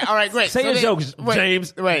 all right, great. Say your jokes,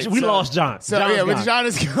 James. Wait, we lost John. So John's yeah, gone. but John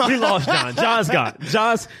is gone. We lost John. John's gone.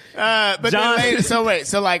 But John- then later, so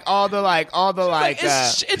all the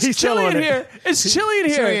It's chilly in here. It's chilly in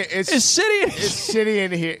here. It's It's shitty. it's shitty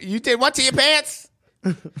in here. You did what to your pants?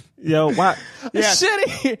 Yo, why? It's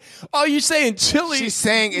shitty. Oh, you saying chilly? She's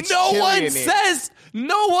saying it's no chilly one in here. says.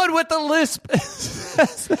 No one with the lisp.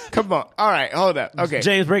 Come on. All right, hold up. Okay.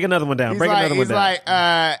 James, break another one down. Break another one down. He's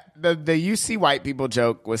like, the you see white people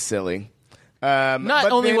joke was silly.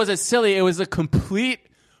 Not only was it silly, it was a complete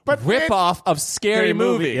rip-off of Scary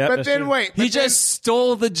Movie. Yep, but that's then true. wait, He just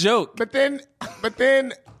stole the joke. But then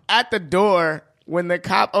at the door, when the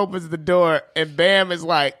cop opens the door and Bam is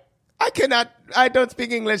like, I don't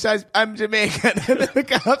speak English. I'm Jamaican. And then the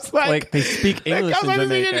cop's like they speak English in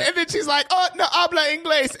Jamaica. And then she's like, oh, no habla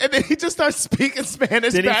inglés. And then he just starts speaking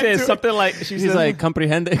Spanish Then he back says to something her. like, He's like,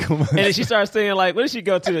 comprehende. and then she starts saying like, what did she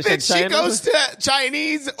go to? Then she China? goes to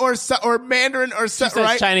Chinese or Mandarin or She something, says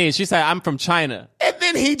right? Chinese. She said, I'm from China. And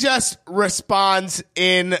then he just responds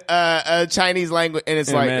in a Chinese language. And it's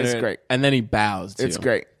In like, Mandarin. it's great. And then he bows to It's you.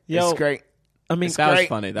 great. Yo, It's great. I mean, That was great.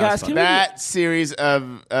 funny. That Guys, was funny. That series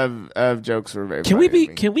of jokes were very can funny we to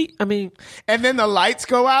me. Can we? I mean, And then the lights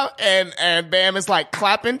go out, and Bam is like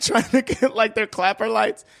clapping, trying to get like their clapper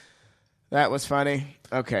lights. That was funny.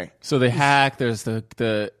 Okay. So they hack. There's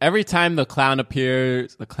the every time the clown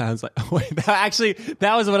appears, the clown's like, oh, wait,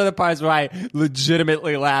 that was one of the parts where I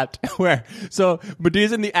legitimately laughed. So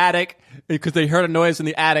Medusa's in the attic because they heard a noise in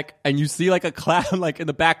the attic, and you see like a clown like in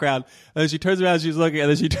the background, and then she turns around, she's looking, and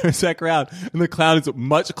then she turns back around, and the clown is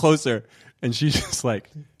much closer, and she's just like,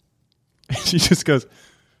 she just goes,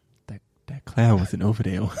 that clown wasn't over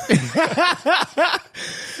there. wait,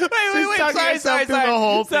 talking herself through the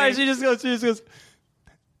whole Sorry, thing. she just goes,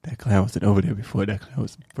 that clown wasn't over there before. That clown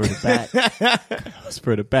was further back. That was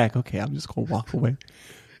further back. Okay, I'm just going to walk away.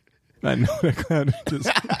 I know that clown just...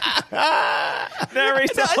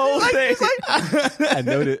 narrates the whole thing.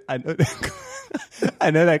 I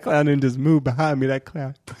know that clown didn't just move behind me. That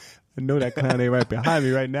clown. I know that clown ain't right behind me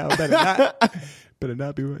right now. Better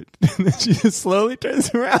not be right. And then she just slowly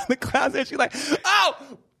turns around. The clown's there. She's like, oh,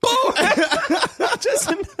 boom! Just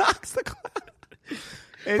knocks the clown.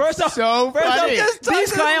 First off, so funny.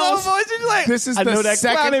 These clowns. Like, This is I know the that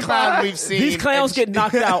second ain't clown behind. we've seen. These clowns get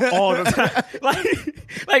knocked out all the time.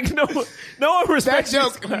 like no one That respects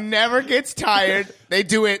joke never gets tired. They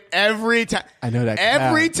do it every time. I know that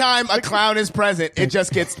Every clown. time a clown is present, it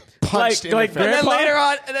just gets punched in like the face. And then Grandpa?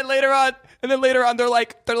 later on, they're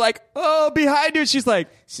like, oh, behind you. She's like,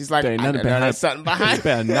 She's like, there ain't I nothing know behind. there's something There behind.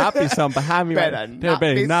 better not be something behind me. Better Right. not There be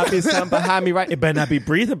better not be something behind me. Right. It better not be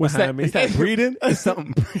breathing What's behind that? me. Is that breathing? Is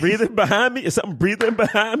something breathing behind me? Is something breathing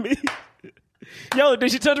behind me? Yo, then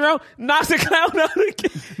she turns around, knocks the clown out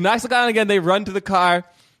again. knocks the clown again. They run to the car.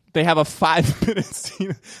 They have a 5-minute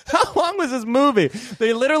scene. How long was this movie?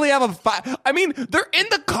 They literally have they're in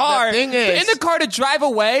the car. The thing They're is- in the car to drive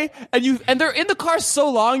away, and they're in the car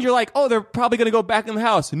so long. You're like, oh, they're probably gonna go back in the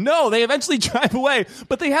house. No, they eventually drive away,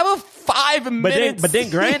 but they have a 5 minutes. But then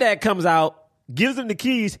Granddad comes out, gives him the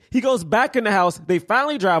keys. He goes back in the house. They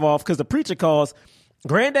finally drive off because the preacher calls.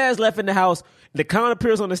 Granddad's left in the house. The clown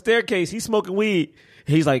appears on the staircase. He's smoking weed.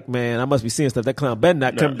 He's like, man, I must be seeing stuff. That clown better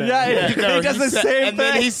not come down. Yeah, he does the same and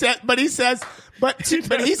then thing. he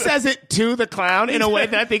says it to the clown in a way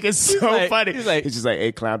that I think is so like- funny. he's like- He's just like,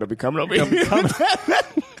 hey, clown, don't be coming over here.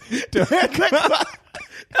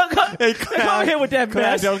 Hey, come here with that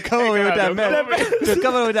mess. Don't come over here with that mess. Don't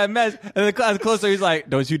come over with that mess. And the clown's closer. He's like,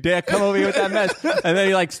 don't you dare come over here with that mess. And then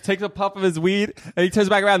he like takes a puff of his weed and he turns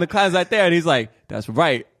back around. The clown's right there. And he's like, that's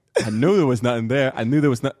right. I knew there was nothing there. I knew there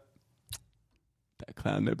was not. That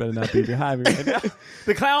clown that better not be behind me right now.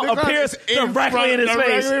 The clown appears directly in his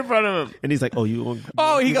face. in front of him. And he's like, oh, you.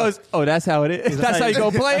 Oh, he goes, oh, that's how it is. That's how you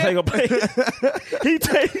go play That's how you it. go play it. He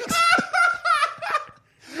takes.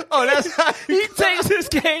 Oh, that's how He takes his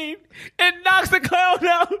cane and knocks the clown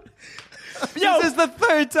out. Yo, This is the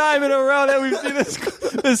third time in a row that we've seen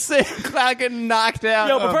the same clown get knocked out.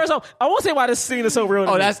 yo, but first off, I won't say why this scene is so real.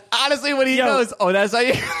 to Oh, me. that's honestly when he Yo. goes, oh, that's how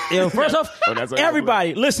you. Yo, first off, that's how you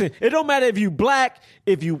everybody, listen, it don't matter if you black,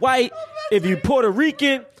 if you white, if you Puerto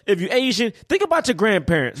Rican, if you Asian. Think about your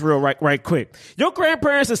grandparents right quick. Your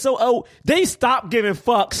grandparents are so old, they stopped giving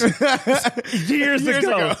fucks years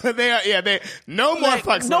ago. They no more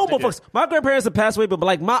fucks. No left more to give. fucks. My grandparents have passed away, but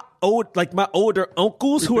like my older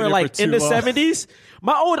uncles who been are here like for in too the long. 70s,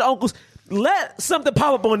 my older uncles, let something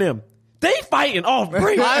pop up on them. They fighting off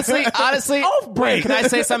break. Honestly, off break. Can I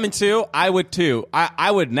say something too? I would too. I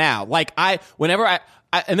would now. Like whenever I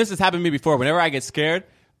and this has happened to me before. Whenever I get scared,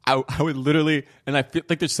 I would literally, and I feel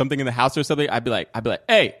like there's something in the house or something. I'd be like,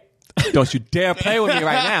 hey, don't you dare play with me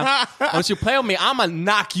right now. Don't you play with me. I'm going to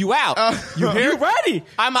knock you out. You hear? You ready?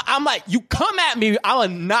 I'm like, you come at me, I'm going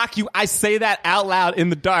to knock you. I say that out loud in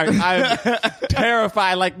the dark. I'm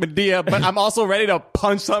terrified like Medea, but I'm also ready to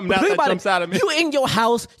punch something out that jumps out of me. You in your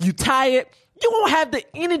house, you tired. You won't have the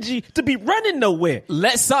energy to be running nowhere.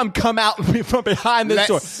 Let something come out from behind this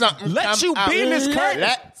door. Let you be in this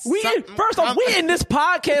curtain. First off, we in this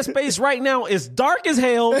podcast space right now. It's dark as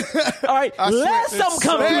hell. All right, let something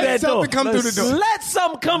come through that door. Let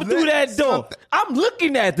something come through that door. I'm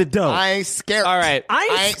looking at the door. I ain't scared. All right,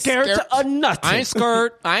 I ain't scared to nothing. I ain't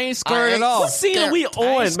scared at all. What scene are we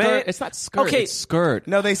on, man? It's not skirt. Okay, it's skirt.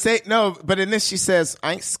 No, they say no, but in this she says,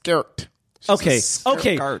 I ain't scared. Okay.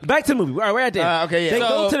 Back to the movie. All right, we're at there. Okay, yeah. They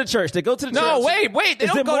go to the church. They go to the church. No, wait. They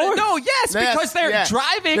don't go to... No, yes, because they're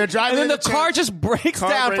driving. They're driving and then to the car just breaks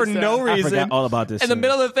down for no reason. I forgot all about this. In the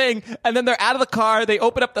middle of the thing. And then they're out of the car. They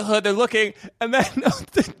open up the hood. They're looking. And then to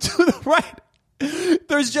the right,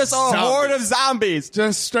 there's just a horde of zombies.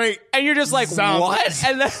 Just straight. And you're just like, zombies. What?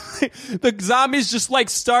 And then the zombies just like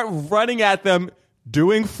start running at them,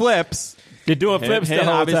 doing flips. They're doing flips the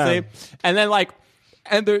whole time. And then like...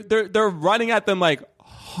 And they're running at them like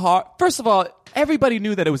hard. First of all, everybody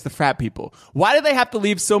knew that it was the frat people. Why did they have to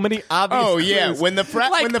leave so many obvious clues? Yeah, when the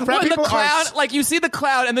frat people clown, like you see the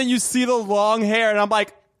clown and then you see the long hair, and I'm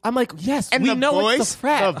like, yes, and we know voice, it's the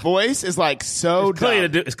frat. The voice is like so it's clear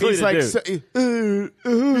dumb. It's clear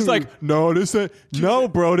He's like, no,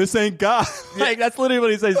 bro, this ain't God. Like that's literally what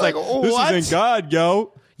he says. He's like, this isn't God,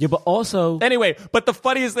 yo. Yeah, but also anyway. But the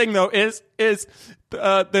funniest thing though is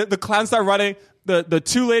the clowns start running. The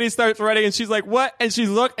two ladies start running, and she's like, "What?" And she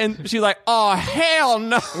look, and she's like, "Oh hell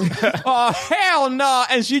no! Oh hell no!"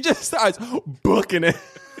 And she just starts booking it.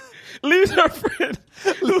 Leaves her friend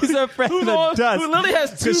in the dust. Who literally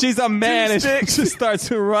has two. Because she's a man, and she just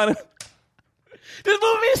starts running. This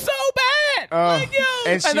movie is so bad.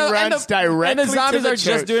 And she runs directly and the zombies to the are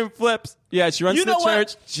just doing flips. Yeah, she runs to the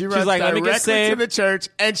church. She runs she's like, "Let me get directly saved." to the church,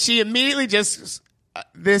 and she immediately just.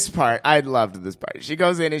 This part, I loved this part. She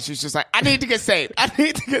goes in and she's just like, I need to get saved. I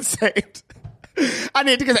need to get saved. I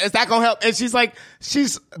need to get saved. Is that going to help? And she's like,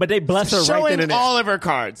 but they bless her showing right then and there. all of her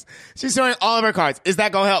cards. She's showing all of her cards. Is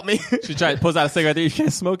that going to help me? She pulls out a cigarette there. You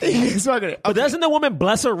can't smoke it. You can't smoke it. But doesn't the woman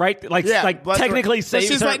bless her right? Like technically saves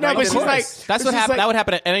she's her. Like, no, right but she's like, that's what happened. That would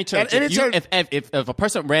happen at any church. If a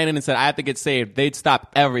person ran in and said, I have to get saved, they'd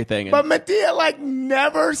stop everything. But Medea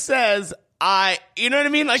never says, you know what I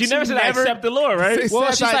mean? Like she never said, I accept the Lord, right?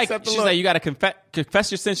 Well, she's like, you got to confess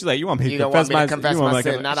your sin. She's like, you want me to confess my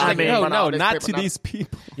sin? Not to these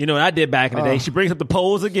people. You know what I did back in the day? She brings up the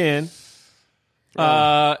polls again.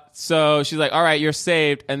 So she's like, all right, you're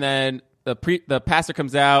saved. And then the pastor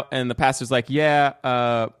comes out, and the pastor's like,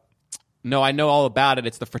 yeah, no, I know all about it.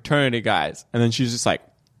 It's the fraternity guys. And then she's just like,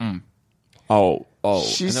 Oh.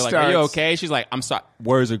 She and they're like, are you okay? She's like, I'm sorry.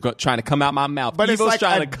 Words are trying to come out my mouth. But Evil's it's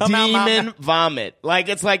like trying a to come out my demon mouth. vomit. Like,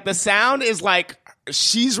 it's like the sound is like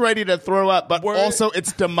she's ready to throw up, but also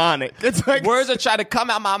it's demonic. It's like words are trying to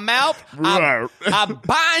come out my mouth. I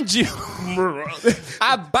bind you.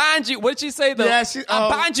 I bind you. What did she say? I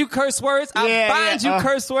bind you curse words. I bind you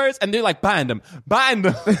curse words. And they're like, bind them. Bind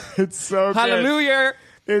them. It's so good. Hallelujah.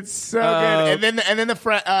 It's so good. And then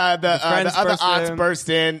the other odds burst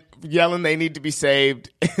in, yelling they need to be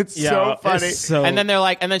saved. It's so funny. And then they're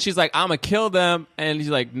like, and then she's like, I'm gonna kill them. And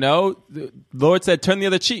he's like, no. The Lord said, turn the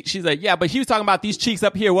other cheek. She's like, yeah, but he was talking about these cheeks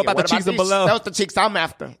up here. What about the cheeks up below? That was the cheeks I'm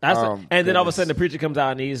after. And then all of a sudden the preacher comes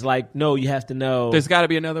out and he's like, no, you have to know. There's got to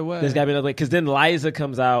be another way. There's got to be another way. Because then Liza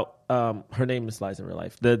comes out. Her name is Liza in real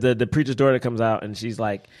life. The preacher's daughter comes out and she's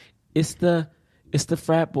like, it's the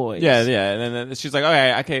frat boys. Yeah. And then she's like,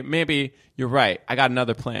 okay, maybe you're right. I got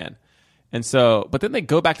another plan. And so, but then they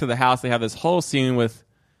go back to the house. They have this whole scene with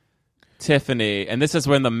Tiffany. And this is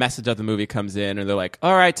when the message of the movie comes in. And they're like,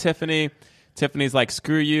 all right, Tiffany. Tiffany's like,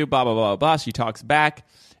 screw you, blah, blah, blah, blah. She talks back.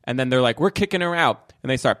 And then they're like, we're kicking her out. And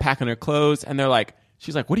they start packing her clothes. And they're like,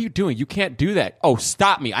 she's like, what are you doing? You can't do that. Oh,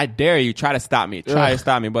 stop me. I dare you. Try to stop me. Try to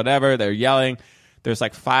stop me. Whatever. They're yelling. There's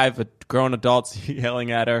like 5 grown adults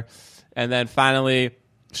yelling at her. And then finally,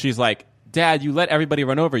 she's like, Dad, you let everybody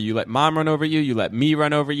run over you. You let Mom run over you. You let me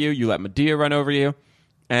run over you. You let Medea run over you.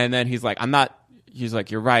 And then he's like, he's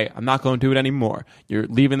like, you're right. I'm not going to do it anymore. You're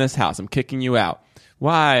leaving this house. I'm kicking you out.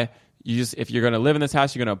 Why? If you're going to live in this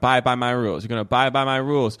house, you're going to abide by my rules. You're going to abide by my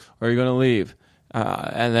rules, or you're going to leave.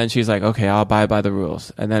 And then she's like, okay, I'll abide by the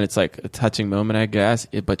rules. And then it's like a touching moment, I guess.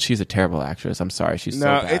 But she's a terrible actress. I'm sorry. She's so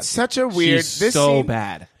bad. No, it's such a weird... She's so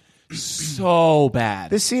bad. So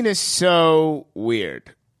bad. This scene is so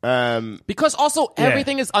weird. Because also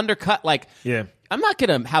everything is undercut. Like, I'm not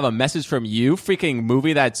gonna have a message from you, freaking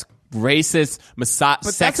movie that's racist,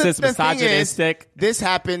 sexist, misogynistic. This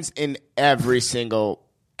happens in every single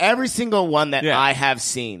one that I have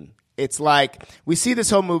seen. It's like we see this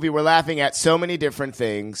whole movie, we're laughing at so many different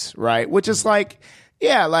things, right? Which is like,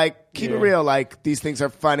 keep it real. Like, these things are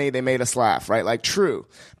funny. They made us laugh, right? Like, true.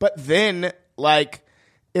 But then, like,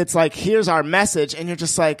 it's like, here's our message, and you're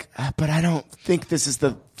just like, but I don't think this is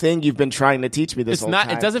the thing you've been trying to teach me this whole time.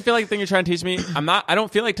 It doesn't feel like the thing you're trying to teach me. I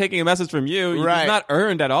don't feel like taking a message from you. It's not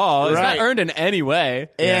earned at all. It's not earned in any way.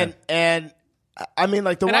 And I mean,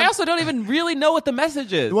 like I also don't even really know what the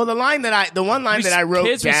message is. Well, the one line that I wrote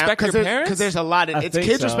kids down, respect your parents? because there's a lot. It's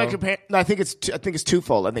kids respect your parents. No, I think it's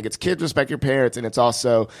twofold. I think it's kids respect your parents, and it's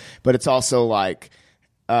also like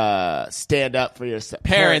stand up for yourself.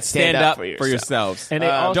 Parents stand up for yourselves, and they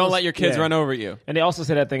also, don't let your kids run over you. And they also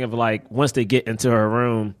say that thing of like, once they get into her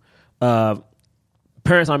room,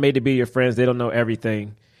 parents aren't made to be your friends. They don't know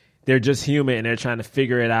everything. They're just human, and they're trying to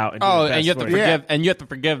figure it out. And and you have to forgive, and you have to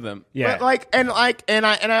forgive them. Yeah, but and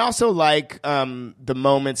I also like the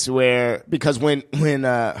moments where, because when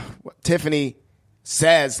Tiffany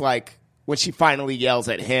says, like, when she finally yells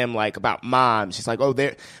at him, like, about mom, she's like, oh,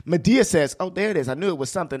 there. Medea says, oh, there it is. I knew it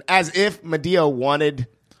was something, as if Medea wanted.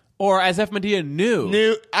 Or as if Medea knew.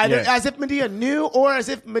 As if Medea knew, or as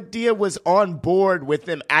if Medea was on board with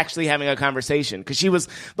them actually having a conversation. Because she was,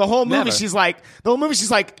 the whole movie, she's like,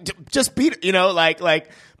 just beat her, you know,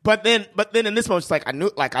 like, but then in this moment, she's like, I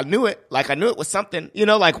knew it was something, you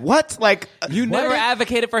know, like, what? Like, you never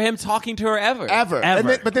advocated for him talking to her ever.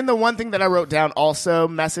 But then the one thing that I wrote down also,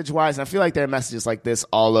 message-wise, and I feel like there are messages like this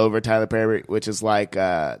all over Tyler Perry, which is like,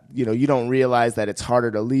 you don't realize that it's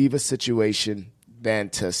harder to leave a situation than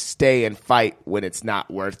to stay and fight when it's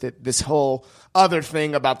not worth it. This whole other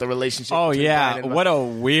thing about the relationship. Oh yeah, what a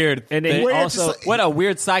weird thing. What a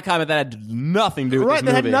weird side comment that had nothing to do with this movie.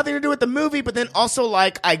 That had nothing to do with the movie, but then also,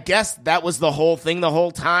 like, I guess that was the whole thing the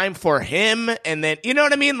whole time for him, and then, you know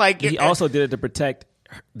what I mean? Like, he also did it to protect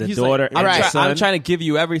the daughter and the son. I'm trying to give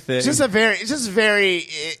you everything. It's just very,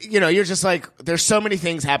 you're just like, there's so many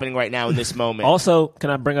things happening right now in this moment. Also,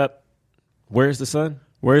 can I bring up, where's the son?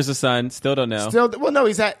 Where's the son? Still don't know. No,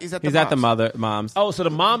 he's at the mom's. Oh, so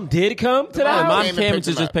the mom did come to that? The mom came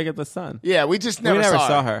to just pick up the son. Yeah, we just never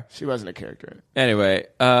saw her. She wasn't a character. Anyway,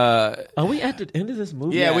 are we at the end of this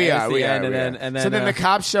movie? Yeah, we are. And then, so then the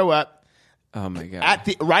cops show up. Oh my god!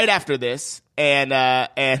 Right after this, and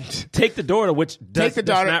take the daughter, which doesn't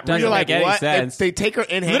make any sense. They take her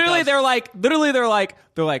in handcuffs. They're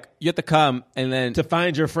like, you have to come, and then to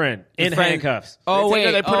find your friend in handcuffs.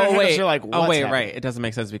 Right. Right. It doesn't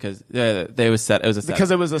make sense because it was a setup.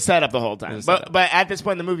 Because it was a setup the whole time. But at this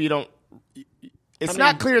point in the movie, you don't. It's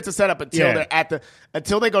not clear it's a setup until they're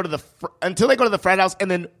until they go to the frat house,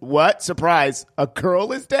 and then what? Surprise! A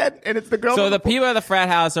girl is dead, and it's the girl. So the people at the frat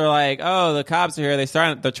house are like, "Oh, the cops are here."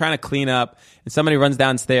 They're trying to clean up, and somebody runs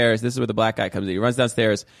downstairs. This is where the black guy comes in. He runs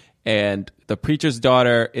downstairs, and the preacher's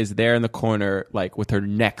daughter is there in the corner, like with her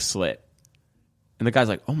neck slit. And the guy's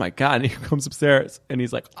like, "Oh my god!" And he comes upstairs, and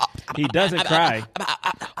he's like, he doesn't cry.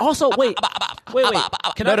 Also, wait.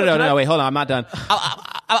 No, wait, hold on, I'm not done.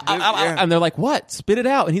 And they're like, "What? Spit it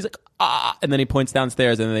out!" And he's like, "Ah!" And then he points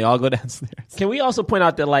downstairs, and then they all go downstairs. Can we also point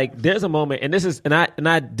out that, like, there's a moment, and this is, and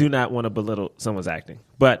I do not want to belittle someone's acting,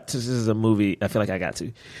 but this is a movie. I feel like I got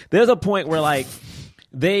to. There's a point where, like,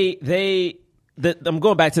 I'm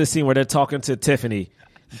going back to the scene where they're talking to Tiffany.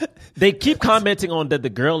 They keep commenting on that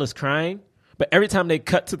the girl is crying. But every time they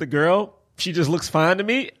cut to the girl, she just looks fine to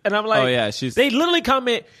me. And I'm like, oh, yeah, they literally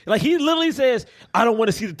comment, like, he literally says, I don't want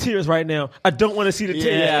to see the tears right now. I don't want to see the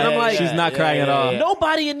tears. And I'm like, she's not crying at all.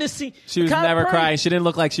 Nobody in this scene. She was never crying. She didn't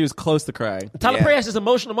look like she was close to crying. Tyler Perry has this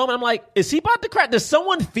emotional moment. I'm like, is he about to cry? Does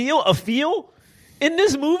someone feel a feel in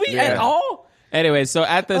this movie at all? Anyway, so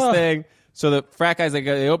at this thing, so the frat guys,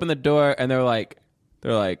 they open the door and they're like,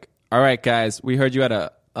 all right, guys, we heard you had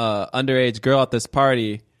a underage girl at this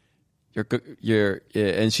party.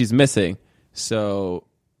 And she's missing. So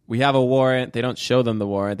we have a warrant. They don't show them the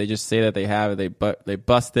warrant. They just say that they have it. They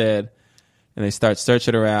busted, and they start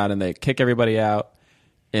searching around, and they kick everybody out.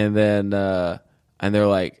 And then and they're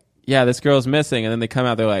like, yeah, this girl's missing. And then they come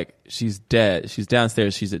out. They're like, she's dead. She's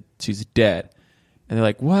downstairs. She's dead. And they're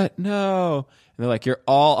like, what? No. And they're like, you're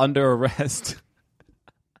all under arrest.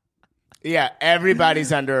 Yeah,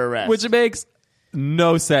 everybody's under arrest. Which makes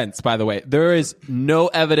no sense, by the way. There is no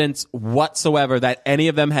evidence whatsoever that any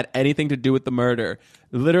of them had anything to do with the murder.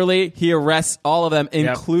 Literally, he arrests all of them,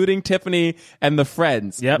 including Tiffany and the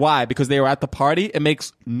friends. Yep. Why? Because they were at the party? It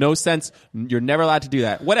makes no sense. You're never allowed to do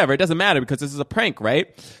that. Whatever. It doesn't matter because this is a prank,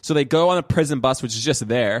 right? So they go on a prison bus, which is just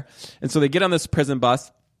there. And so they get on this prison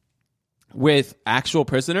bus with actual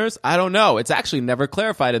prisoners. I don't know. It's actually never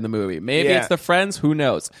clarified in the movie. Maybe it's the friends. Who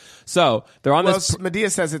knows? So they're on this. Medea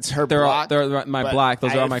says it's her They're block. they're my block.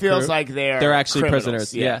 Those are all my crew. It feels like they're actually criminals.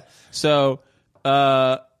 prisoners. Yeah. So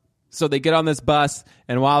so they get on this bus,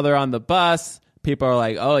 and while they're on the bus, people are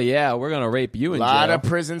like, "Oh yeah, we're gonna rape you in jail." A lot of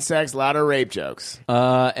prison sex, a lot of rape jokes.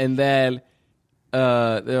 And then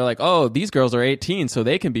they're like, "Oh, these girls are 18, so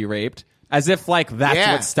they can be raped." As if like that's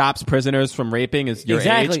what stops prisoners from raping is your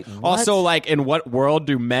age. What? Also, like, in what world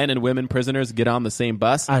do men and women prisoners get on the same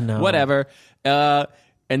bus? I know. Whatever.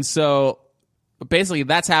 And so basically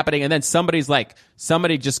that's happening, and then somebody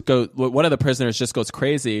just goes, one of the prisoners just goes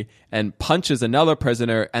crazy and punches another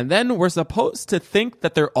prisoner, and then we're supposed to think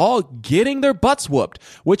that they're all getting their butts whooped,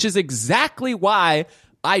 which is exactly why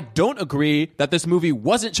I don't agree that this movie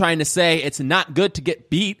wasn't trying to say it's not good to get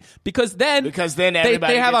beat, because then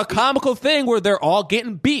everybody they have a gets beat. comical thing where they're all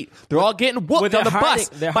getting beat. They're all getting whooped on the bus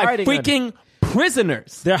by freaking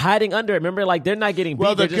prisoners. They're hiding under it. Remember, like, they're not getting beat.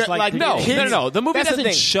 Well, they're just like No. The movie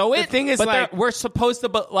doesn't show it. The thing is, but like, we're supposed to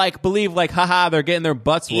believe like, haha, they're getting their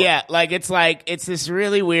butts whooped. Yeah, it's this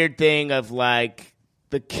really weird thing of like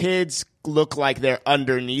the kids look like they're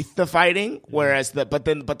underneath the fighting, whereas but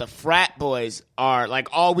the frat boys are like,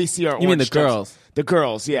 all we see are orange. You mean the jumpsuits. girls? The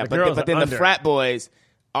girls, yeah. But then the frat boys,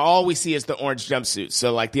 all we see is the orange jumpsuits.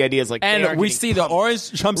 So like the idea is like, and we see the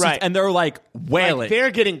orange jumpsuits, and they're like wailing. Like,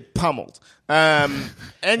 they're getting pummeled. And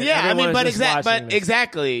yeah, I mean, but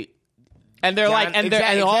exactly. And they're like, and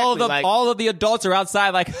all of the adults are outside,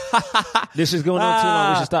 like, this is going on too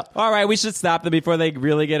long. We should stop. All right, we should stop them before they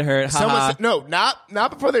really get hurt. Someone said, no, not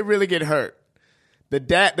before they really get hurt.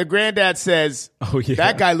 The granddad says, "Oh yeah,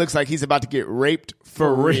 that guy looks like he's about to get raped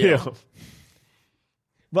for real."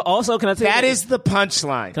 But also, can I tell you that is the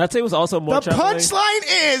punchline? Can I tell you what's also more? The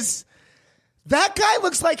punchline is, that guy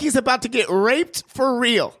looks like he's about to get raped for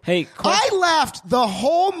real. Hey, I laughed the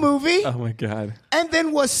whole movie. Oh my god! And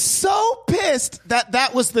then was so pissed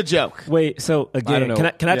that was the joke. Wait, so again,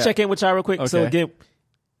 can I check in with y'all real quick? Okay. So again,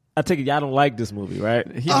 I take it y'all don't like this movie, right?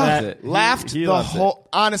 He loves it. Laughed he the loves whole. it.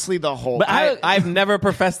 Honestly, the whole. But I've never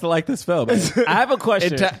professed to like this film. I have a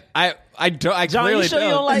question. I don't. I John, really you sure don't.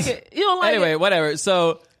 you don't like it? You don't like anyway, it? whatever.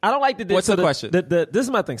 So I don't like the. What's the question? This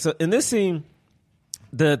is my thing. So in this scene,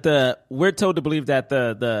 we're told to believe that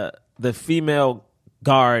the female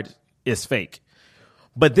guard is fake,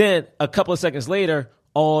 but then a couple of seconds later,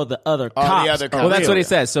 all the other cops. Well, that's what he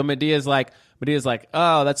says. So Medea's like,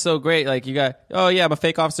 oh, that's so great. Like, you got, oh yeah, I'm a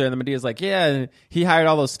fake officer. And then Medea's like, yeah, and he hired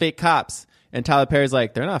all those fake cops. And Tyler Perry's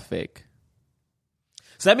like, they're not fake.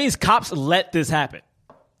 So that means cops let this happen.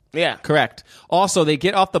 Yeah. Correct. Also, they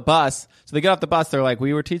get off the bus. So they get off the bus. They're like,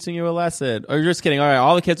 we were teaching you a lesson. Or you're just kidding. All right,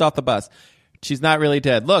 all the kids off the bus. She's not really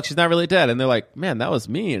dead. Look, she's not really dead. And they're like, man, that was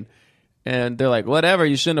mean. And they're like, whatever,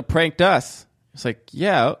 you shouldn't have pranked us. It's like,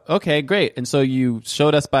 yeah, okay, great. And so you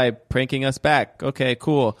showed us by pranking us back. Okay,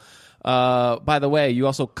 cool. By the way, you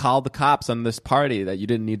also called the cops on this party that you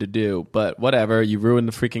didn't need to do, but whatever, you ruined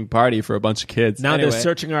the freaking party for a bunch of kids. Now anyway, they're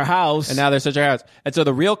searching our house. And now they're searching our house. And so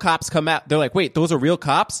the real cops come out. They're like, wait, those are real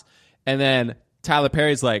cops? And then Tyler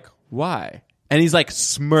Perry's like, why? And he's like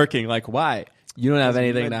smirking, like, why? You don't have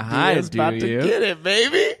anything to hide, do about you? To get it,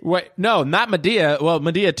 baby. Wait, no, not Medea. Well,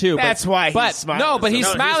 Medea too. That's why he's smiling. No, but he's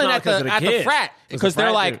No, smiling at the frat because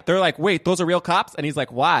they're like, wait, those are real cops, and he's like,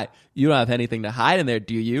 why? You don't have anything to hide in there,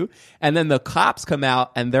 do you? And then the cops come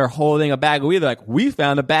out and they're holding a bag of weed. They're like, we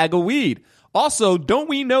found a bag of weed. Also, don't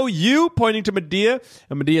we know you? Pointing to Medea,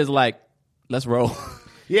 and Medea's like, let's roll.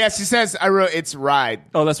 Yeah, she says, I wrote, it's ride.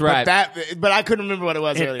 Oh, that's right. But I couldn't remember what it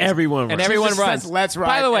was and earlier. Everyone runs. And everyone runs. Says, let's ride.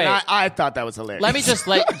 By the way, I thought that was hilarious. Let me just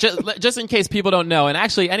just in case people don't know, and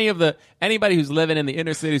actually anybody who's living in the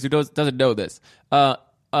inner cities who doesn't know this,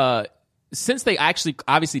 since they actually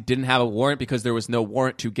obviously didn't have a warrant because there was no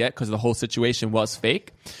warrant to get because the whole situation was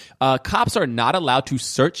fake, cops are not allowed to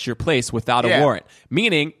search your place without a warrant.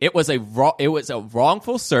 Meaning it was a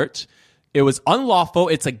wrongful search. It was unlawful.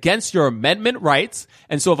 It's against your amendment rights.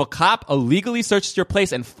 And so if a cop illegally searches your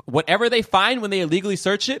place and whatever they find when they illegally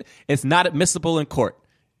search it, it's not admissible in court.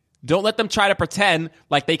 Don't let them try to pretend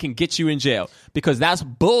like they can get you in jail because that's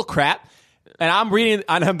bull crap. And I'm reading,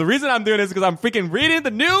 and the reason I'm doing this is because I'm freaking reading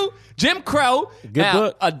the new Jim Crow. Good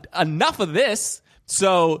book. Enough of this.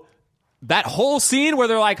 So that whole scene where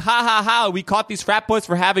they're like, ha ha ha, we caught these frat boys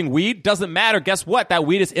for having weed, doesn't matter. Guess what? That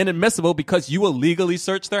weed is inadmissible because you illegally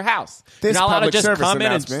searched their house. This You're not allowed to public just service come in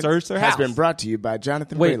and announcement search their has house. been brought to you by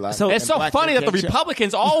Jonathan Wait, Braylock. so- It's so and funny that the Black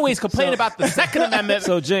Republicans always complain about the Second Amendment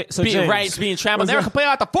being trampled. They were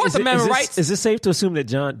complaining about the Fourth Amendment rights. Is it safe to assume that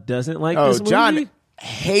John doesn't like Oh, this movie? John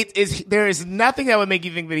there is nothing that would make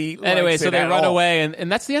you think that he Anyway, likes so it they at run all. away,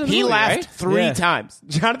 and that's the end of the He movie, laughed right? 3 Yeah. times.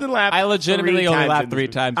 Jonathan laughed. I legitimately 3 only times laughed in 3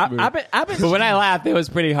 this times. I've been But when I laughed, it was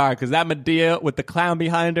pretty hard because that Medea with the clown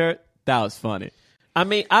behind her, that was funny. I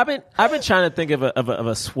mean, I've been trying to think of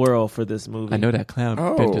a swirl for this movie. I know that clown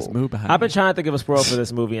Oh. did just move behind I've been me. trying to think of a swirl for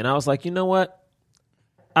this movie, and I was like, you know what?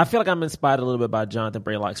 I feel like I'm inspired a little bit by Jonathan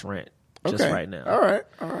Braylock's rant just Okay. right now. All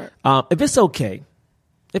right. If it's okay,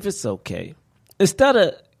 instead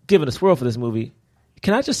of giving a swirl for this movie,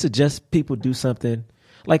 can I just suggest people do something?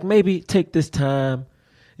 Like maybe take this time,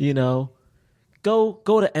 go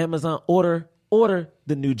to Amazon, order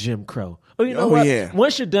the new Jim Crow. Or you know what? Yeah.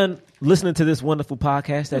 Once you're done listening to this wonderful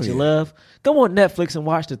podcast that you love, go on Netflix and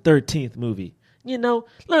watch the 13th movie. Learn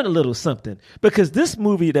a little something. Because this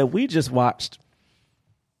movie that we just watched,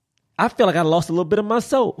 I feel like I lost a little bit of my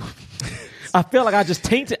soul. I feel like I just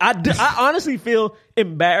tainted. I honestly feel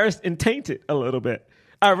embarrassed and tainted a little bit.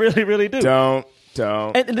 I really, really do. Don't.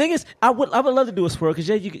 And the thing is, I would love to do a swirl because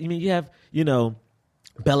you have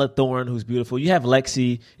Bella Thorne, who's beautiful. You have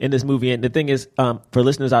Lexi in this movie, and the thing is, for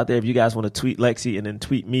listeners out there, if you guys want to tweet Lexi and then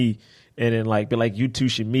tweet me, and then be like, you two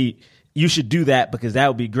should meet. You should do that because that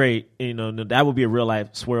would be great. That would be a real life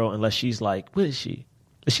swirl. Unless she's like, what is she?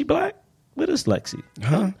 Is she black? What is Lexi?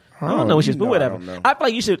 Huh? I don't know what she's, but whatever. I feel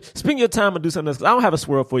like you should spend your time and do something else. 'Cause I don't have a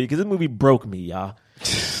swirl for you because this movie broke me, y'all.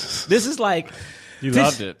 This is like You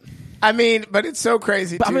loved it. I mean, but it's so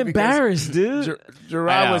crazy. But too, I'm embarrassed, dude. I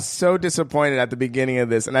Gerard know. was so disappointed at the beginning of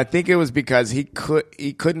this, and I think it was because he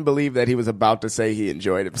couldn't believe that he was about to say he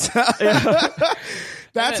enjoyed himself.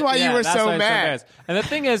 That's why you were that's so why it's mad. embarrassed. And the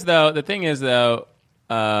thing is, though,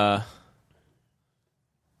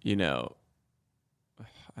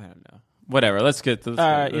 I don't know. Whatever. Let's get to this.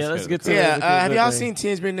 All right, let's get to Yeah, it. have y'all seen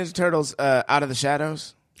Teenage Mutant Ninja Turtles Out of the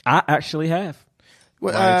Shadows? I actually have.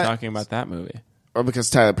 Well, Why are you talking about that movie? or because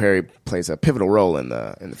Tyler Perry plays a pivotal role in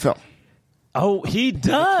the film. Oh, he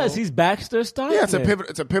does. He's Baxter Stockman. Yeah, it's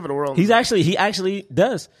a pivotal role. He actually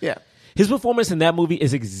does. Yeah. His performance in that movie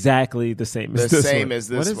is exactly the same as the this same one. as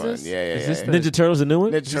this What is one. this? Yeah, yeah, Is yeah. this yeah. the- Ninja Turtles, the new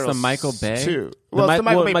one. Ninja Turtles the Michael Bay? 2. Well, it's the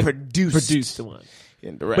Michael Bay produced the one.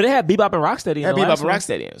 and directed. But it had Bebop and Rocksteady in Yeah, the Bebop last and one.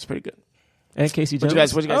 Rocksteady. It was pretty good. And Casey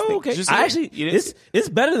Jones. What you guys Oh, think? okay. Did you see I it? actually, You didn't it's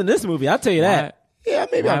better than this movie. I'll tell you that. Yeah,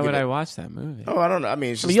 maybe Why I'll would give I it. watch that movie? Oh, I don't know. I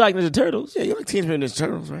mean, it's I just, mean, you like Ninja Turtles? yeah, you like Teenage Mutant Ninja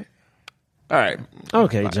Turtles, right? All right.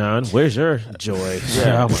 Okay, John. Where's your joy?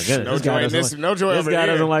 Oh my goodness. No joy in this. No joy This over guy here.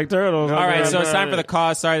 doesn't like turtles. All right, so it's time for the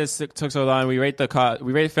cause. Sorry this took so long. We rate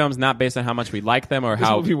films not based on how much we like them or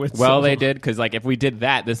how movie went well so they long. did. Because if we did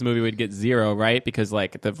that, this movie would get 0, right? Because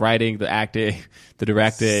the writing, the acting, the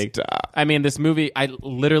directing. Stop. I mean, this movie. I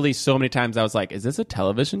literally so many times I was like, "Is this a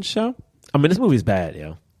television show?" I mean, this movie's bad,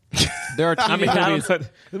 yo. There are TV movies.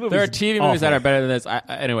 There are TV movies that are better than this.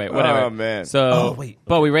 Anyway, whatever. Oh, man. So, wait.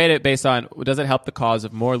 but we rate it based on does it help the cause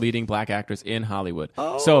of more leading black actors in Hollywood?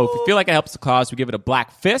 So, if we feel like it helps the cause, we give it a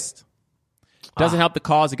black fist. Doesn't help the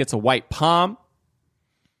cause, it gets a white palm.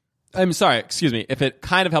 I'm sorry, excuse me. If it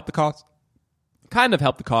kind of helped the cause,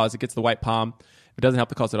 it gets the white palm. If it doesn't help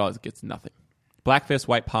the cause at all, it gets nothing. Black fist,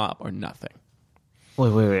 white palm, or nothing.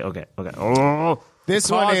 Wait. Okay. Oh. This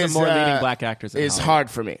Cause one of is more leading black actors in It's Hollywood. hard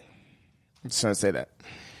for me. I'm just trying to say that.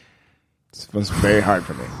 This one's very hard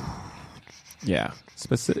for me. Yeah.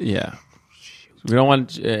 Yeah. We don't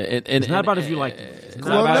want. It's not about if you like it. It's not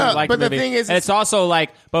Well, about no, if you like but the the movie. thing is, and it's also like,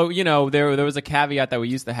 but there was a caveat that we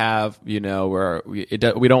used to have, where we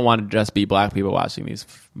don't want to just be black people watching these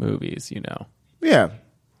movies, Yeah.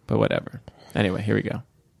 But whatever. Anyway, here we go.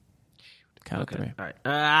 Count of 3. All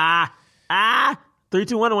right. 3,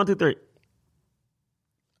 2, 1, 1, 2, 3.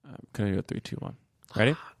 I'm gonna go 3, 2, 1.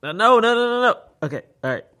 Ready? No. Okay. All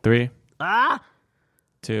right. 3, Ah.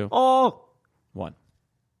 2, Oh. 1.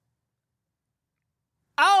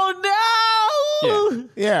 Oh no.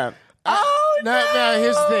 Yeah. Oh,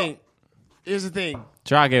 no. Here's the thing.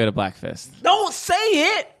 Draw gave it a black fist. Don't say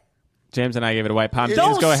it. James and I gave it a white palm. Don't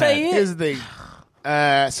James, go say ahead. it. Here's the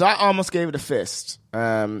thing. So I almost gave it a fist.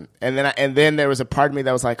 And then there was a part of me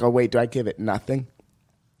that was like, oh wait, do I give it nothing?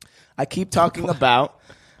 I've talked about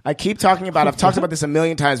this a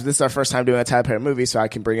million times, but this is our first time doing a Tyler Perry movie, so I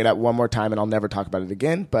can bring it up one more time and I'll never talk about it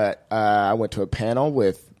again. But I went to a panel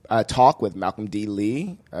with a talk with Malcolm D.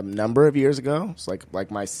 Lee a number of years ago. It's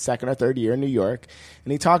like my second or third year in New York.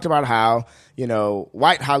 And he talked about how,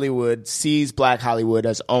 white Hollywood sees black Hollywood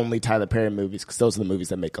as only Tyler Perry movies because those are the movies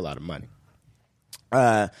that make a lot of money.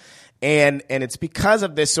 And it's because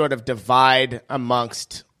of this sort of divide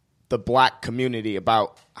amongst the black community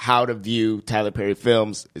about how to view Tyler Perry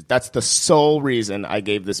films. That's the sole reason I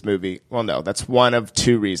gave this movie. Well, no, that's one of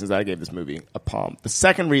two reasons that I gave this movie a palm. The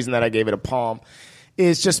second reason that I gave it a palm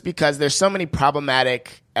is just because there's so many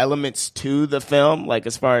problematic elements to the film, like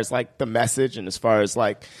as far as like the message and as far as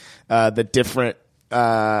like the different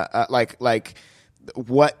like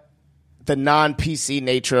what the non-PC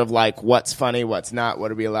nature of like what's funny, what's not,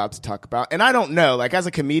 what are we allowed to talk about. And I don't know, like as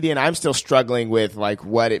a comedian, I'm still struggling with like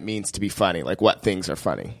what it means to be funny, like what things are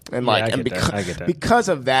funny. And like, I get that. Because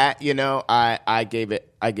of that, I gave it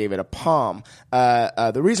a palm.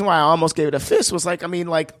 The reason why I almost gave it a fist was like, I mean,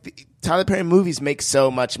 like Tyler Perry movies make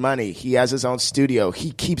so much money. He has his own studio.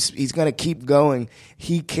 He's going to keep going.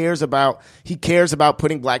 He cares about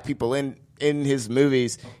putting black people in his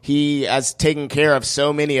movies. He has taken care of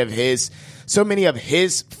so many of his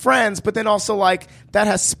friends, but then also like that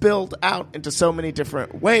has spilled out into so many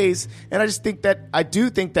different ways. And I think that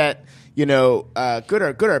good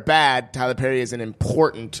or bad, Tyler Perry is an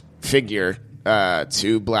important figure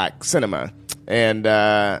to black cinema. And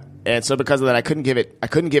so because of that, I couldn't give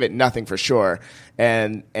it nothing for sure.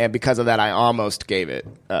 And because of that, I almost gave it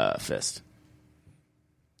a fist.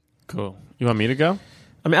 Cool. You want me to go?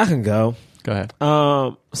 I mean, I can go. Go ahead.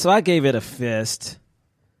 So I gave it a fist.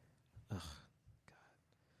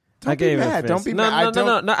 Don't be mad.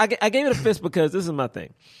 No. I gave it a fist because this is my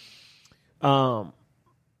thing.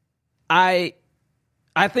 I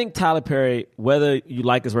think Tyler Perry, whether you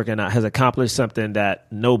like his work or not, has accomplished something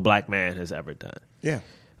that no black man has ever done. Yeah.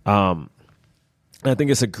 I think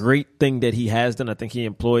it's a great thing that he has done. I think he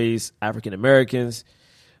employs African Americans.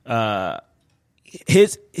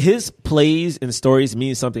 His plays and stories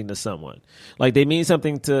mean something to someone. Like they mean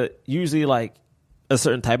something to usually like a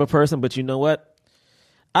certain type of person, but you know what?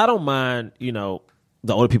 I don't mind, the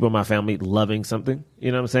older people in my family loving something,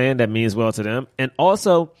 you know what I'm saying? That means well to them. And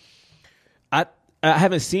also, I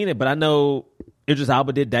haven't seen it, but I know Idris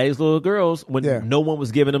Elba did Daddy's Little Girls when no one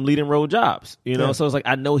was giving him leading role jobs, So it's like,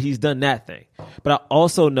 I know he's done that thing. But I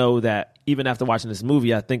also know that even after watching this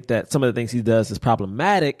movie, I think that some of the things he does is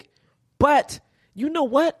problematic, but you know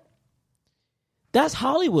what? That's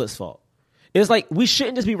Hollywood's fault. It's like we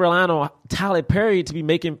shouldn't just be relying on Tyler Perry to be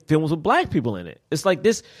making films with black people in it. It's like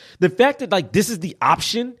this, the fact that like this is the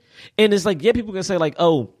option, and it's like, yeah, people can say like,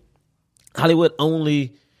 oh, Hollywood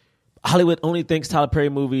only thinks Tyler Perry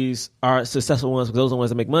movies are successful ones because those are the ones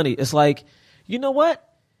that make money. It's like, you know what?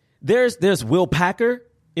 There's Will Packer,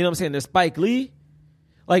 you know what I'm saying? There's Spike Lee,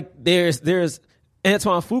 like there's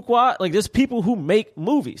Antoine Fuqua, like there's people who make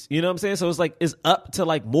movies, you know what I'm saying? So it's like, it's up to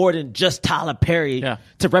like more than just Tyler Perry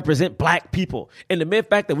to represent black people. And the mere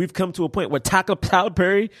fact that we've come to a point where Tyler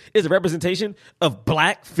Perry is a representation of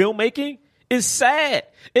black filmmaking is sad.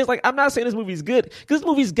 It's like, I'm not saying this movie's good, because this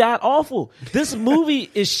movie's god awful. This movie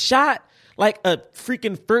is shot like a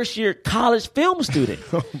freaking first year college film student.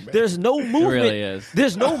 There's no movement. It really is.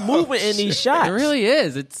 There's no movement in these shots. It really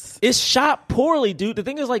is. It's shot poorly, dude. The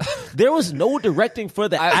thing is, like, there was no directing for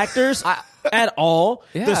the actors at all.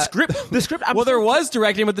 Yeah. The script. There was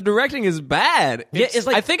directing, but the directing is bad. It's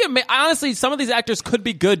like, I think honestly, some of these actors could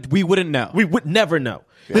be good. We wouldn't know. We would never know.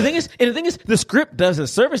 Yeah. The thing is, the script doesn't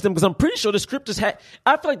service them, because I'm pretty sure the script just had.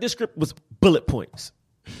 I feel like this script was bullet points.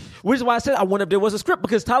 Which is why I said I wonder if there was a script,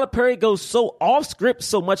 because Tyler Perry goes so off script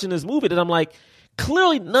so much in this movie that I'm like,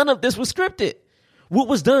 clearly none of this was scripted. What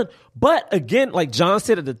was done? But again, like John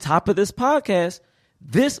said at the top of this podcast,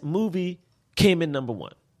 this movie came in number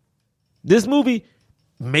one. This movie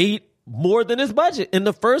made more than his budget in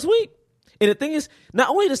the first week. And the thing is, not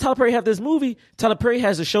only does Tyler Perry have this movie, Tyler Perry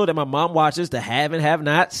has a show that my mom watches, The Have and Have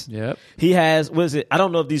Nots. Yep. He has, what is it? I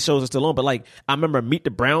don't know if these shows are still on, but like, I remember Meet the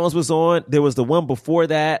Browns was on. There was the one before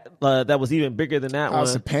that that was even bigger than that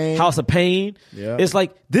House one. House of Pain. Yeah. It's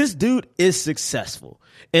like, this dude is successful.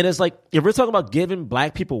 And it's like, if we're talking about giving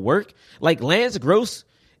black people work, like Lance Gross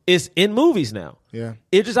is in movies now. Yeah.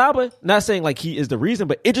 Idris Elba, not saying like he is the reason,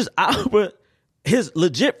 but Idris Elba, his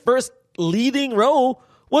legit first leading role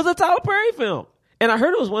was a Tyler Perry film. And I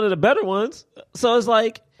heard it was one of the better ones. So it's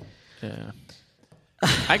like... Yeah.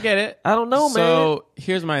 I get it. I don't know, man. So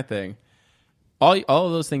here's my thing. All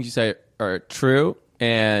of those things you say are true,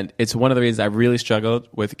 and it's one of the reasons I really struggled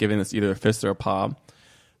with giving this either a fist or a palm.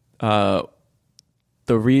 The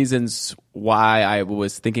reasons why I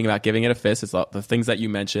was thinking about giving it a fist is the things that you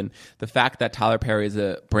mentioned. The fact that Tyler Perry is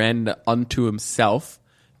a brand unto himself,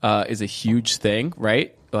 is a huge thing,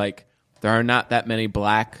 right? Like there are not that many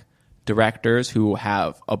black directors who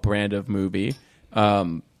have a brand of movie. There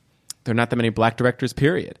are not that many black directors,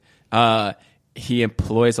 period. He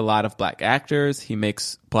employs a lot of black actors. He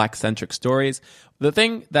makes black-centric stories. The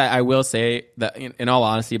thing that I will say, that in all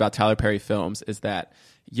honesty, about Tyler Perry films is that,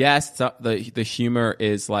 yes, the humor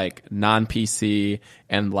is like non-PC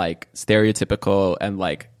and like stereotypical, and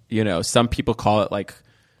like, you know, some people call it like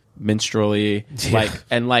minstrelly, like,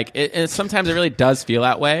 and like and sometimes it really does feel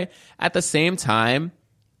that way. At the same time,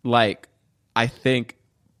 like, I think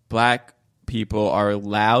black people are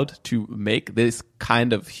allowed to make this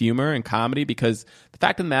kind of humor and comedy because the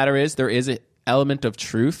fact of the matter is there is an element of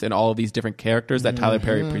truth in all of these different characters that Tyler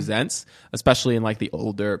Perry presents, especially in like the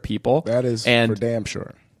older people. That is for damn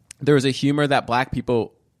sure. There is a humor that black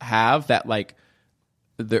people have that like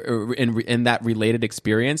in that related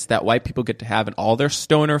experience that white people get to have in all their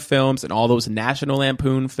stoner films and all those National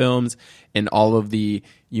Lampoon films and all of the,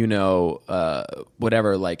 you know,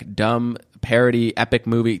 whatever, like dumb parody epic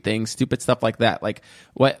movie things, stupid stuff like that. Like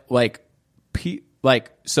what, like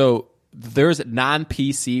so there's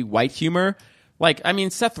non-PC white humor. Like, I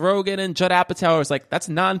mean, Seth Rogen and Judd Apatow is like, that's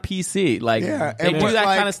non-PC. Like, they do that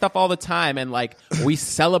kind of stuff all the time, and like we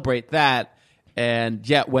celebrate that. And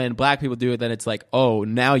yet, when black people do it, then it's like, oh,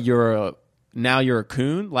 now you're a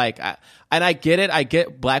coon. Like, I get it. I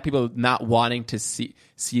get black people not wanting to see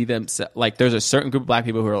them. Like, there's a certain group of black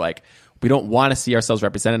people who are like, we don't want to see ourselves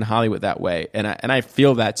represented in Hollywood that way. And I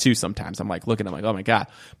feel that too sometimes. I'm like looking, I'm like, oh my God.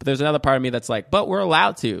 But there's another part of me that's like, but we're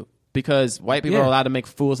allowed to, because white people are allowed to make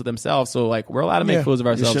fools of themselves. So like, we're allowed to make fools of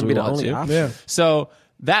ourselves if we want to. Yeah. So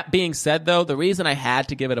that being said, though, the reason I had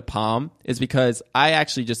to give it a palm is because I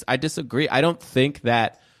disagree. I don't think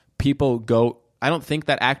that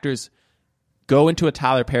actors go into a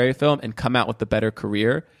Tyler Perry film and come out with a better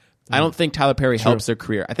career. I don't think Tyler Perry helps their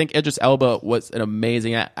career. I think Idris Elba was an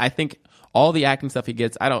amazing I think all the acting stuff he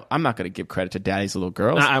gets, I'm not going to give credit to Daddy's Little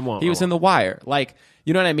Girls. I won't. He was in The Wire. Like,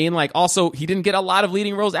 you know what I mean? Like, also, he didn't get a lot of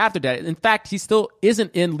leading roles after that. In fact, he still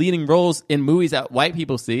isn't in leading roles in movies that white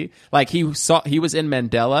people see. Like, he was in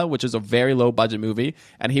Mandela, which is a very low budget movie,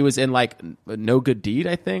 and he was in like No Good Deed,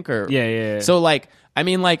 I think, or yeah. So like, I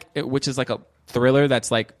mean, like, which is like a thriller that's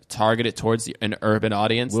like targeted towards an urban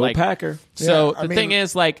audience. Will like, Packer. So the thing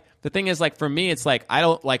is, like, for me, it's like, I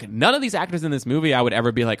don't like none of these actors in this movie. I would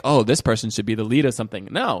ever be like, oh, this person should be the lead of something.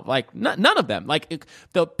 No, like none of them. Like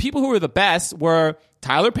the people who were the best were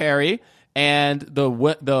Tyler Perry and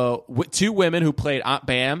the two women who played Aunt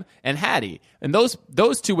Bam and Hattie. And those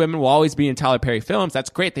two women will always be in Tyler Perry films. That's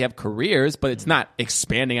great. They have careers, but it's not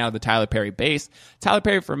expanding out of the Tyler Perry base. Tyler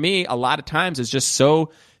Perry, for me, a lot of times is just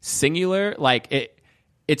so singular. Like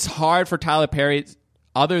it's hard for Tyler Perry,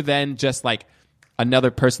 other than just like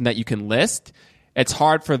another person that you can list. It's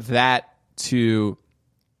hard for that to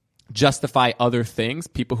justify other things,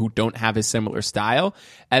 people who don't have his similar style.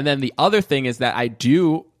 And then the other thing is that I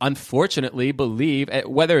do unfortunately believe,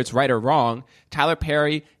 whether it's right or wrong, Tyler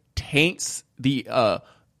Perry taints the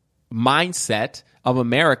mindset of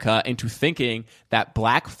America into thinking that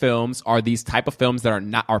black films are these type of films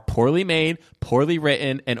that are poorly made, poorly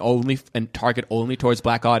written, and target only towards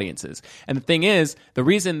black audiences. And the thing is, the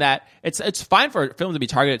reason that it's fine for a film to be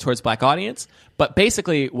targeted towards black audience, but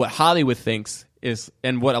basically what Hollywood thinks is,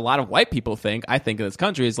 and what a lot of white people think, I think in this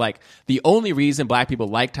country, is like the only reason black people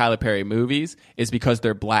like Tyler Perry movies is because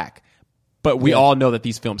they're black. But we all know that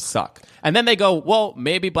these films suck. And then they go, well,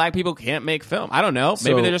 maybe black people can't make film. I don't know.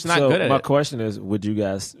 Maybe they're just not good at it. My question is, would you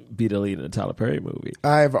guys be the lead in a Tyler Perry movie?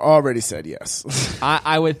 I've already said yes.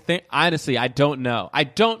 I would think, honestly, I don't know. I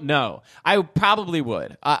probably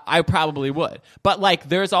would. I probably would. But like,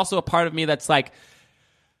 there's also a part of me that's like,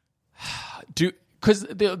 because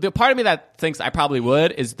the part of me that thinks I probably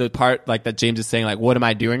would is the part like that James is saying, like, what am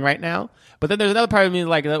I doing right now? But then there's another part of me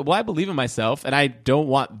like, well, I believe in myself, and I don't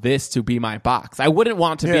want this to be my box. I wouldn't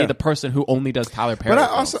want to be the person who only does Tyler Perry.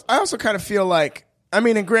 But I also kind of feel like, I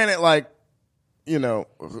mean, and granted, like, you know,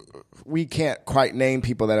 we can't quite name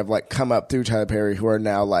people that have like come up through Tyler Perry who are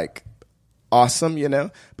now like awesome, you know.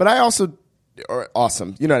 But I also, or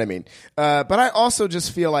awesome, you know what I mean. But I also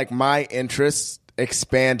just feel like my interests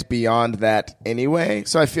expand beyond that anyway.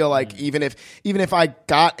 So I feel like even if I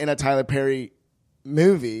got in a Tyler Perry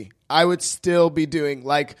movie, I would still be doing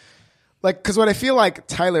like because what I feel like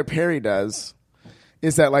Tyler Perry does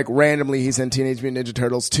is that like randomly he's in Teenage Mutant Ninja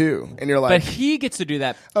Turtles 2, and you're like, but he gets to do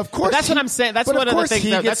that. Of course, but that's what I'm saying. That's one of the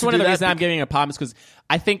things. That's one of the reasons I'm giving a problem, is because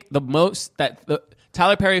I think the most that the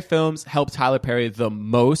Tyler Perry films help Tyler Perry the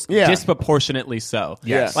most, disproportionately so.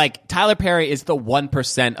 Yes. Like Tyler Perry is the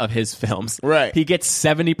 1% of his films. Right. He gets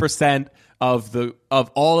 70% of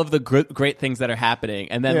all of the great things that are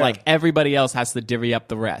happening, and then like everybody else has to divvy up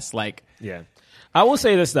the rest. Like, yeah, I will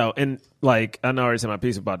say this though, and like I know I already said my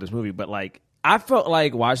piece about this movie, but like I felt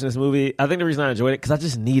like watching this movie. I think the reason I enjoyed it because I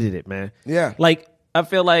just needed it, man. Yeah, like I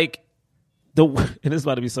feel like and this is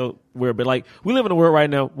about to be so weird, but like we live in a world right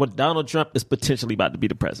now where Donald Trump is potentially about to be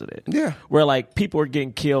the president. Yeah, where like people are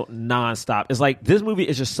getting killed nonstop. It's like this movie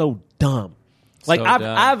is just so dumb. Like So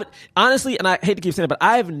I've honestly, and I hate to keep saying it, but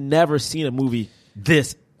I've never seen a movie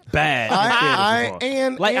this bad. I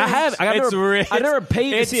never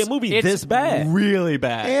paid to see a movie this bad. Really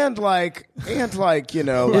bad. And like you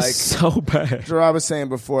know, It's like so bad. Drew, I was saying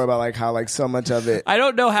before about like how like so much of it. I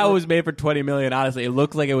don't know how it was made for $20 million. Honestly, it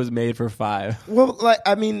looks like it was made for $5 million. Well, like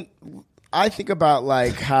I mean, I think about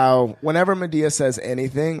like how whenever Medea says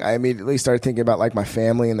anything, I immediately start thinking about like my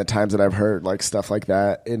family and the times that I've heard like stuff like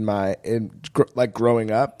that like growing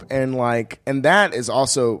up, and that is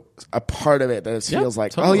also a part of it that feels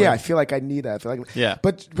like totally. oh yeah, I feel like I need that. I feel like Yeah.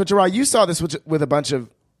 But Gerard, you saw this with a bunch of.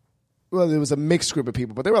 Well, it was a mixed group of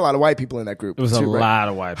people, but there were a lot of white people in that group. It was too, a right? lot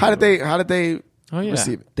of white people. How did they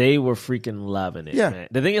receive it? They were freaking loving it. Yeah. Man.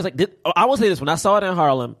 The thing is, like, I will say this: when I saw it in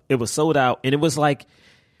Harlem, it was sold out, and it was like,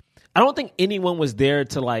 I don't think anyone was there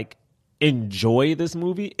to like enjoy this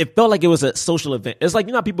movie. It felt like it was a social event. It's like,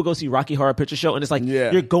 you know how people go see Rocky Horror Picture Show, and it's like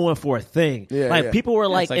you're going for a thing. Yeah, like people were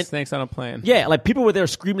like, It's like Snakes on a Plane. yeah, like people were there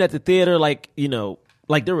screaming at the theater, like, you know,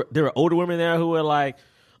 like there were older women there who were like,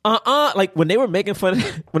 like when they were making fun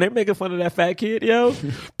of that fat kid, yo,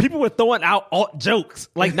 people were throwing out alt jokes,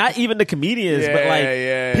 like not even the comedians, but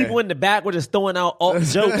like people in the back were just throwing out alt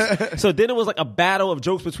jokes. So then it was like a battle of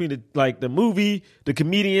jokes between the movie, the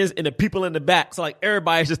comedians, and the people in the back. So like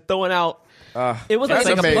everybody's just throwing out. It was It's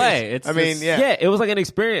like amazing. a play. It's yeah, it was like an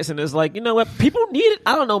experience, and it's like, you know what, people need it.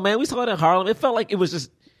 I don't know, man. We saw it in Harlem. It felt like it was just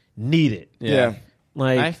needed. Yeah.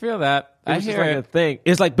 Like I feel that. it I was just hear like a it. thing.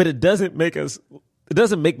 It's like, but it doesn't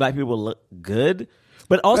make black people look good.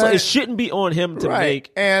 But also, Right. it shouldn't be on him to make.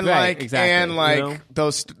 and Right, like exactly. and like You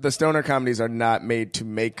know? the stoner comedies are not made to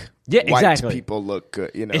make Yeah, white exactly. people look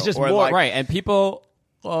good. You know, It's just or more- like, Right, and people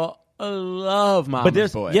love Mama's But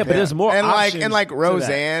there's Boy. but there's more and options like to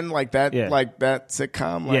Roseanne, like that Yeah.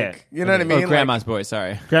 sitcom, like Yeah. you know what I mean? Or Grandma's Boy,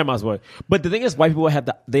 sorry. that. Grandma's Boy. But the thing is, white people have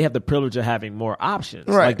the privilege of having more options.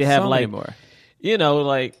 Right. Like they have So like many more. you know,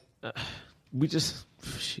 like we just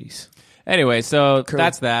jeez. Anyway, so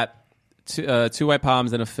that's that. Two white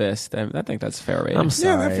palms and a fist. I think that's fair rating. I'm Yeah,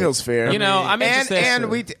 sorry. that feels fair. You know, I'm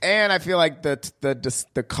interested. and I feel like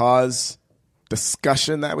the cause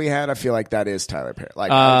discussion that we had, I feel like that is Tyler Perry.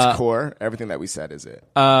 Like at its core, everything that we said is it.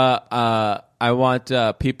 I want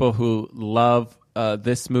people who love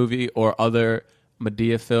this movie or other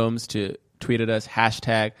Medea films to tweet at us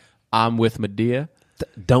 #I'm with Medea.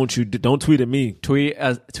 Don't tweet at me. Tweet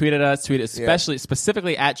at us.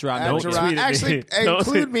 Specifically at Gerard. Don't Milligan. tweet at Actually, me. Don't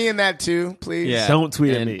include tweet- me in that too, please. Yeah. Don't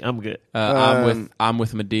tweet at And, me. I'm good. I'm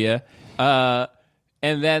with Medea.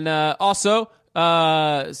 And then also,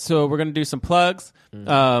 so we're gonna do some plugs.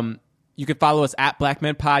 You can follow us at Black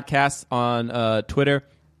Men Podcast on Twitter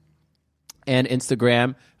and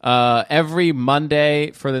Instagram. Every Monday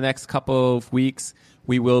for the next couple of weeks,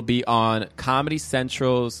 we will be on Comedy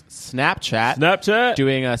Central's Snapchat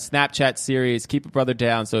doing a Snapchat series. Keep a brother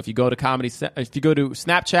down. So if you go to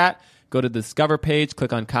Snapchat, go to the Discover page,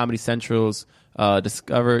 click on Comedy Central's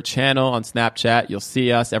Discover channel on Snapchat. You'll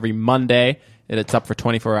see us every Monday. It's up for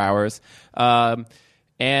 24 hours.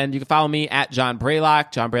 And you can follow me at John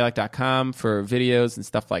Braylock, johnbraylock.com for videos and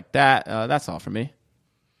stuff like that. That's all for me.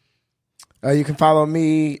 You can follow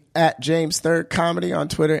me at James Third Comedy on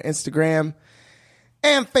Twitter, Instagram,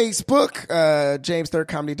 and Facebook.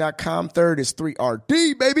 JamesThirdComedy.com. Third is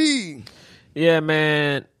 3RD, baby. Yeah,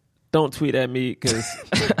 man. Don't tweet at me because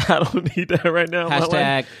I don't need that right now. in my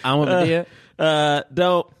life. I'm with Medea.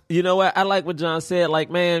 Don't. You know what? I like what John said. Like,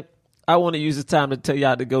 man, I want to use this time to tell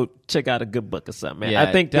y'all to go check out a good book or something, man. Yeah,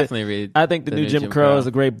 I think definitely read I think the new Jim Crow is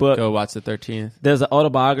a great book. Go watch the 13th. There's an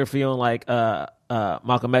autobiography on like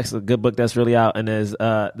Malcolm X, a good book that's really out, and there's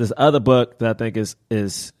this other book that I think is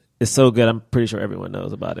so good. I'm pretty sure everyone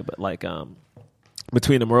knows about it, but like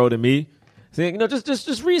Between the Road and Me. So, you know,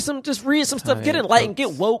 just read some stuff. Get enlightened.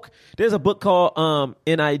 Get woke. There's a book called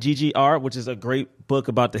NIGGR, which is a great book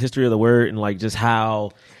about the history of the word and like just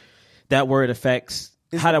how that word affects.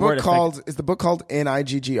 Is the book called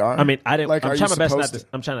NIGGR? I mean, I didn't. Like, I'm are trying you my best not supposed to.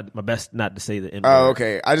 I'm trying my best not to say the N Oh, word.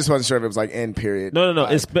 okay. I just wasn't sure if it was like N period. No.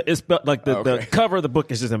 Like, It's spelled like the Okay. cover of the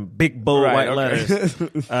book is just in big bold Right, white okay.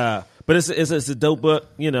 letters. But it's a dope book.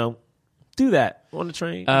 You know, do that on the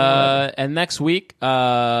train. And next week,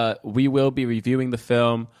 we will be reviewing the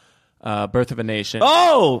film Birth of a Nation.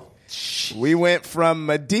 Oh, We went from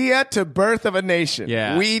Medea to Birth of a Nation.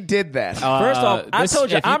 Yeah. We did that. First off, I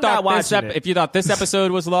told you if I'm thought not watching it. If you thought this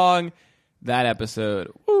episode was long, that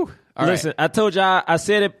episode. Woo. All Listen, right. I told you I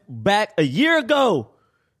said it back a year ago.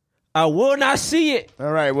 I will not see it. All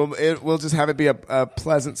right. Well, we'll just have it be a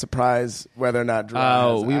pleasant surprise whether or not Drew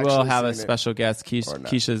has We will actually have a seen it. special guest, or not.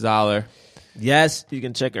 Keisha Zahler. Yes, you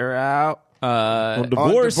can check her out. On On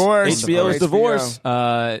Divorce. Divorce. HBO's HBO. Divorce.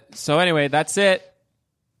 So anyway, that's it.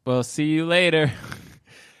 We'll see you later.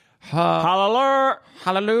 Hallelujah.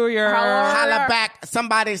 Hallelujah. Holla back.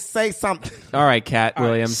 Somebody say something. All right, Cat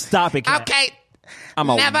Williams. Stop it, Kat. Okay. I'm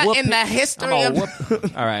a Never whoop in the history of...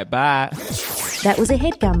 All right, bye. That was a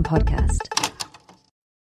HeadGum podcast.